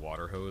hook like the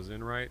water hose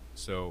in right,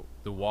 so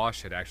the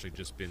wash had actually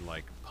just been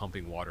like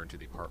pumping water into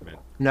the apartment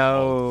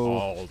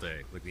all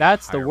day. Like,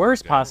 that's the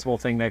worst possible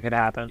thing that could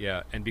happen.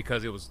 Yeah, and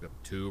because it was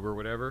a tube or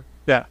whatever,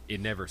 it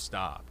never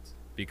stopped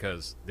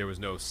because there was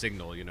no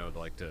signal,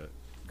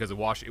 because the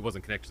wash, it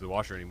wasn't connected to the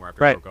washer anymore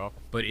after it broke off.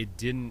 But it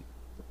didn't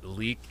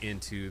leak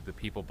into the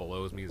people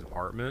below me's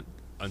apartment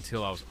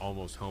until I was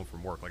almost home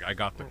from work. Like I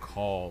got the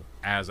call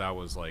as I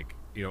was like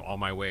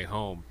on my way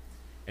home.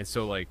 And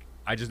so, like,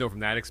 I just know from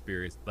that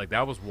experience, like,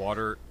 that was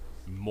water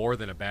more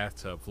than a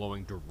bathtub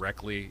flowing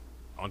directly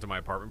onto my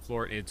apartment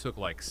floor. And it took,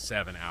 like,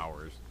 7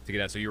 hours to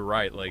get out. So you're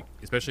right, like,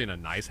 especially in a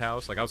nice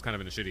house. Like, I was kind of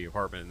in a shitty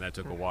apartment, and that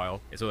took a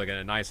while. And so, like, in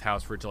a nice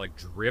house, for it to, like,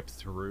 drip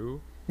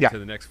through to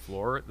the next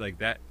floor, like,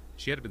 that,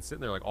 she had been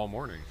sitting there, like, all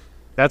morning.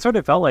 That's what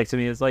it felt like to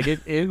me. It's like,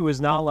 it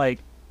was not like,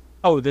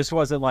 oh, this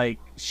wasn't like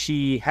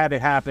she had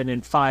it happen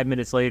and 5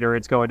 minutes later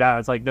it's going down.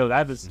 It's like, no,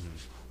 that was,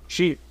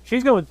 she's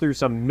going through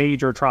some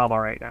major trauma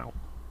right now.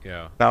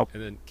 Yeah. No.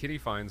 And then Kitty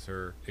finds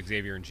her.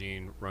 Xavier and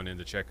Jean run in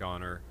to check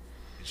on her.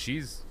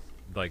 She's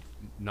like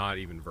not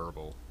even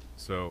verbal.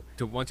 So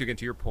once you get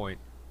to your point,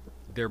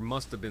 there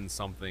must have been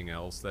something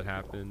else that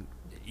happened.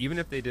 Even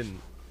if they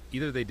didn't,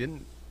 either they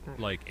didn't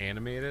like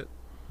animate it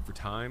for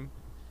time,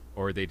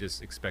 or they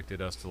just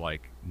expected us to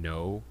like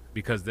know.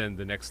 Because then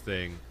the next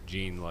thing,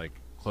 Jean like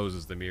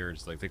closes the mirror and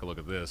just like, take a look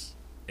at this,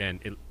 and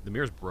the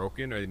mirror's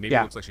broken, or maybe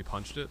it looks like she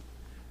punched it.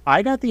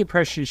 I got the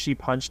impression she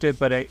punched it,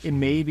 but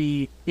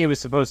maybe it was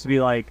supposed to be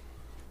like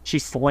she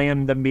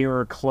slammed the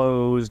mirror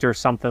closed or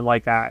something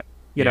like that.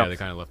 You know, they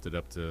kind of left it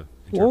up to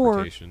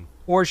interpretation.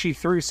 Or she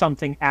threw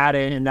something at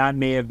it, and that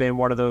may have been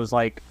one of those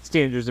like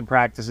standards and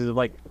practices of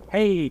like,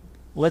 hey,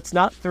 let's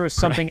not throw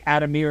something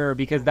at a mirror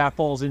because that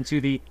falls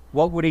into the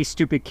what would a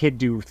stupid kid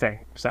do thing.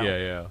 So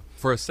yeah.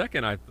 For a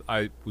second,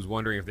 I was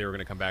wondering if they were going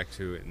to come back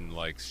to it and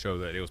like show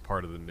that it was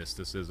part of the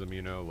mysticism,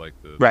 like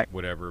the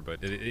whatever. But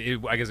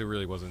I guess it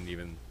really wasn't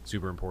even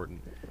super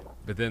important.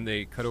 But then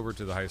they cut over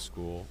to the high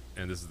school,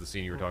 and this is the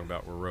scene you were talking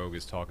about where Rogue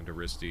is talking to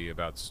Risty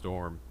about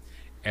Storm,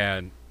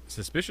 and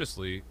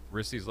suspiciously,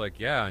 Risty's like,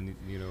 yeah, and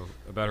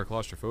about her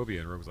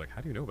claustrophobia, and Rogue's like,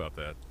 how do you know about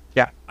that?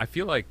 Yeah, I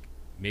feel like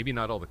maybe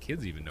not all the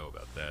kids even know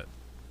about that.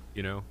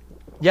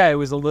 Yeah, it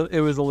was a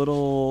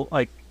little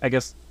like, I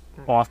guess,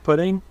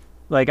 off-putting.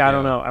 Like, I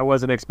don't know. I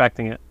wasn't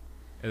expecting it.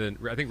 And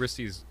then I think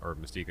Risty's, or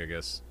Mystique, I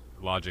guess,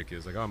 logic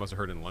is like, oh, I must have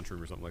heard it in the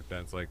lunchroom or something like that.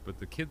 It's like, but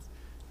the kids,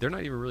 they're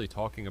not even really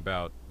talking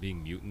about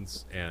being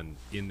mutants and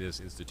in this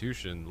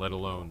institution, let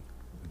alone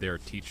their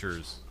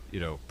teachers,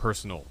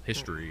 personal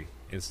history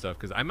and stuff.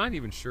 Because I'm not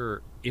even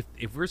sure if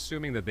we're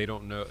assuming that they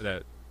don't know,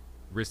 that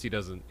Risty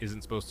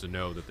isn't supposed to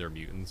know that they're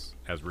mutants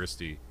as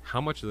Risty, how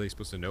much are they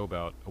supposed to know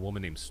about a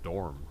woman named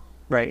Storm?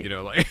 Right.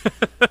 Like.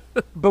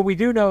 But we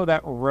do know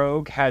that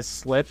Rogue has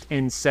slipped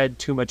and said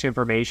too much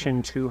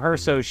information to her,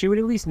 so she would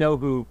at least know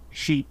who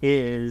she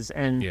is.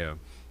 And,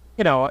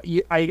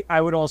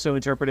 I would also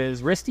interpret it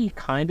as Risty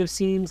kind of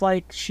seems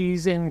like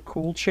she's in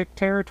cool chick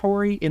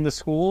territory in the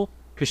school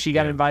because she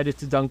got invited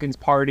to Duncan's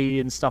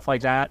party and stuff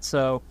like that.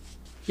 So,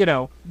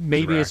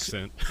 maybe her it's...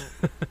 accent.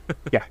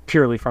 Yeah,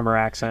 purely from her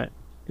accent.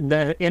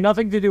 And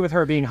nothing to do with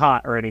her being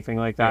hot or anything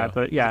like that,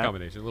 but yeah. It's a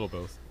combination, a little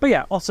both. But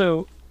yeah,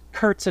 also...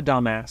 Kurt's a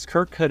dumbass.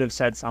 Kurt could have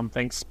said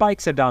something.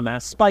 Spike's a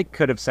dumbass. Spike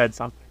could have said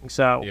something.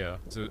 So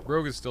so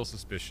Rogue is still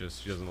suspicious.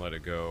 She doesn't let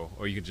it go,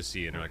 or you can just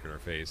see it in her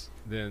face.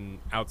 Then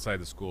outside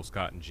the school,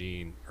 Scott and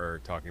Jean are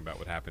talking about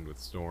what happened with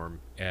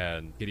Storm,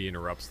 and Kitty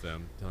interrupts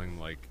them, telling them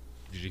like,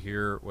 "Did you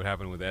hear what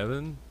happened with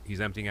Evan?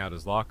 He's emptying out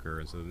his locker."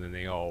 And so then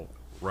they all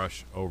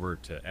rush over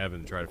to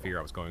Evan to try to figure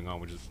out what's going on,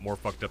 which is more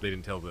fucked up. They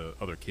didn't tell the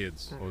other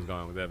kids what was going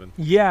on with Evan.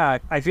 Yeah,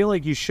 I feel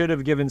like you should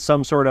have given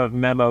some sort of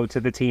memo to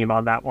the team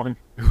on that one.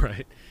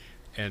 Right.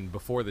 And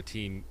before the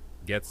team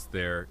gets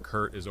there,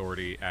 Kurt is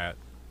already at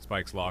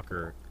Spike's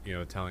locker,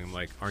 telling him,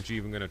 like, aren't you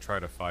even going to try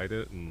to fight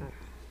it? And,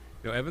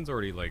 Evan's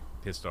already, like,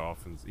 pissed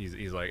off, and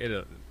he's like, it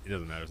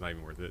doesn't matter. It's not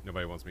even worth it.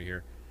 Nobody wants me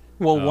here.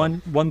 Well,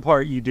 one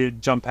part you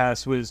did jump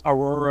past was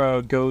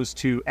Aurora goes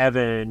to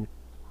Evan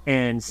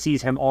and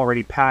sees him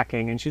already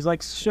packing, and she's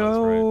like,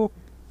 so... Right.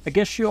 I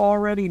guess you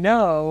already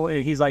know.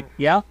 And he's like,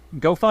 yeah,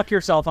 go fuck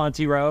yourself,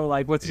 Auntie Ro.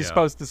 Like, what's he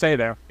supposed to say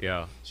there?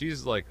 Yeah.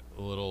 She's, like,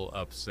 a little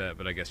upset,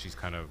 but I guess she's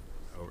kind of...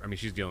 I mean,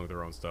 she's dealing with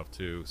her own stuff,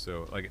 too.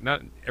 So, like,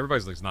 not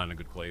everybody's, like, not in a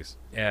good place.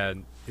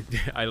 And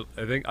I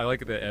think I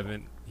like it that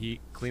Evan, he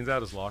cleans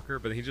out his locker,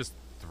 but he just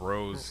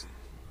throws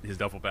his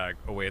duffel bag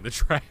away in the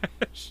trash.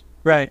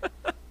 Right.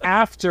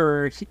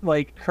 After,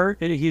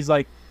 Kurt, he's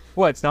like,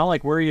 what, it's not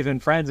like we're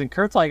even friends. And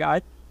Kurt's like,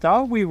 I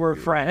thought we were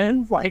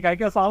friends. Like, I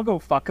guess I'll go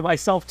fuck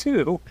myself,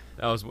 too.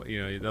 That was one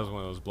of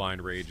those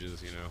blind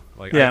rages,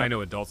 Like, yeah. I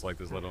know adults like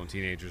this, let alone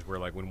teenagers, where,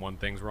 like, when one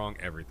thing's wrong,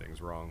 everything's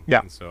wrong.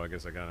 Yeah. And so I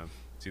guess I kind of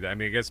see that. I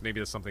mean, I guess maybe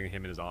that's something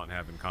him and his aunt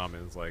have in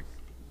common. It's like,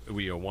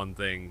 one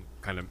thing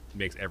kind of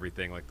makes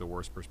everything, like, the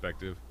worst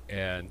perspective.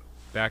 And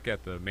back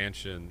at the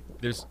mansion,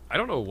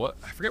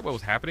 I forget what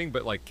was happening,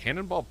 but, like,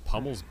 Cannonball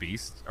pummels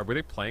Beast. Were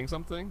they playing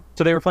something?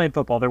 So they were playing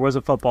football. There was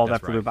a football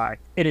that flew by.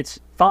 And it's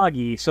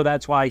foggy, so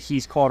that's why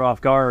he's caught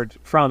off guard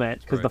from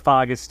it, because the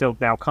fog is still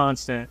now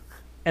constant.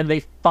 And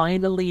they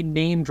finally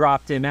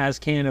name-dropped him as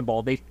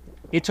Cannonball.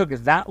 It took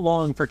that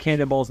long for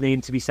Cannonball's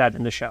name to be said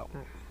in the show.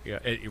 Yeah,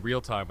 in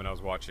real time when I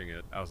was watching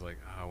it, I was like,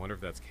 I wonder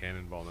if that's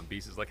Cannonball. And then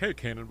Beast is like, hey,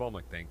 Cannonball. I'm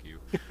like, thank you.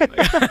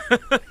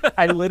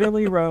 I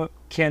literally wrote,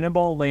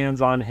 Cannonball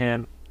lands on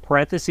him,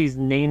 parentheses,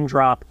 name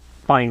drop,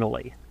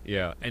 finally.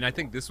 Yeah, and I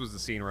think this was the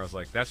scene where I was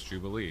like, that's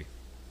Jubilee.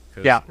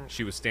 Because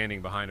she was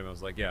standing behind him. I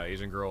was like, yeah,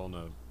 Asian girl in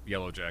a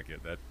yellow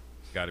jacket. That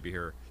got to be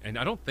her. And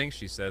I don't think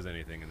she says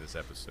anything in this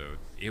episode.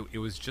 It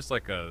was just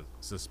like a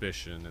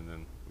suspicion, and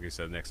then, like I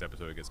said, next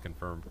episode it gets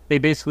confirmed. They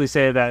basically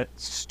say that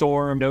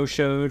Storm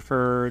no-showed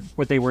for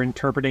what they were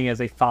interpreting as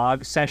a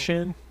fog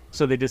session,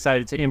 so they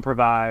decided to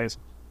improvise.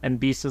 And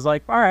Beast is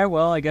like, all right,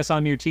 well, I guess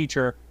I'm your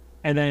teacher.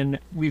 And then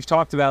we've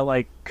talked about,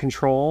 like,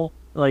 control.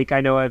 Like,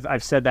 I know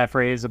I've said that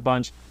phrase a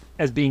bunch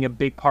as being a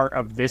big part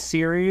of this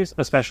series,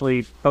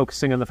 especially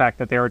focusing on the fact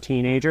that they are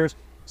teenagers.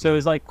 So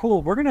it's like,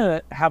 cool, we're going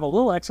to have a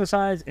little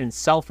exercise in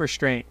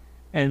self-restraint.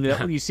 And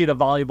you see the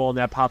volleyball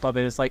net pop up,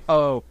 and it's like,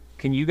 oh,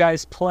 can you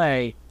guys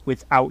play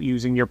without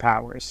using your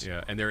powers?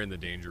 Yeah, and they're in the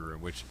danger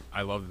room, which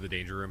I love that the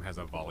danger room has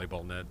a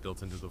volleyball net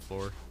built into the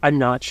floor. I'm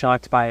not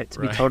shocked by it, to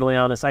be totally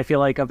honest. I feel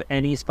like of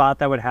any spot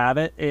that would have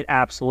it, it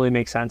absolutely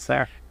makes sense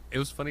there. It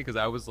was funny because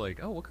I was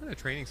like, oh, what kind of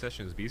training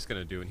session is Beast going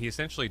to do? And he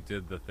essentially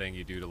did the thing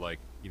you do to, like,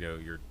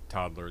 your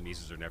toddler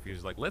nieces or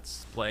nephews. Like,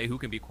 let's play who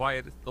can be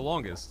quiet the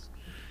longest.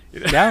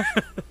 Yeah.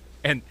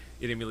 And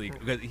it immediately,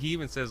 because he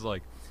even says,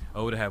 like,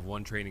 oh, to have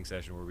one training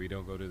session where we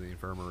don't go to the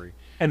infirmary.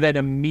 And then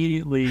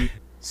immediately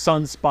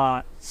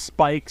Sunspot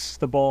spikes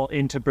the ball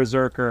into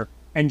Berserker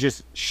and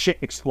just shit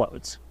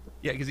explodes.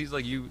 Yeah, because he's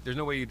like, there's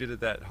no way you did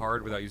it that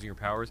hard without using your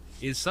powers.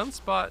 Is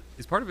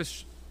part of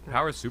his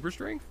powers super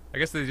strength? I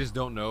guess they just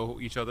don't know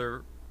each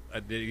other.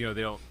 They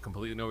don't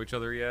completely know each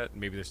other yet.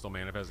 Maybe they're still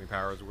manifesting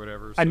powers or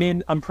whatever. So. I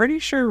mean, I'm pretty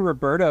sure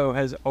Roberto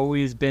has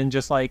always been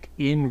just, like,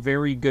 in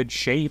very good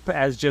shape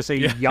as just a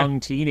young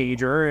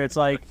teenager. It's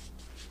like,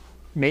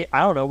 I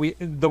don't know.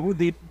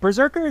 The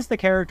Berserker is the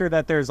character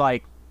that there's,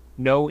 like,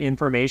 no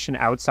information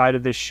outside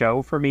of this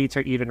show for me to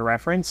even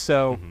reference.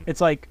 So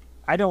it's like,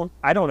 I don't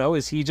know.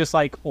 Is he just,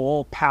 like,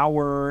 all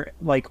power,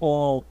 like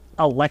all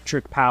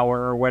electric power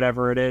or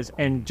whatever it is,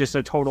 and just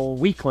a total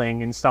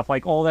weakling and stuff?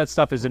 Like, all that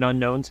stuff is an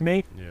unknown to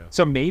me. Yeah.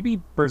 So maybe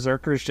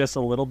Berserker's just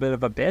a little bit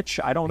of a bitch.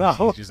 I don't know.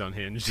 He's just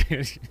unhinged.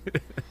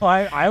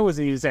 Well, I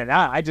wasn't even saying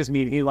that. I just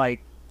mean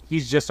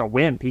he's just a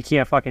wimp. He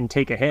can't fucking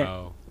take a hit.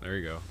 Oh, there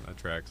you go. That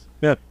tracks.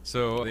 Yeah.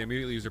 So they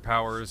immediately use their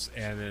powers,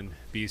 and then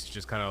Beast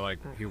just kind of like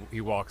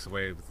he walks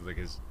away with, like,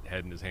 his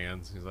head in his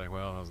hands. He's like,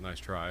 "Well, that was a nice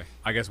try."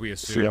 I guess we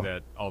assume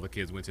that all the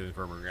kids went to the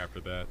infirmary after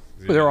that.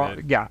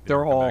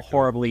 They're all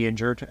horribly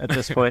injured at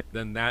this point.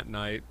 Then that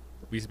night,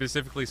 we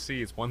specifically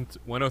see it's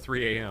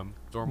 1:03 a.m.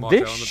 Storm walks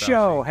This out on the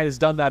show balcony. has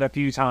done that a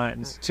few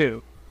times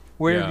too,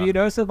 where Yeah. you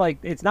notice that, like,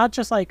 it's not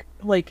just like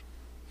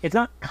it's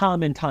not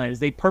common times.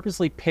 They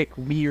purposely pick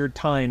weird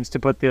times to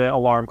put the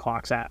alarm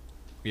clocks at.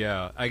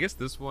 Yeah, I guess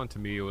this one to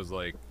me was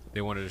like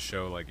they wanted to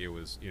show like it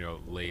was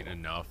late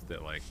enough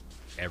that like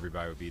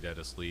everybody would be dead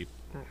asleep.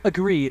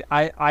 Agreed.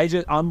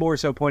 I'm more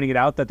so pointing it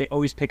out that they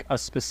always pick a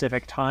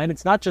specific time.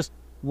 It's not just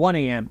 1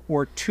 a.m.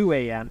 or 2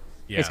 a.m.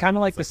 Yeah, it's kind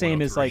of like the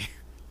same as 103.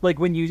 like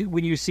when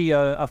you see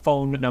a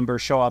phone number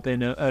show up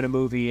in a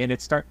movie and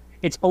it's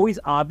always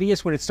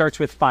obvious when it starts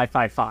with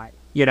 555.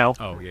 You know?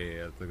 Oh,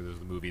 yeah. There's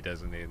the movie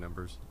designated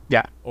numbers.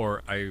 Yeah.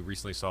 Or I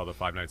recently saw the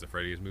Five Nights at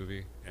Freddy's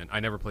movie, and I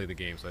never played the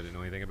game, so I didn't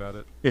know anything about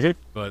it. Is it?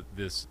 But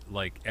this,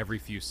 like, every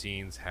few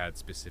scenes had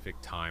specific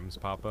times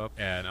pop up,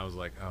 and I was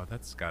like, oh,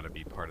 that's got to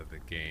be part of the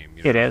game.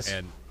 You know? It is.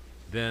 And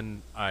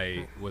then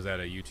I was at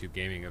a YouTube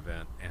gaming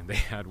event, and they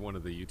had one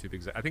of the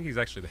YouTube I think he's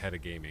actually the head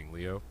of gaming,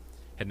 Leo.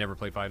 Had never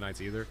played Five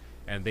Nights either,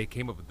 and they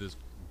came up with this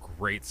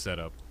great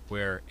setup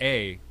where,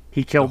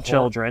 he killed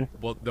children.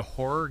 Well, the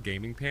horror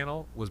gaming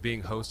panel was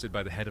being hosted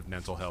by the head of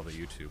mental health at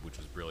YouTube, which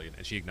was brilliant.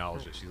 And she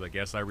acknowledged it. She's like,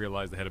 yes, I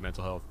realize the head of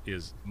mental health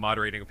is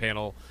moderating a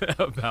panel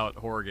about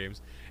horror games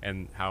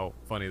and how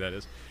funny that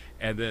is.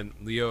 And then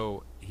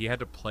Leo, he had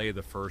to play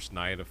the first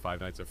night of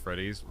Five Nights at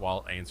Freddy's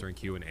while answering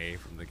Q&A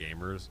from the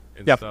gamers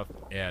and stuff.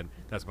 And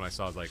that's when I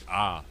saw, I was like,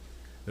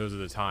 those are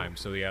the times.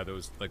 So yeah,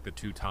 those, like, the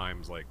 2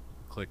 times, like,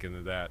 click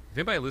into that. If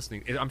anybody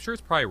listening, I'm sure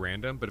it's probably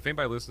random, but if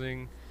anybody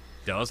listening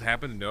does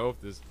happen to know if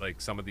this,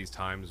 like, some of these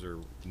times are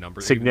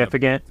numbers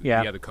significant,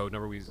 the code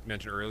number we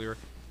mentioned earlier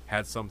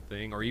had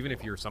something, or even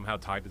if you're somehow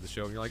tied to the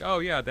show and you're like, oh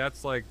yeah,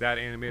 that's like that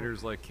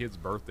animator's like kid's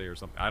birthday or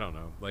something, I don't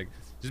know, like,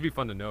 just be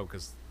fun to know,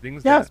 because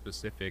things that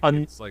specific,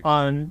 it's like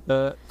on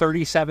the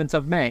 37th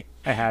of May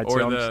I had or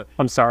to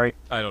I'm sorry,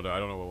 I don't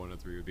know what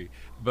 103 would be.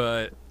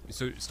 But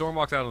so Storm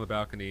walks out on the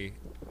balcony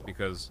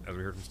because, as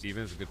we heard from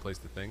Steven, it's a good place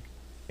to think.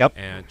 Yep.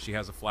 And she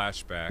has a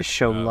flashback. The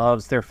show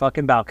loves their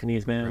fucking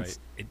balconies, man.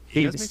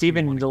 Right.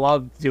 Steven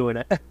loved doing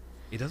it.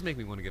 It does make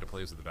me want to get a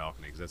place with the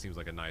balcony, because that seems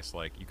like a nice,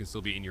 like, you can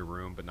still be in your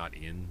room but not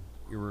in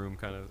your room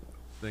kind of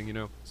thing, you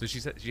know? So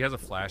she has a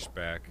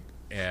flashback,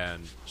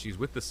 and she's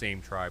with the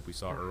same tribe we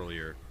saw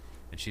earlier,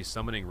 and she's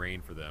summoning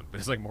rain for them. But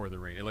it's like more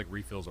than rain. It like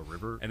refills a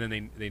river. And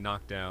then they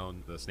knock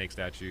down the snake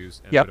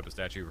statues and put up a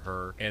statue of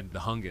her. And the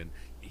Hungan,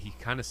 he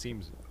kind of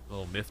seems a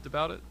little miffed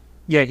about it.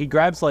 Yeah, he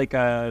grabs like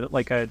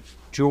a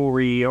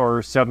jewelry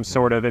or some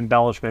sort of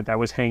embellishment that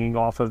was hanging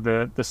off of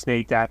the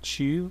snake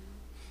statue.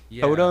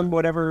 Totem,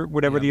 whatever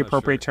the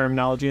appropriate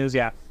terminology is,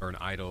 or an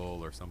idol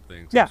or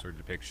something, some sort of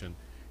depiction.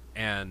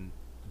 And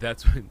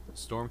that's when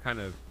Storm kind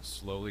of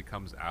slowly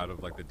comes out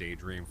of like the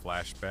daydream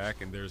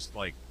flashback, and there's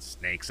like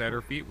snakes at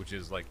her feet, which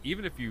is like,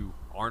 even if you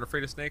aren't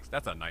afraid of snakes,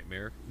 that's a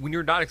nightmare when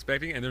you're not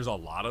expecting it, and there's a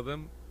lot of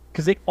them.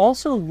 Because they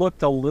also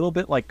looked a little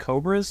bit like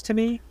cobras to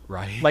me,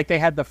 right? Like they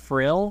had the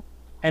frill.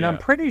 And I'm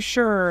pretty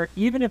sure,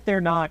 even if they're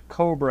not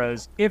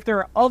cobras, if there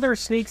are other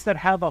snakes that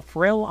have a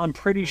frill, I'm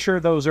pretty sure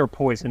those are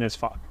poison as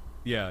fuck.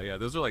 Yeah.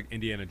 Those are like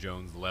Indiana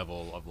Jones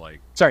level of like...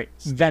 Sorry,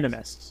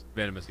 venomous.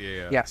 Venomous,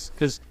 yeah. Yes,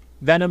 because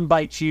venom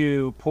bites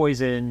you,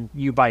 poison,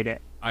 you bite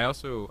it. I'm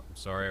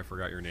sorry I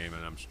forgot your name,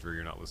 and I'm sure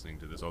you're not listening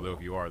to this, although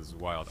if you are, this is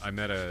wild. I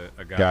met a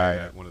guy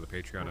at one of the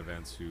Patreon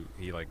events who,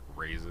 he like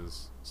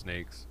raises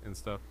snakes and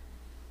stuff,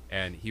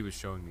 and he was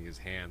showing me his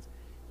hands.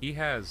 He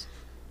has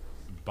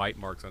bite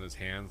marks on his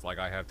hands like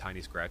I have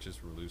tiny scratches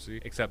from Lucy,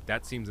 except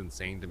that seems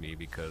insane to me,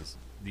 because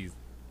these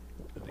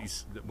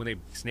when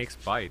snakes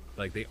bite,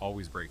 like, they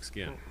always break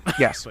skin.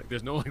 Yes. Like,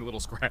 there's no like little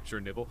scratch or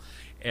nibble.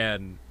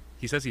 And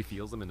he says he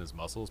feels them in his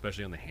muscle,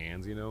 especially on the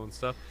hands, you know, and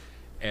stuff.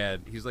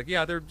 And he's like,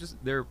 yeah,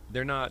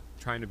 they're not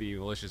trying to be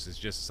malicious. It's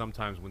just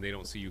sometimes when they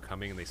don't see you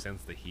coming and they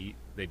sense the heat,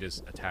 they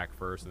just attack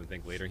first and then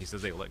think later. And he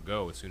says they let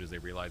go as soon as they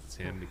realize it's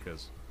him,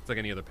 because it's like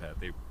any other pet.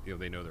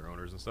 They know their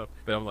owners and stuff.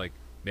 But I'm like,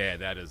 man,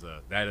 that is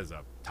a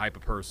type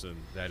of person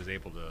that is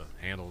able to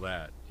handle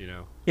that, you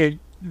know?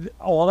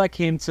 All that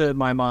came to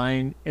my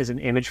mind as an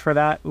image for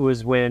that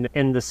was when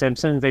in The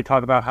Simpsons they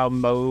talk about how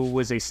Moe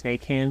was a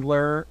snake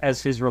handler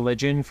as his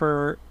religion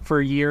for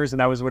years,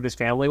 and that was what his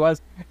family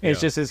was. And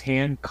it's just his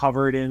hand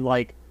covered in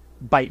like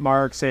bite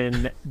marks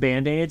and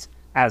band-aids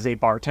as a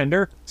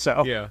bartender.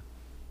 So yeah.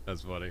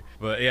 That's funny.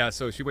 But yeah,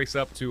 so she wakes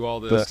up to all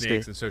the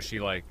snakes, and so she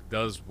like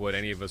does what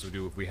any of us would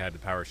do if we had the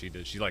power she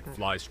did. She like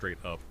flies straight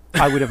up.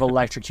 I would have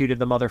electrocuted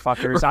the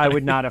motherfuckers. Right. I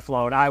would not have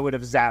flown. I would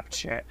have zapped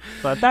shit.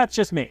 But that's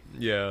just me.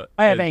 Yeah.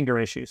 I have anger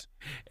issues.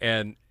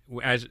 And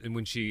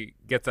when she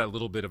gets that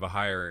little bit of a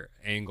higher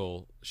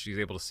angle, she's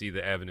able to see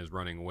that Evan is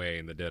running away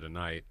in the dead of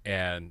night,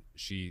 and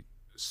she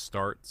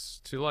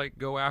starts to like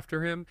go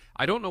after him.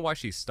 I don't know why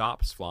she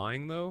stops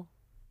flying though.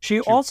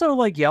 She also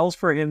like yells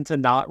for him to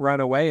not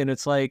run away, and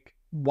it's like,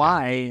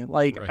 why?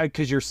 Like,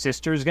 because your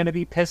sister's going to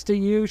be pissed at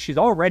you? She's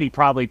already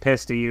probably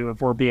pissed at you, if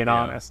we're being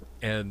honest.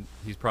 And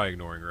he's probably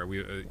ignoring her.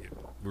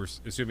 We're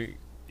assuming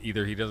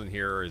either he doesn't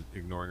hear her or is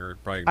ignoring her.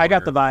 Probably I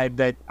got the vibe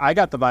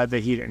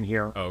that he didn't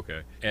hear her. Oh,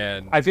 okay.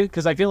 And I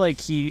feel like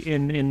he,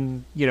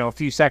 in a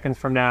few seconds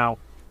from now,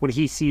 when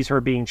he sees her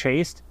being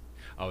chased...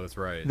 Oh, that's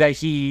right. That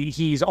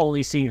he's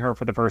only seeing her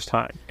for the first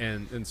time.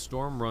 And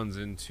Storm runs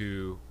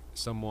into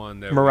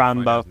someone that...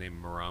 Marambo.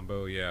 Named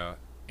Marambo, yeah.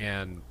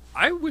 And...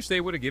 I wish they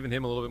would have given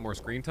him a little bit more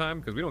screen time,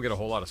 because we don't get a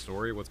whole lot of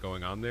story of what's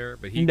going on there.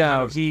 But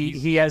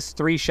he has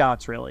 3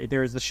 shots, really.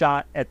 There's the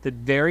shot at the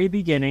very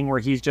beginning where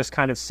he's just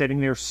kind of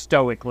sitting there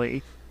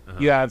stoically.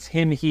 You have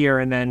him here,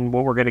 and then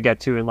what we're going to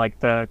get to in like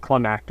the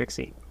climactic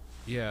scene.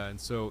 Yeah,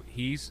 and so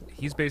he's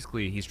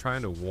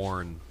trying to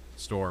warn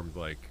Storm,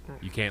 like,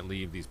 you can't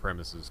leave these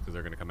premises because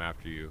they're going to come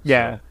after you.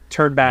 Yeah,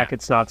 turn back.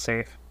 It's not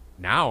safe.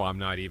 now I'm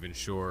not even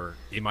sure.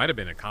 It might have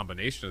been a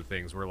combination of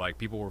things where like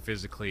people were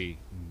physically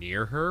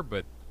near her,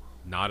 but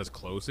not as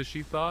close as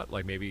she thought.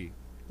 Like maybe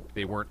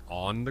they weren't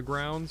on the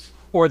grounds,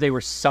 or they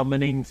were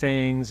summoning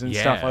things and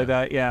stuff like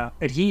that. Yeah,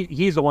 and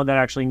he's the one that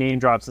actually name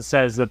drops and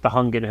says that the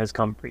Hungan has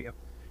come for you.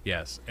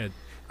 Yes, and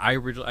I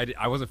originally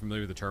I wasn't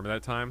familiar with the term at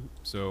that time,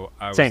 so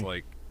I was Same.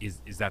 like, is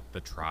that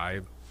the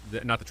tribe?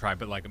 Not the tribe,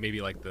 but like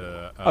maybe like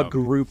the A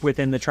group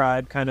within the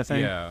tribe kind of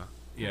thing.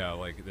 Yeah,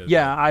 like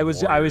I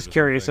was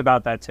curious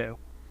about that too.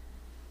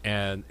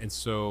 And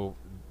so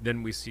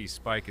then we see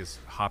Spike is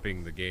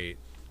hopping the gate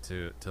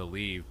to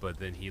leave, but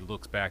then he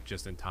looks back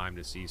just in time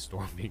to see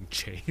Storm being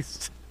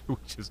chased,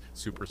 which is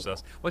super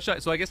sus.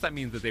 So I guess that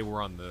means that they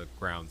were on the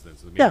grounds then,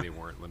 so maybe they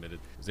weren't limited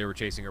because they were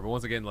chasing her. But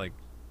once again, like,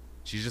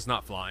 she's just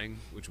not flying,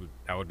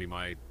 that would be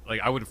my,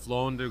 like, I would have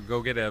flown to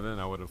go get Evan.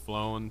 I would have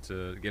flown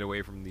to get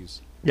away from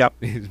these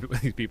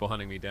these people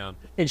hunting me down.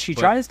 And she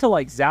tries to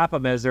like zap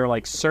them as they're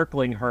like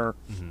circling her.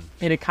 Mm-hmm.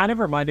 And it kind of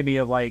reminded me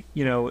of like,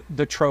 you know,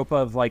 the trope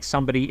of like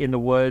somebody in the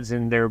woods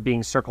and they're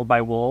being circled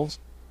by wolves.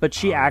 But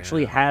she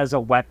actually has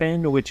a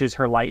weapon, which is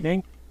her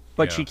lightning,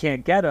 but she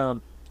can't get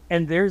them.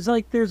 And there's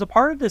a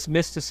part of this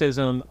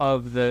mysticism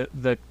of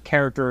the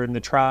character in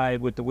the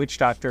tribe with the witch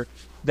doctor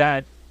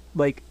that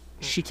like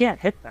she can't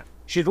hit them.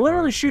 She's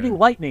literally shooting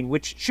lightning,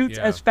 which shoots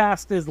as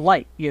fast as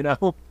light, you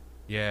know?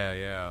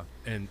 Yeah.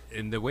 And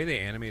the way they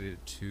animated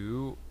it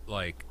too,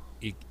 like,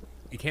 you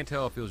can't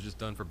tell if it was just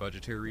done for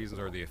budgetary reasons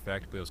or the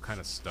effect, but it was kind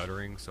of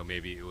stuttering, so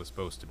maybe it was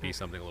supposed to be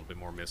something a little bit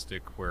more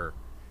mystic where,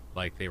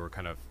 like, they were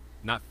kind of,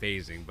 not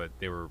phasing, but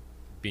they were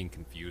being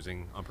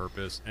confusing on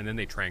purpose, and then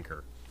they trank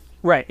her.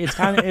 Right. It's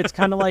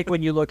kind of like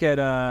when you look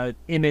at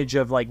image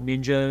of, like,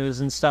 ninjas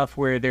and stuff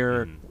where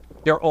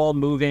they're all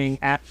moving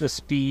at the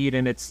speed,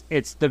 and it's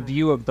the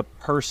view of the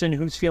person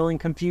who's feeling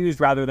confused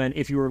rather than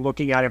if you were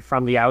looking at it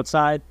from the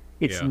outside.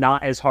 It's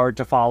not as hard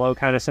to follow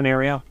kind of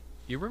scenario.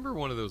 You remember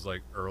one of those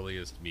like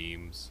earliest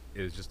memes?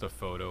 It was just a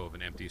photo of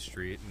an empty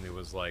street, and it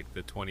was like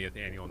the 20th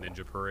annual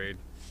Ninja Parade.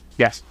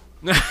 Yes.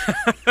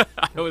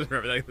 I always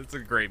remember that. That's a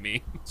great meme.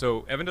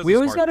 So Evan does. We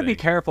always got to be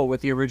careful with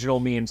the original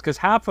memes because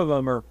half of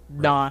them are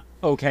not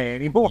okay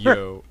anymore.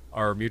 Yo,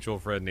 our mutual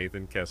friend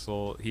Nathan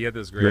Kessel, he had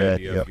this great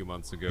idea a few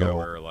months ago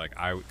where like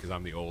because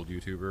I'm the old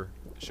YouTuber,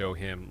 show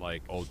him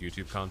like old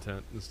YouTube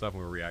content and stuff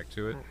and we'll react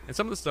to it. And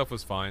some of the stuff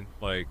was fine.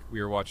 Like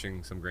we were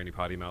watching some Granny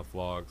Potty Mouth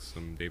vlogs,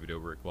 some David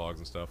Dobrik vlogs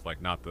and stuff.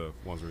 Like not the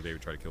ones where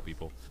David tried to kill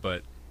people,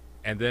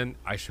 and then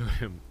I showed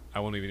him. I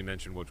won't even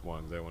mention which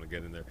ones. I want to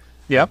get in there.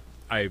 Yep.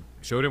 I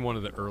showed him one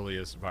of the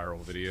earliest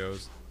viral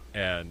videos,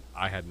 and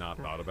I had not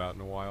thought about it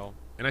in a while.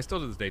 And I still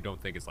to this day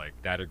don't think it's like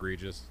that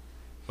egregious.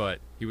 But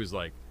he was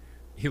like,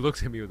 he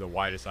looks at me with the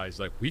widest eyes,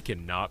 like, we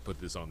cannot put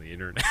this on the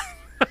internet.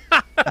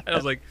 And I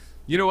was like,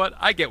 you know what?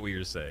 I get what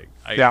you're saying.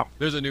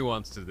 There's a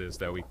nuance to this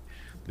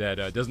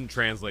that doesn't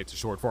translate to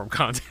short form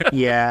content.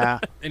 Yeah.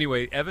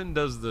 Anyway, Evan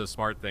does the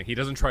smart thing. He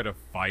doesn't try to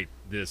fight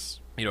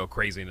this,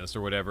 craziness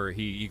or whatever.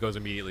 He goes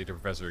immediately to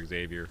Professor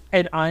Xavier.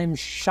 And I'm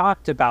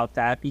shocked about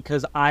that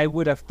because I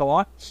would have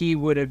thought he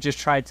would have just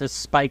tried to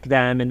spike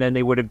them and then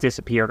they would have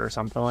disappeared or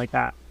something like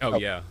that. Oh.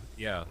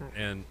 Yeah.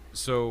 And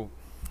so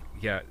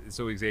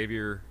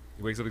Xavier,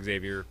 he wakes up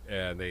Xavier,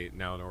 and they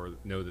now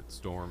know that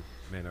Storm,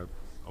 man, I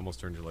almost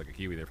turned to like a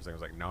Kiwi there for a second.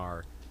 I was like,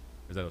 Nar.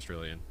 Is that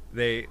Australian?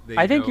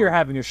 I think you're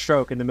having a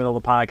stroke in the middle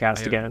of the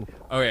podcast again.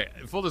 Okay,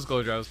 full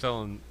disclosure, I was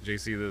telling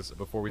JC this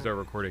before we started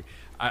recording.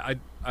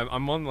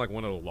 I'm on like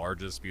one of the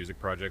largest music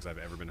projects I've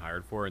ever been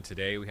hired for, and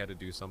today we had to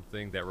do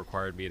something that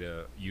required me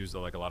to use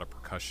like a lot of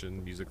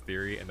percussion music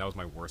theory, and that was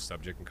my worst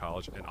subject in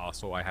college. And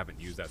also, I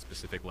haven't used that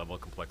specific level of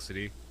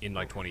complexity in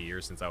like 20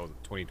 years since I was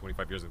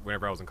 25 years,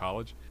 whenever I was in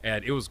college.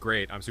 And it was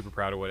great. I'm super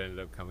proud of what ended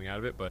up coming out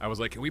of it. But I was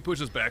like, can we push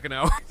this back an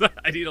hour?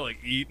 I need to like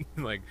eat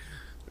and like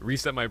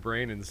reset my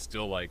brain, and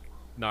still like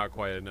not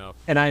quite enough.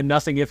 And I am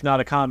nothing if not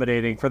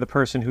accommodating for the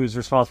person who's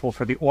responsible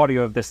for the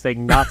audio of this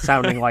thing not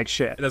sounding like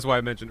shit. That's why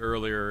I mentioned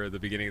earlier at the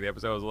beginning of the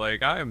episode, I was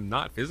like, I am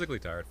not physically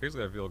tired.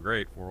 Physically, I feel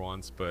great for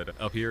once, but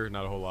up here,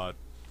 not a whole lot.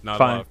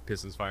 Not a lot of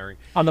pistons firing.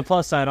 On the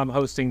plus side, I'm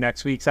hosting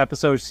next week's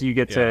episode, so you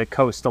get to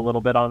coast a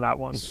little bit on that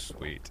one.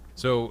 Sweet.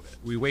 So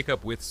we wake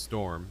up with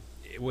Storm.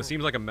 It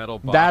seems like a metal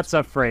box. That's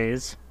a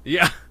phrase.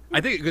 Yeah. I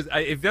think, because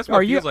if that's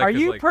what it feels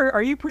like.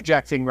 Are you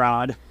projecting,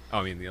 Rod?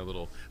 I mean, a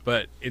little,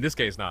 but in this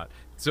case, not.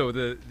 So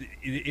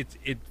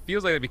it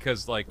feels like that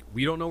because like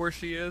we don't know where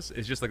she is.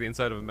 It's just like the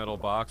inside of a metal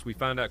box. We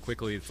found out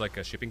quickly it's like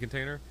a shipping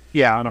container.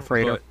 Yeah, on a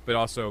freighter. But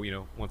also,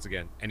 once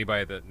again,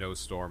 anybody that knows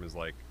Storm is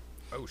like,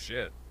 oh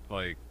shit,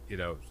 like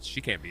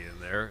she can't be in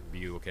there.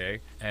 Be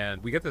okay?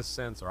 And we get the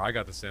sense, or I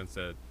got the sense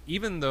that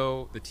even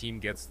though the team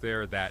gets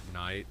there that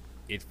night,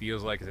 it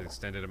feels like an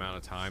extended amount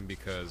of time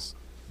because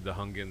the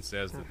Hungan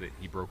says that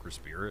he broke her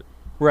spirit.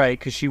 Right,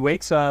 because she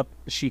wakes up,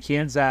 she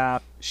can't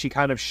zap, she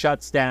kind of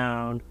shuts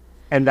down,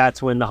 and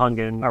that's when the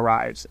Hungan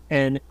arrives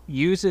and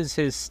uses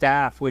his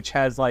staff, which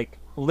has like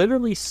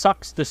literally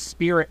sucks the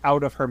spirit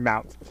out of her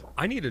mouth.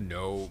 I need to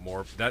know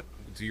more. That,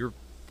 to your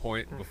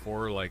point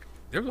before, like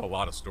there's a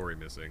lot of story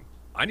missing.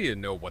 I need to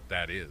know what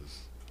that is.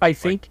 I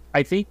think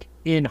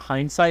in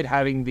hindsight,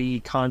 having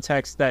the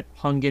context that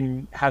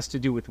Hungen has to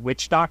do with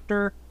Witch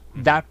Doctor,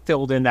 that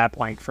filled in that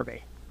blank for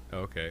me.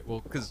 Okay,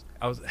 well, because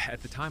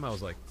at the time I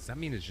was like, does that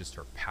mean it's just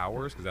her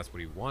powers? Because that's what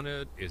he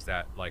wanted. Is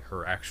that like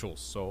her actual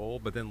soul?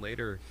 But then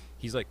later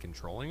he's like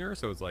controlling her,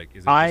 so it's like,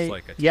 is it just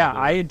like a tether?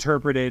 I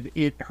interpreted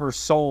it. Her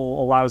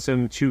soul allows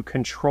him to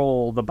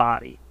control the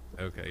body.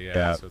 Okay,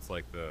 yeah. So it's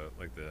like the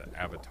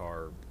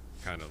Avatar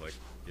kind of like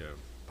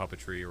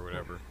puppetry or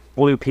whatever.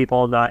 Blue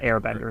people, the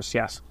airbenders,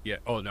 yes. Yeah.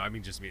 Oh no, I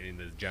mean just in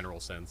the general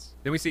sense.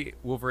 Then we see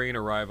Wolverine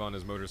arrive on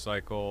his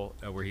motorcycle,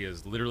 where he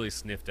has literally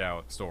sniffed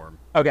out Storm.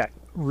 Okay,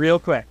 real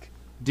quick.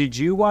 Did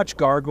you watch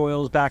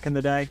Gargoyles back in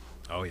the day?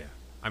 Oh yeah.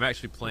 I'm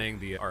actually playing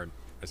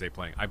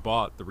I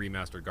bought the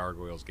remastered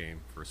Gargoyles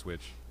game for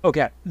Switch.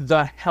 Okay,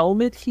 the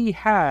helmet he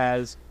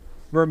has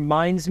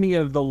reminds me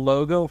of the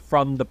logo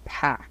from the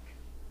pack.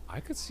 I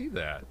could see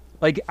that.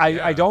 Like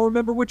I don't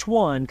remember which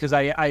one because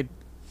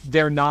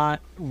they're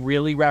not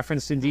really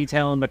referenced in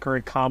detail in the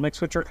current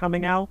comics which are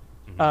coming out.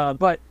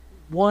 But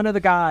one of the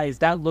guys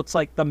that looks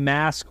like the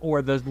mask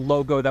or the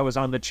logo that was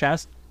on the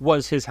chest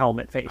was his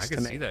helmet face. I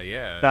can see that,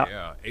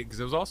 yeah. Because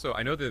it was also,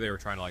 I know that they were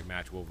trying to like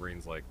match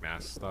Wolverine's like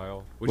mask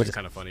style, which is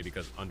kind of funny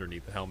because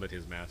underneath the helmet,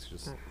 his mask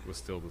just was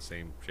still the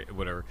same shape,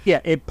 whatever. Yeah,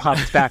 it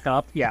pops back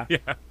up. Yeah.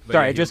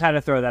 Sorry, I just had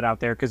to throw that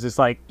out there because it's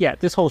like,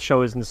 this whole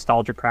show is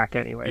nostalgia crack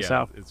anyway. Yeah,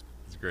 so it's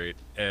great.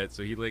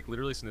 So he like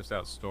literally sniffs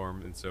out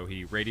Storm, and so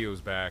he radios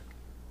back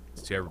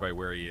to everybody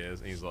where he is,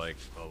 and he's like,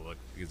 "Oh look,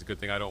 it's a good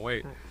thing I don't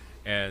wait."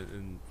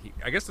 And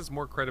I guess there's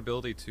more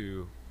credibility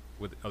to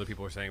what other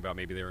people are saying about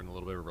maybe they're in a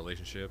little bit of a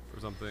relationship or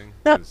something.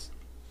 Yeah.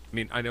 I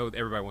mean, I know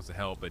everybody wants to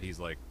help, but he's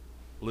like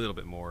a little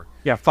bit more.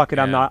 Yeah, fuck it.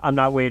 I'm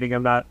not waiting.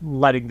 I'm not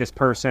letting this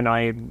person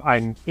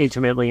I'm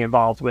intimately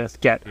involved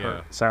with get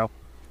hurt. So.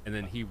 And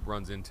then he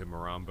runs into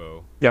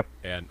Morambo. Yep.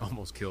 And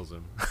almost kills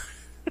him.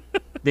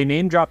 They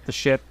name dropped the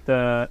ship,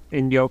 the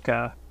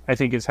Inyoka, I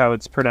think is how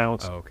it's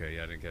pronounced. Oh, okay.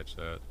 Yeah, I didn't catch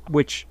that.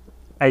 Which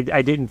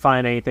I didn't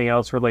find anything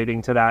else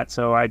relating to that,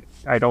 so I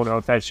don't know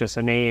if that's just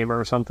a name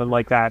or something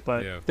like that.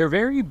 But they're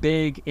very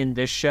big in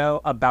this show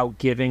about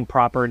giving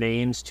proper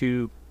names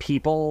to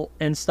people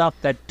and stuff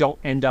that don't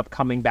end up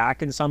coming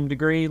back in some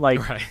degree. Like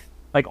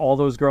all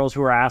those girls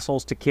who are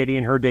assholes to Kitty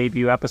in her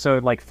debut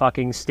episode, like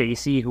fucking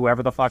Stacy,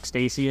 whoever the fuck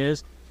Stacy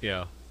is.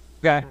 Yeah.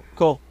 Okay,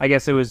 cool. I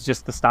guess it was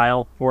just the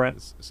style for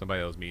it. Somebody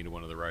that was mean to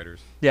one of the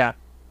writers. Yeah.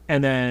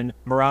 And then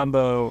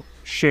Morambo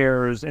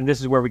shares, and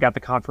this is where we got the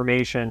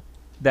confirmation,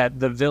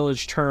 that the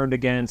village turned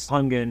against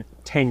Hungen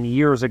 10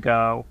 years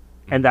ago,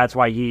 and that's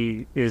why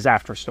he is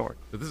after Storm.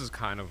 So this is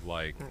kind of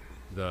like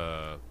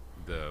the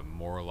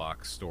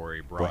Morlock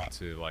story brought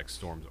to like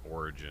Storm's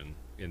origin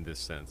in this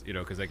sense,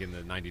 because like in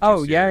the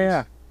 92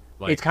 series,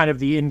 like, it's kind of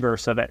the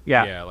inverse of it.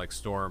 Yeah, like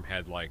Storm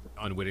had like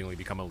unwittingly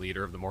become a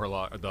leader of the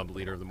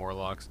leader of the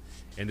Morlocks.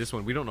 And this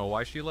one, we don't know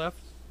why she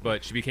left,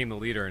 but she became the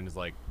leader and has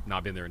like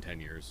not been there in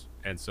 10 years.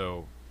 And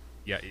so,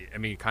 I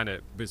mean, kind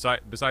of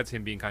besides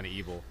him being kind of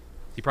evil,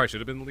 he probably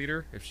should have been the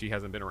leader if she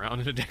hasn't been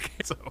around in a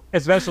decade. So.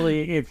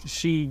 Especially if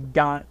she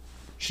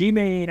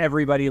made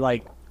everybody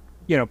like,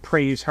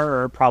 praise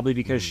her probably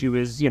because she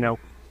was,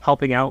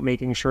 helping out,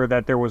 making sure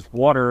that there was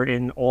water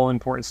in all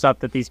important stuff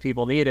that these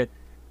people needed,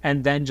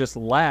 and then just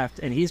left.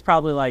 And he's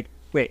probably like,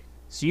 wait,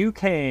 so you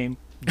came,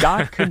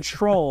 got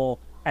control,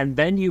 and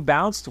then you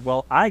bounced?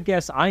 Well, I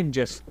guess I'm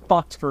just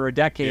fucked for a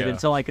decade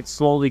until I could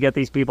slowly get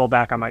these people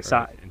back on my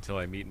side. Until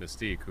I meet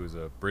Mystique, who's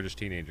a British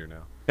teenager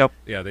now. Yep.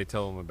 Yeah, they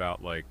tell him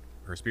about like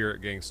her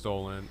spirit getting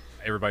stolen.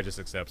 Everybody just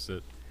accepts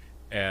it.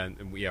 And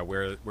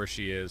where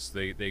she is,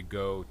 they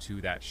go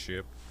to that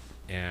ship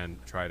and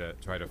try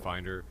to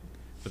find her.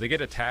 But they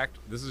get attacked.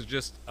 This is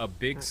just a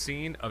big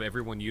scene of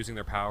everyone using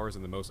their powers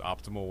in the most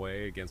optimal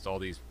way against all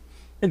these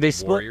and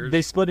warriors.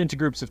 They split into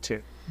groups of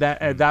two.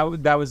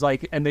 That was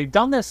like, and they've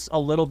done this a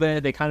little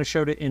bit. They kind of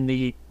showed it in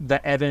it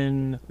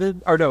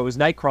was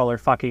Nightcrawler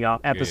fucking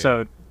up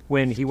episode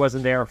when he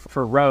wasn't there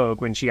for Rogue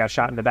when she got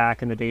shot in the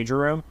back in the danger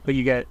room. But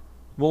you get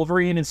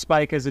Wolverine and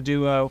Spike as a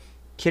duo,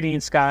 Kitty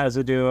and Scott as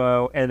a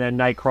duo, and then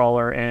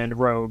Nightcrawler and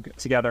Rogue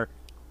together.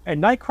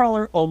 And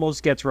Nightcrawler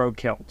almost gets Rogue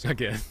killed.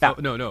 Again.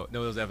 No, it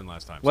was Evan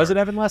last time. Was it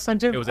Evan last time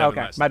too? It was Evan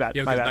last time. My bad.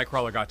 Yeah, because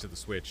Nightcrawler got to the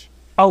Switch.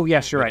 Oh,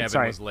 yes, you're right. Evan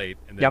Sorry. was late,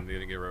 and then they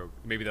didn't get Rogue.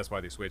 Maybe that's why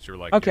they switched. Or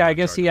like, okay, I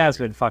guess he has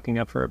been fucking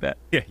up for a bit.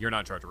 Yeah, you're not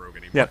in charge of Rogue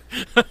anymore.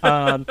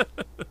 Yeah.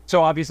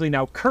 So obviously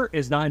now Kurt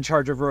is not in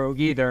charge of Rogue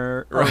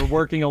either, or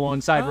working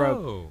alongside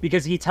Rogue,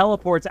 because he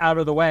teleports out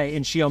of the way,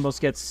 and she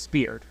almost gets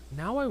speared.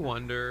 Now I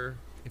wonder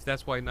if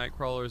that's why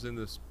Nightcrawler's in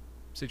this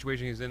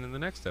situation he's in the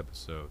next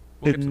episode.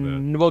 We'll get to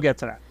that. We'll get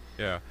to that.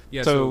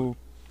 Yeah. So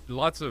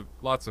lots of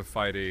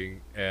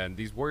fighting, and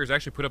these warriors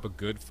actually put up a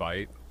good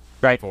fight,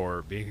 right?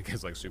 For being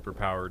against like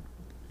superpowered,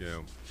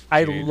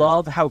 I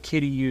love how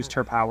Kitty used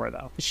her power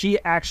though. She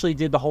actually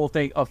did the whole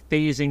thing of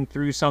phasing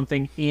through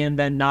something and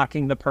then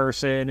knocking the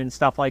person and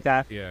stuff like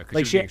that. Yeah, because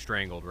like she was being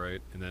strangled,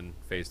 right, and then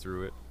phased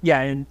through it.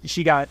 Yeah, and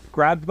she got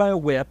grabbed by a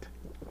whip.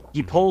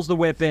 He pulls the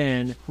whip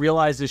in,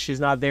 realizes she's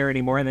not there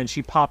anymore, and then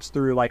she pops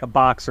through like a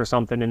box or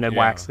something and then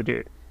whacks the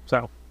dude.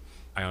 So.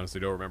 I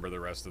honestly don't remember the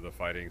rest of the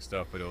fighting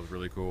stuff, but it was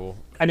really cool.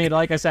 I mean,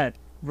 like I said,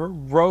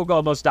 Rogue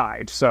almost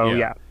died, so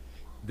yeah.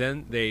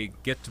 Then they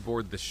get to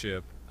board the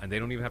ship, and they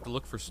don't even have to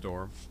look for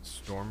Storm.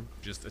 Storm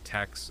just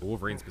attacks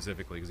Wolverine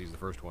specifically because he's the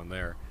first one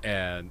there.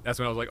 And that's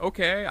when I was like,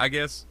 okay, I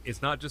guess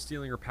it's not just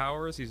stealing her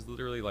powers. He's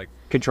literally, like,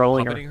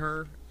 controlling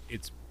her.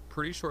 It's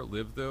pretty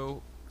short-lived,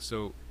 though.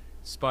 So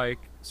Spike,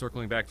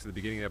 circling back to the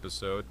beginning of the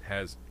episode,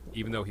 has,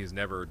 even though he's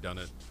never done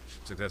it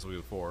successfully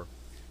before,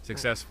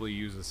 successfully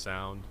used the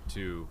sound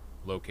to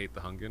locate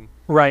the Hungan.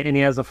 Right, and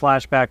he has a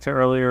flashback to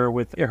earlier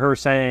with her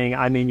saying,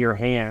 "I'm in your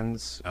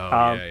hands."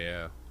 Oh,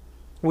 yeah.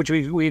 Which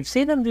we've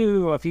seen them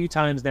do a few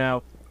times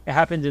now. It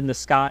happened in the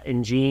Scott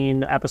and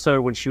Jean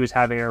episode when she was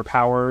having her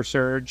power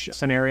surge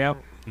scenario,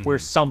 where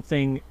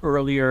something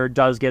earlier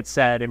does get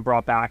said and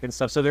brought back and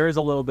stuff. So there is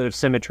a little bit of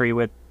symmetry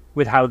with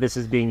how this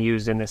is being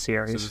used in this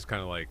series. So this is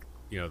kind of like,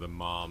 the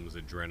mom's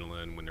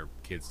adrenaline when their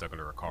kid's stuck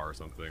under a car or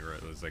something,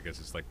 right? I guess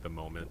it's like the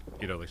moment,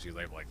 like she's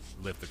like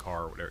lift the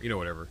car or whatever,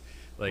 whatever.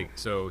 Like,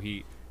 so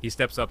he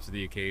steps up to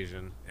the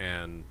occasion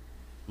and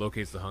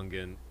locates the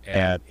Hungan,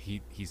 and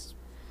he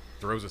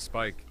throws a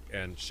spike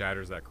and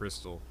shatters that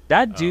crystal.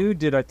 That dude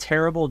did a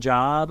terrible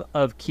job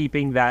of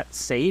keeping that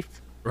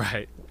safe.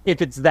 Right.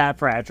 If it's that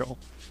fragile.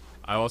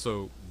 I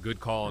also,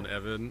 good call on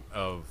Evan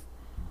of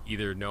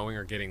either knowing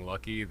or getting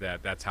lucky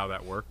that's how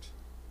that worked.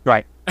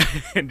 Right.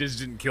 And just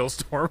didn't kill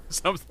Storm or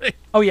something.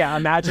 Oh, yeah.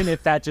 Imagine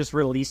if that just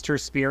released her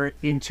spirit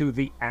into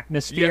the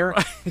atmosphere.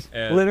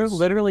 Yeah, right.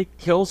 Literally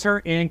kills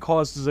her and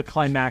causes a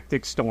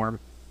climactic storm.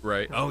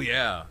 Oh,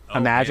 yeah.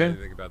 Imagine.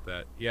 Man, think about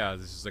that. Yeah,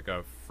 this is like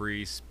a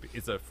free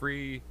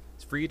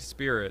freed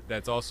spirit.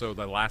 That's also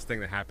the last thing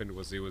that happened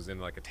was he was in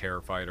like a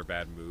terrified or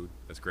bad mood.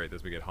 That's great.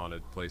 That's we get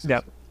haunted places.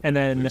 Yep. And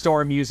then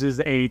Storm uses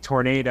a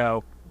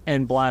tornado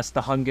and blasts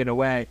the Hungan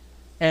away.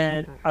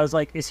 And I was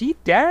like, is he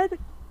dead?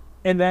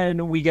 And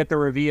then we get the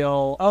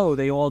reveal,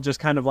 they all just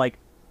kind of like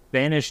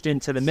vanished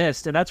into the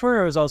mist. And that's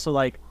where I was also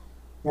like,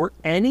 were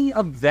any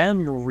of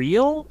them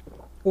real?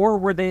 Or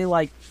were they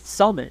like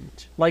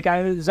summoned? Like,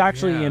 I was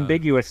actually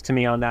ambiguous to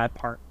me on that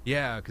part.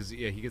 Yeah, because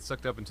he gets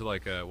sucked up into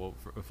like a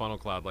funnel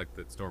cloud, like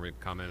that Storm had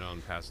commented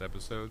on past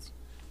episodes.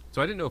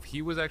 So I didn't know if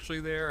he was actually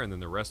there and then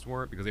the rest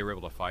weren't because they were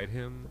able to fight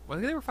him. Well,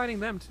 they were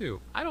fighting them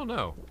too. I don't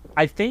know.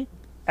 I think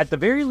at the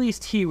very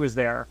least he was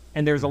there,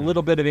 and there's a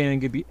little bit of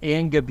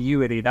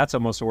ambiguity. That's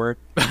almost a word.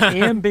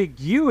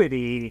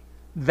 Ambiguity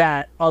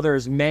that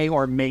others may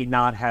or may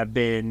not have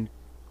been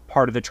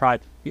part of the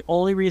tribe. The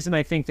only reason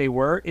I think they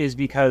were is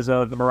because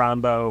of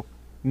Mirambo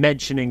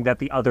mentioning that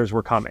the others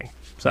were coming.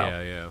 So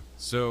yeah.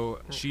 So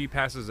she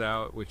passes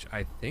out, which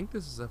I think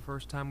this is the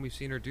first time we've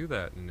seen her do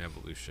that in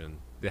Evolution.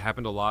 It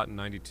happened a lot in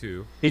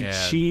 92. Did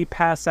she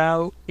pass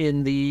out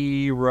in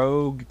the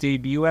Rogue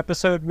debut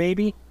episode,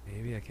 maybe?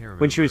 Maybe, I can't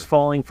remember. When she was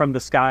falling from the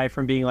sky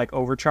from being like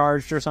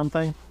overcharged or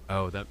something?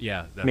 Oh, that maybe.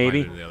 Might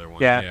have been the other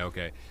one. Yeah,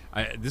 okay.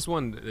 This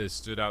one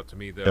stood out to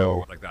me,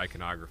 though, like the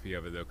iconography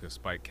of it, though, because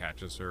Spike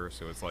catches her,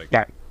 so it's like,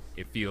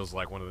 it feels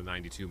like one of the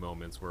 92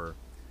 moments where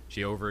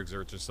she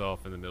overexerts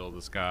herself in the middle of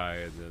the sky,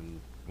 and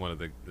then one of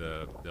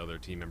the other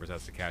team members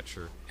has to catch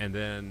her. And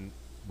then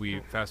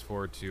we fast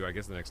forward to, I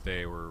guess, the next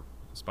day where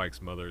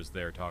Spike's mother's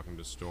there talking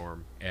to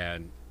Storm,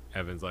 and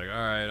Evan's like, all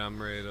right, I'm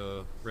ready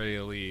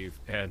to leave.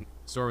 And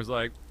Storm's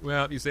like,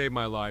 well, you saved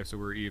my life, so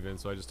we're even,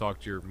 so I just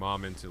talked to your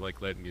mom into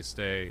like letting you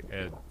stay.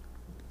 And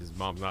his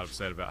mom's not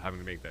upset about having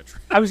to make that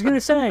trip. I was going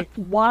to say,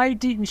 why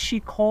didn't she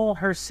call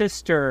her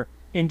sister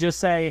and just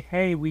say,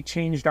 hey, we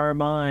changed our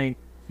mind.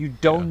 You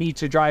don't need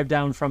to drive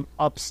down from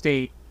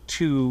upstate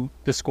to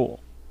the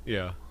school.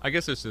 Yeah. I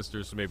guess they're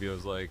sisters, so maybe it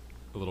was like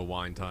a little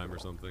wine time or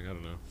something. I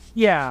don't know.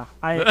 Yeah.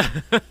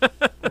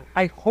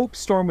 I hope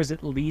Storm was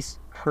at least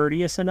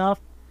courteous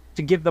enough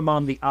to give the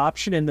mom the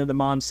option, and then the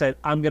mom said,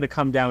 I'm going to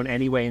come down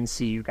anyway and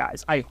see you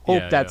guys. I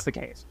hope that's the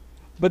case.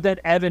 But then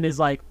Evan is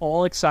like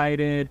all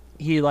excited.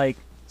 He like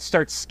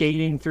starts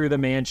skating through the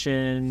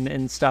mansion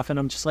and stuff, and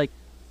I'm just like,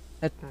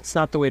 that's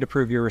not the way to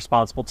prove you're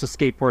responsible, to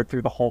skateboard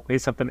through the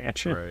hallways of the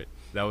mansion. Right.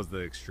 That was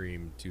the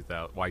extreme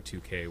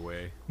Y2K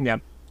way. Yeah.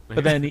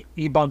 But then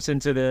he bumps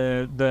into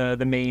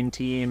the main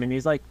team, and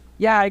he's like,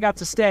 yeah, I got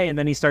to stay. And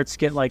then he starts to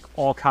get like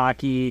all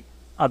cocky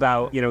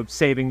about,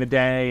 saving the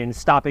day and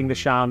stopping the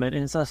shaman.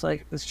 And it's just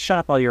like, shut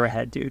up while you're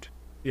ahead, dude.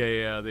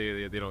 Yeah.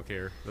 They don't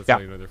care. That's how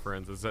you know they're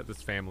friends.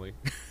 That's family.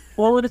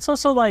 Well, and it's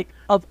also like,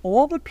 of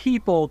all the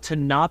people to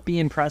not be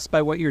impressed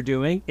by what you're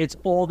doing, it's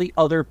all the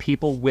other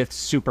people with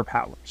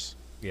superpowers.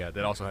 Yeah,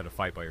 that also had to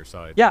fight by your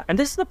side. Yeah, and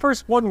this is the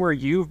first one where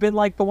you've been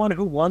like the one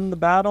who won the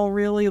battle,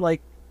 really.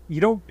 Like,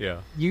 you don't... Yeah.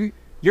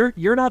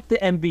 You're not the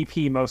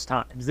MVP most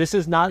times. This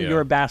is not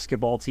your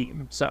basketball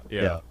team, so...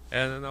 Yeah.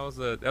 And then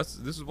this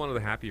is one of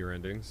the happier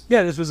endings.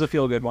 Yeah, this was a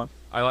feel-good one.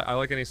 I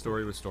like any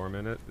story with Storm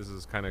in it. This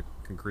is kind of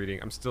concreting.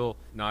 I'm still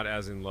not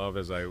as in love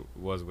as I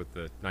was with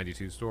the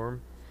 92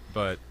 Storm,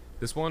 but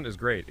this one is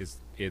great.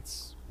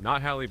 It's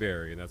not Halle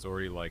Berry, and that's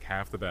already like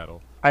half the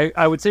battle.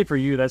 I would say for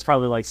you, that's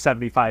probably like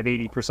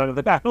 75-80% of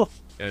the battle.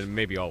 And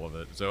maybe all of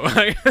it, so...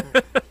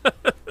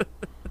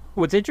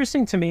 What's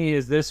interesting to me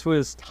is this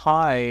was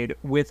tied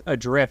with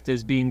Adrift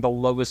as being the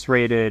lowest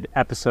rated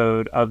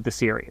episode of the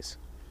series.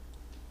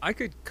 I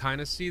could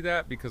kind of see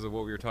that because of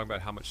what we were talking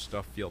about, how much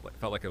stuff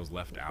felt like it was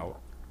left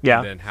out. Yeah.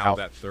 And then how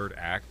that third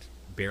act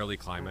barely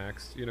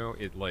climaxed,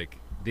 it like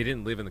they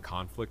didn't live in the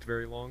conflict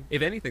very long.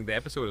 If anything, the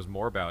episode is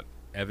more about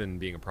Evan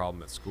being a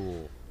problem at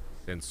school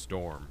than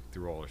Storm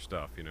through all her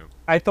stuff,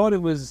 I thought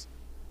it was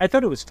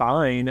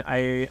fine.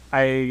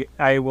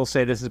 I will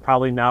say this is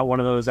probably not one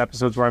of those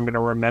episodes where I'm going to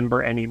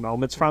remember any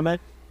moments from it.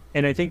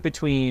 And I think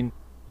between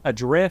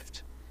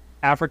Adrift,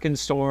 African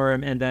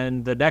Storm, and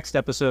then the next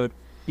episode,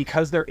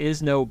 because there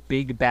is no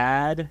big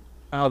bad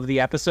of the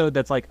episode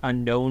that's like a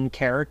known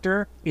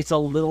character, it's a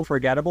little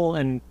forgettable.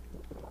 And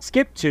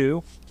skip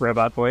to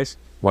Robot Voice.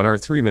 1 hour,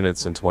 3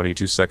 minutes, and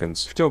 22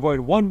 seconds. To avoid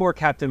one more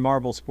Captain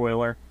Marvel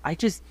spoiler, I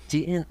just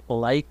didn't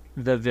like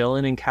the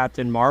villain in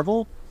Captain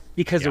Marvel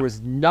because there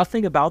was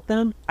nothing about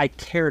them I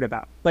cared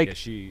about. Like, yeah,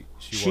 she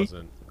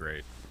wasn't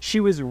great. She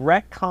was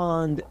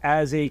retconned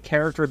as a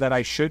character that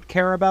I should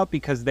care about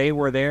because they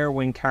were there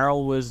when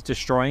Carol was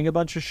destroying a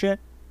bunch of shit.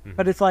 Mm-hmm.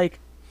 But it's like,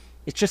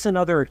 it's just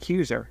another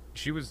accuser.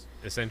 She was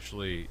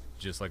essentially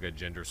just like a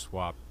gender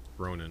swap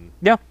Ronin.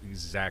 Yeah.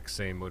 Exact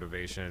same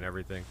motivation and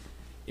everything.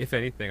 If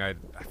anything, I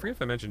forget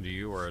if I mentioned to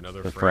you or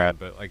another friend,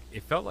 but like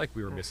it felt like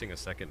we were missing a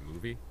second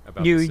movie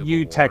about the Civil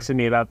You War. texted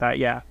me about that,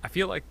 yeah. I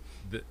feel like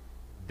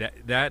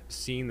that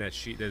scene that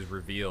is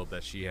revealed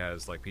that she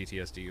has like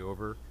PTSD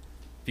over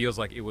feels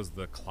like it was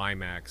the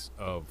climax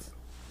of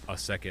a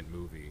second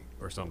movie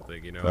or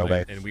something,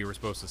 and we were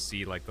supposed to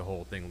see like the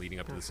whole thing leading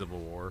up to the Civil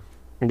War.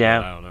 Yeah.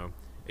 But I don't know.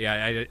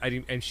 Yeah, I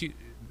didn't. And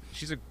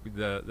she's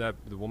the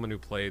woman who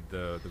played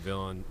the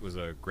villain was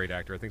a great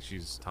actor. I think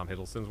she's Tom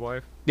Hiddleston's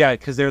wife. Yeah,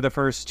 because they're the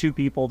first two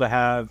people to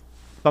have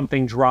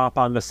something drop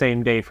on the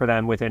same day for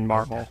them within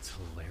Marvel. That's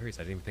hilarious.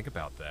 I didn't even think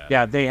about that.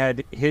 Yeah, they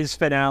had his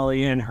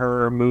finale and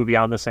her movie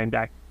on the same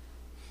day.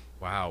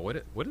 Wow,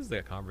 what is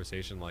that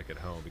conversation like at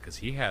home? Because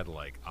he had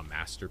like a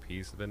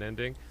masterpiece of an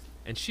ending,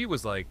 and she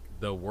was like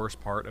the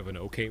worst part of an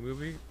okay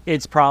movie.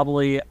 It's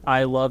probably,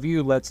 I love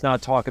you, let's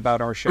not talk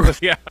about our show.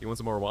 Yeah. You want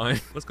some more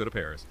wine? Let's go to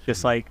Paris.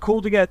 Just like,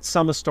 cool to get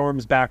some of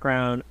Storm's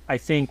background. I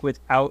think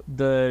without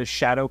the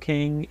Shadow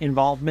King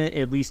involvement,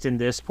 at least in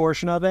this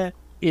portion of it,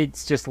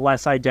 it's just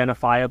less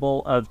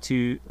identifiable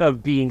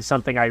of being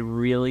something I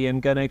really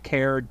am going to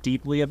care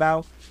deeply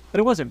about. But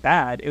it wasn't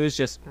bad. It was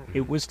just,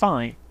 it was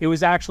fine. It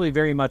was actually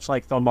very much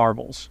like the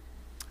Marvels.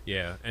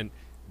 Yeah, and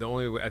the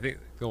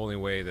only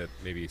way that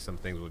maybe some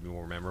things would be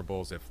more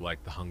memorable is if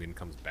like the Hungan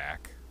comes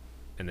back,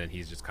 and then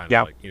he's just kind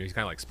of like he's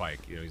kind of like Spike.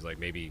 He's like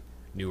maybe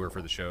newer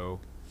for the show,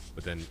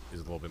 but then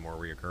is a little bit more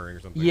reoccurring or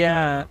something.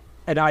 Yeah,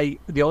 and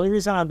the only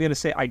reason I'm going to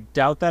say I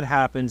doubt that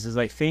happens is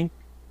I think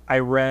I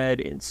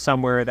read in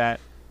somewhere that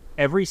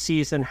every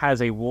season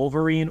has a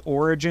Wolverine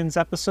Origins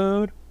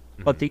episode,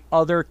 but the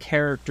other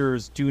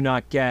characters do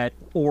not get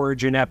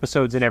origin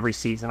episodes in every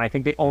season. I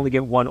think they only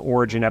get one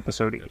origin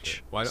episode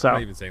each. Well, I'm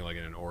not even saying like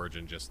in an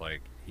origin, just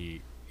like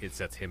it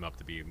sets him up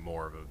to be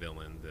more of a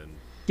villain than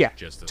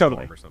just a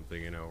Storm or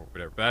something,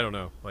 whatever. But I don't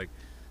know. Like,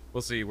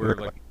 we'll see. We're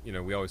like,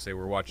 we always say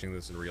we're watching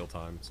this in real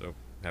time, so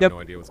I have no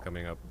idea what's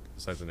coming up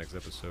besides the next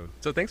episode.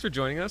 So thanks for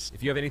joining us.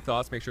 If you have any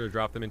thoughts, make sure to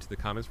drop them into the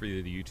comments for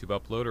either the YouTube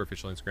upload or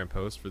official Instagram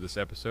post for this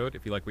episode.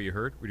 If you like what you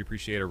heard, we'd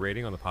appreciate a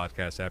rating on the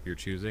podcast app you're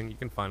choosing. You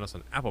can find us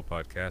on Apple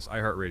Podcasts,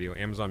 iHeartRadio,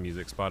 Amazon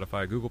Music,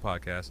 Spotify, Google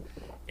Podcasts,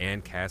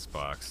 and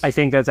CastBox. I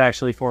think that's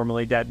actually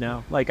formally dead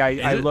now. Like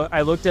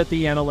I looked at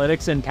the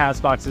analytics and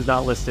CastBox is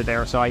not listed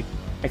there, so I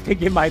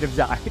think it might have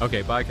died.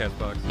 Okay, bye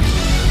CastBox.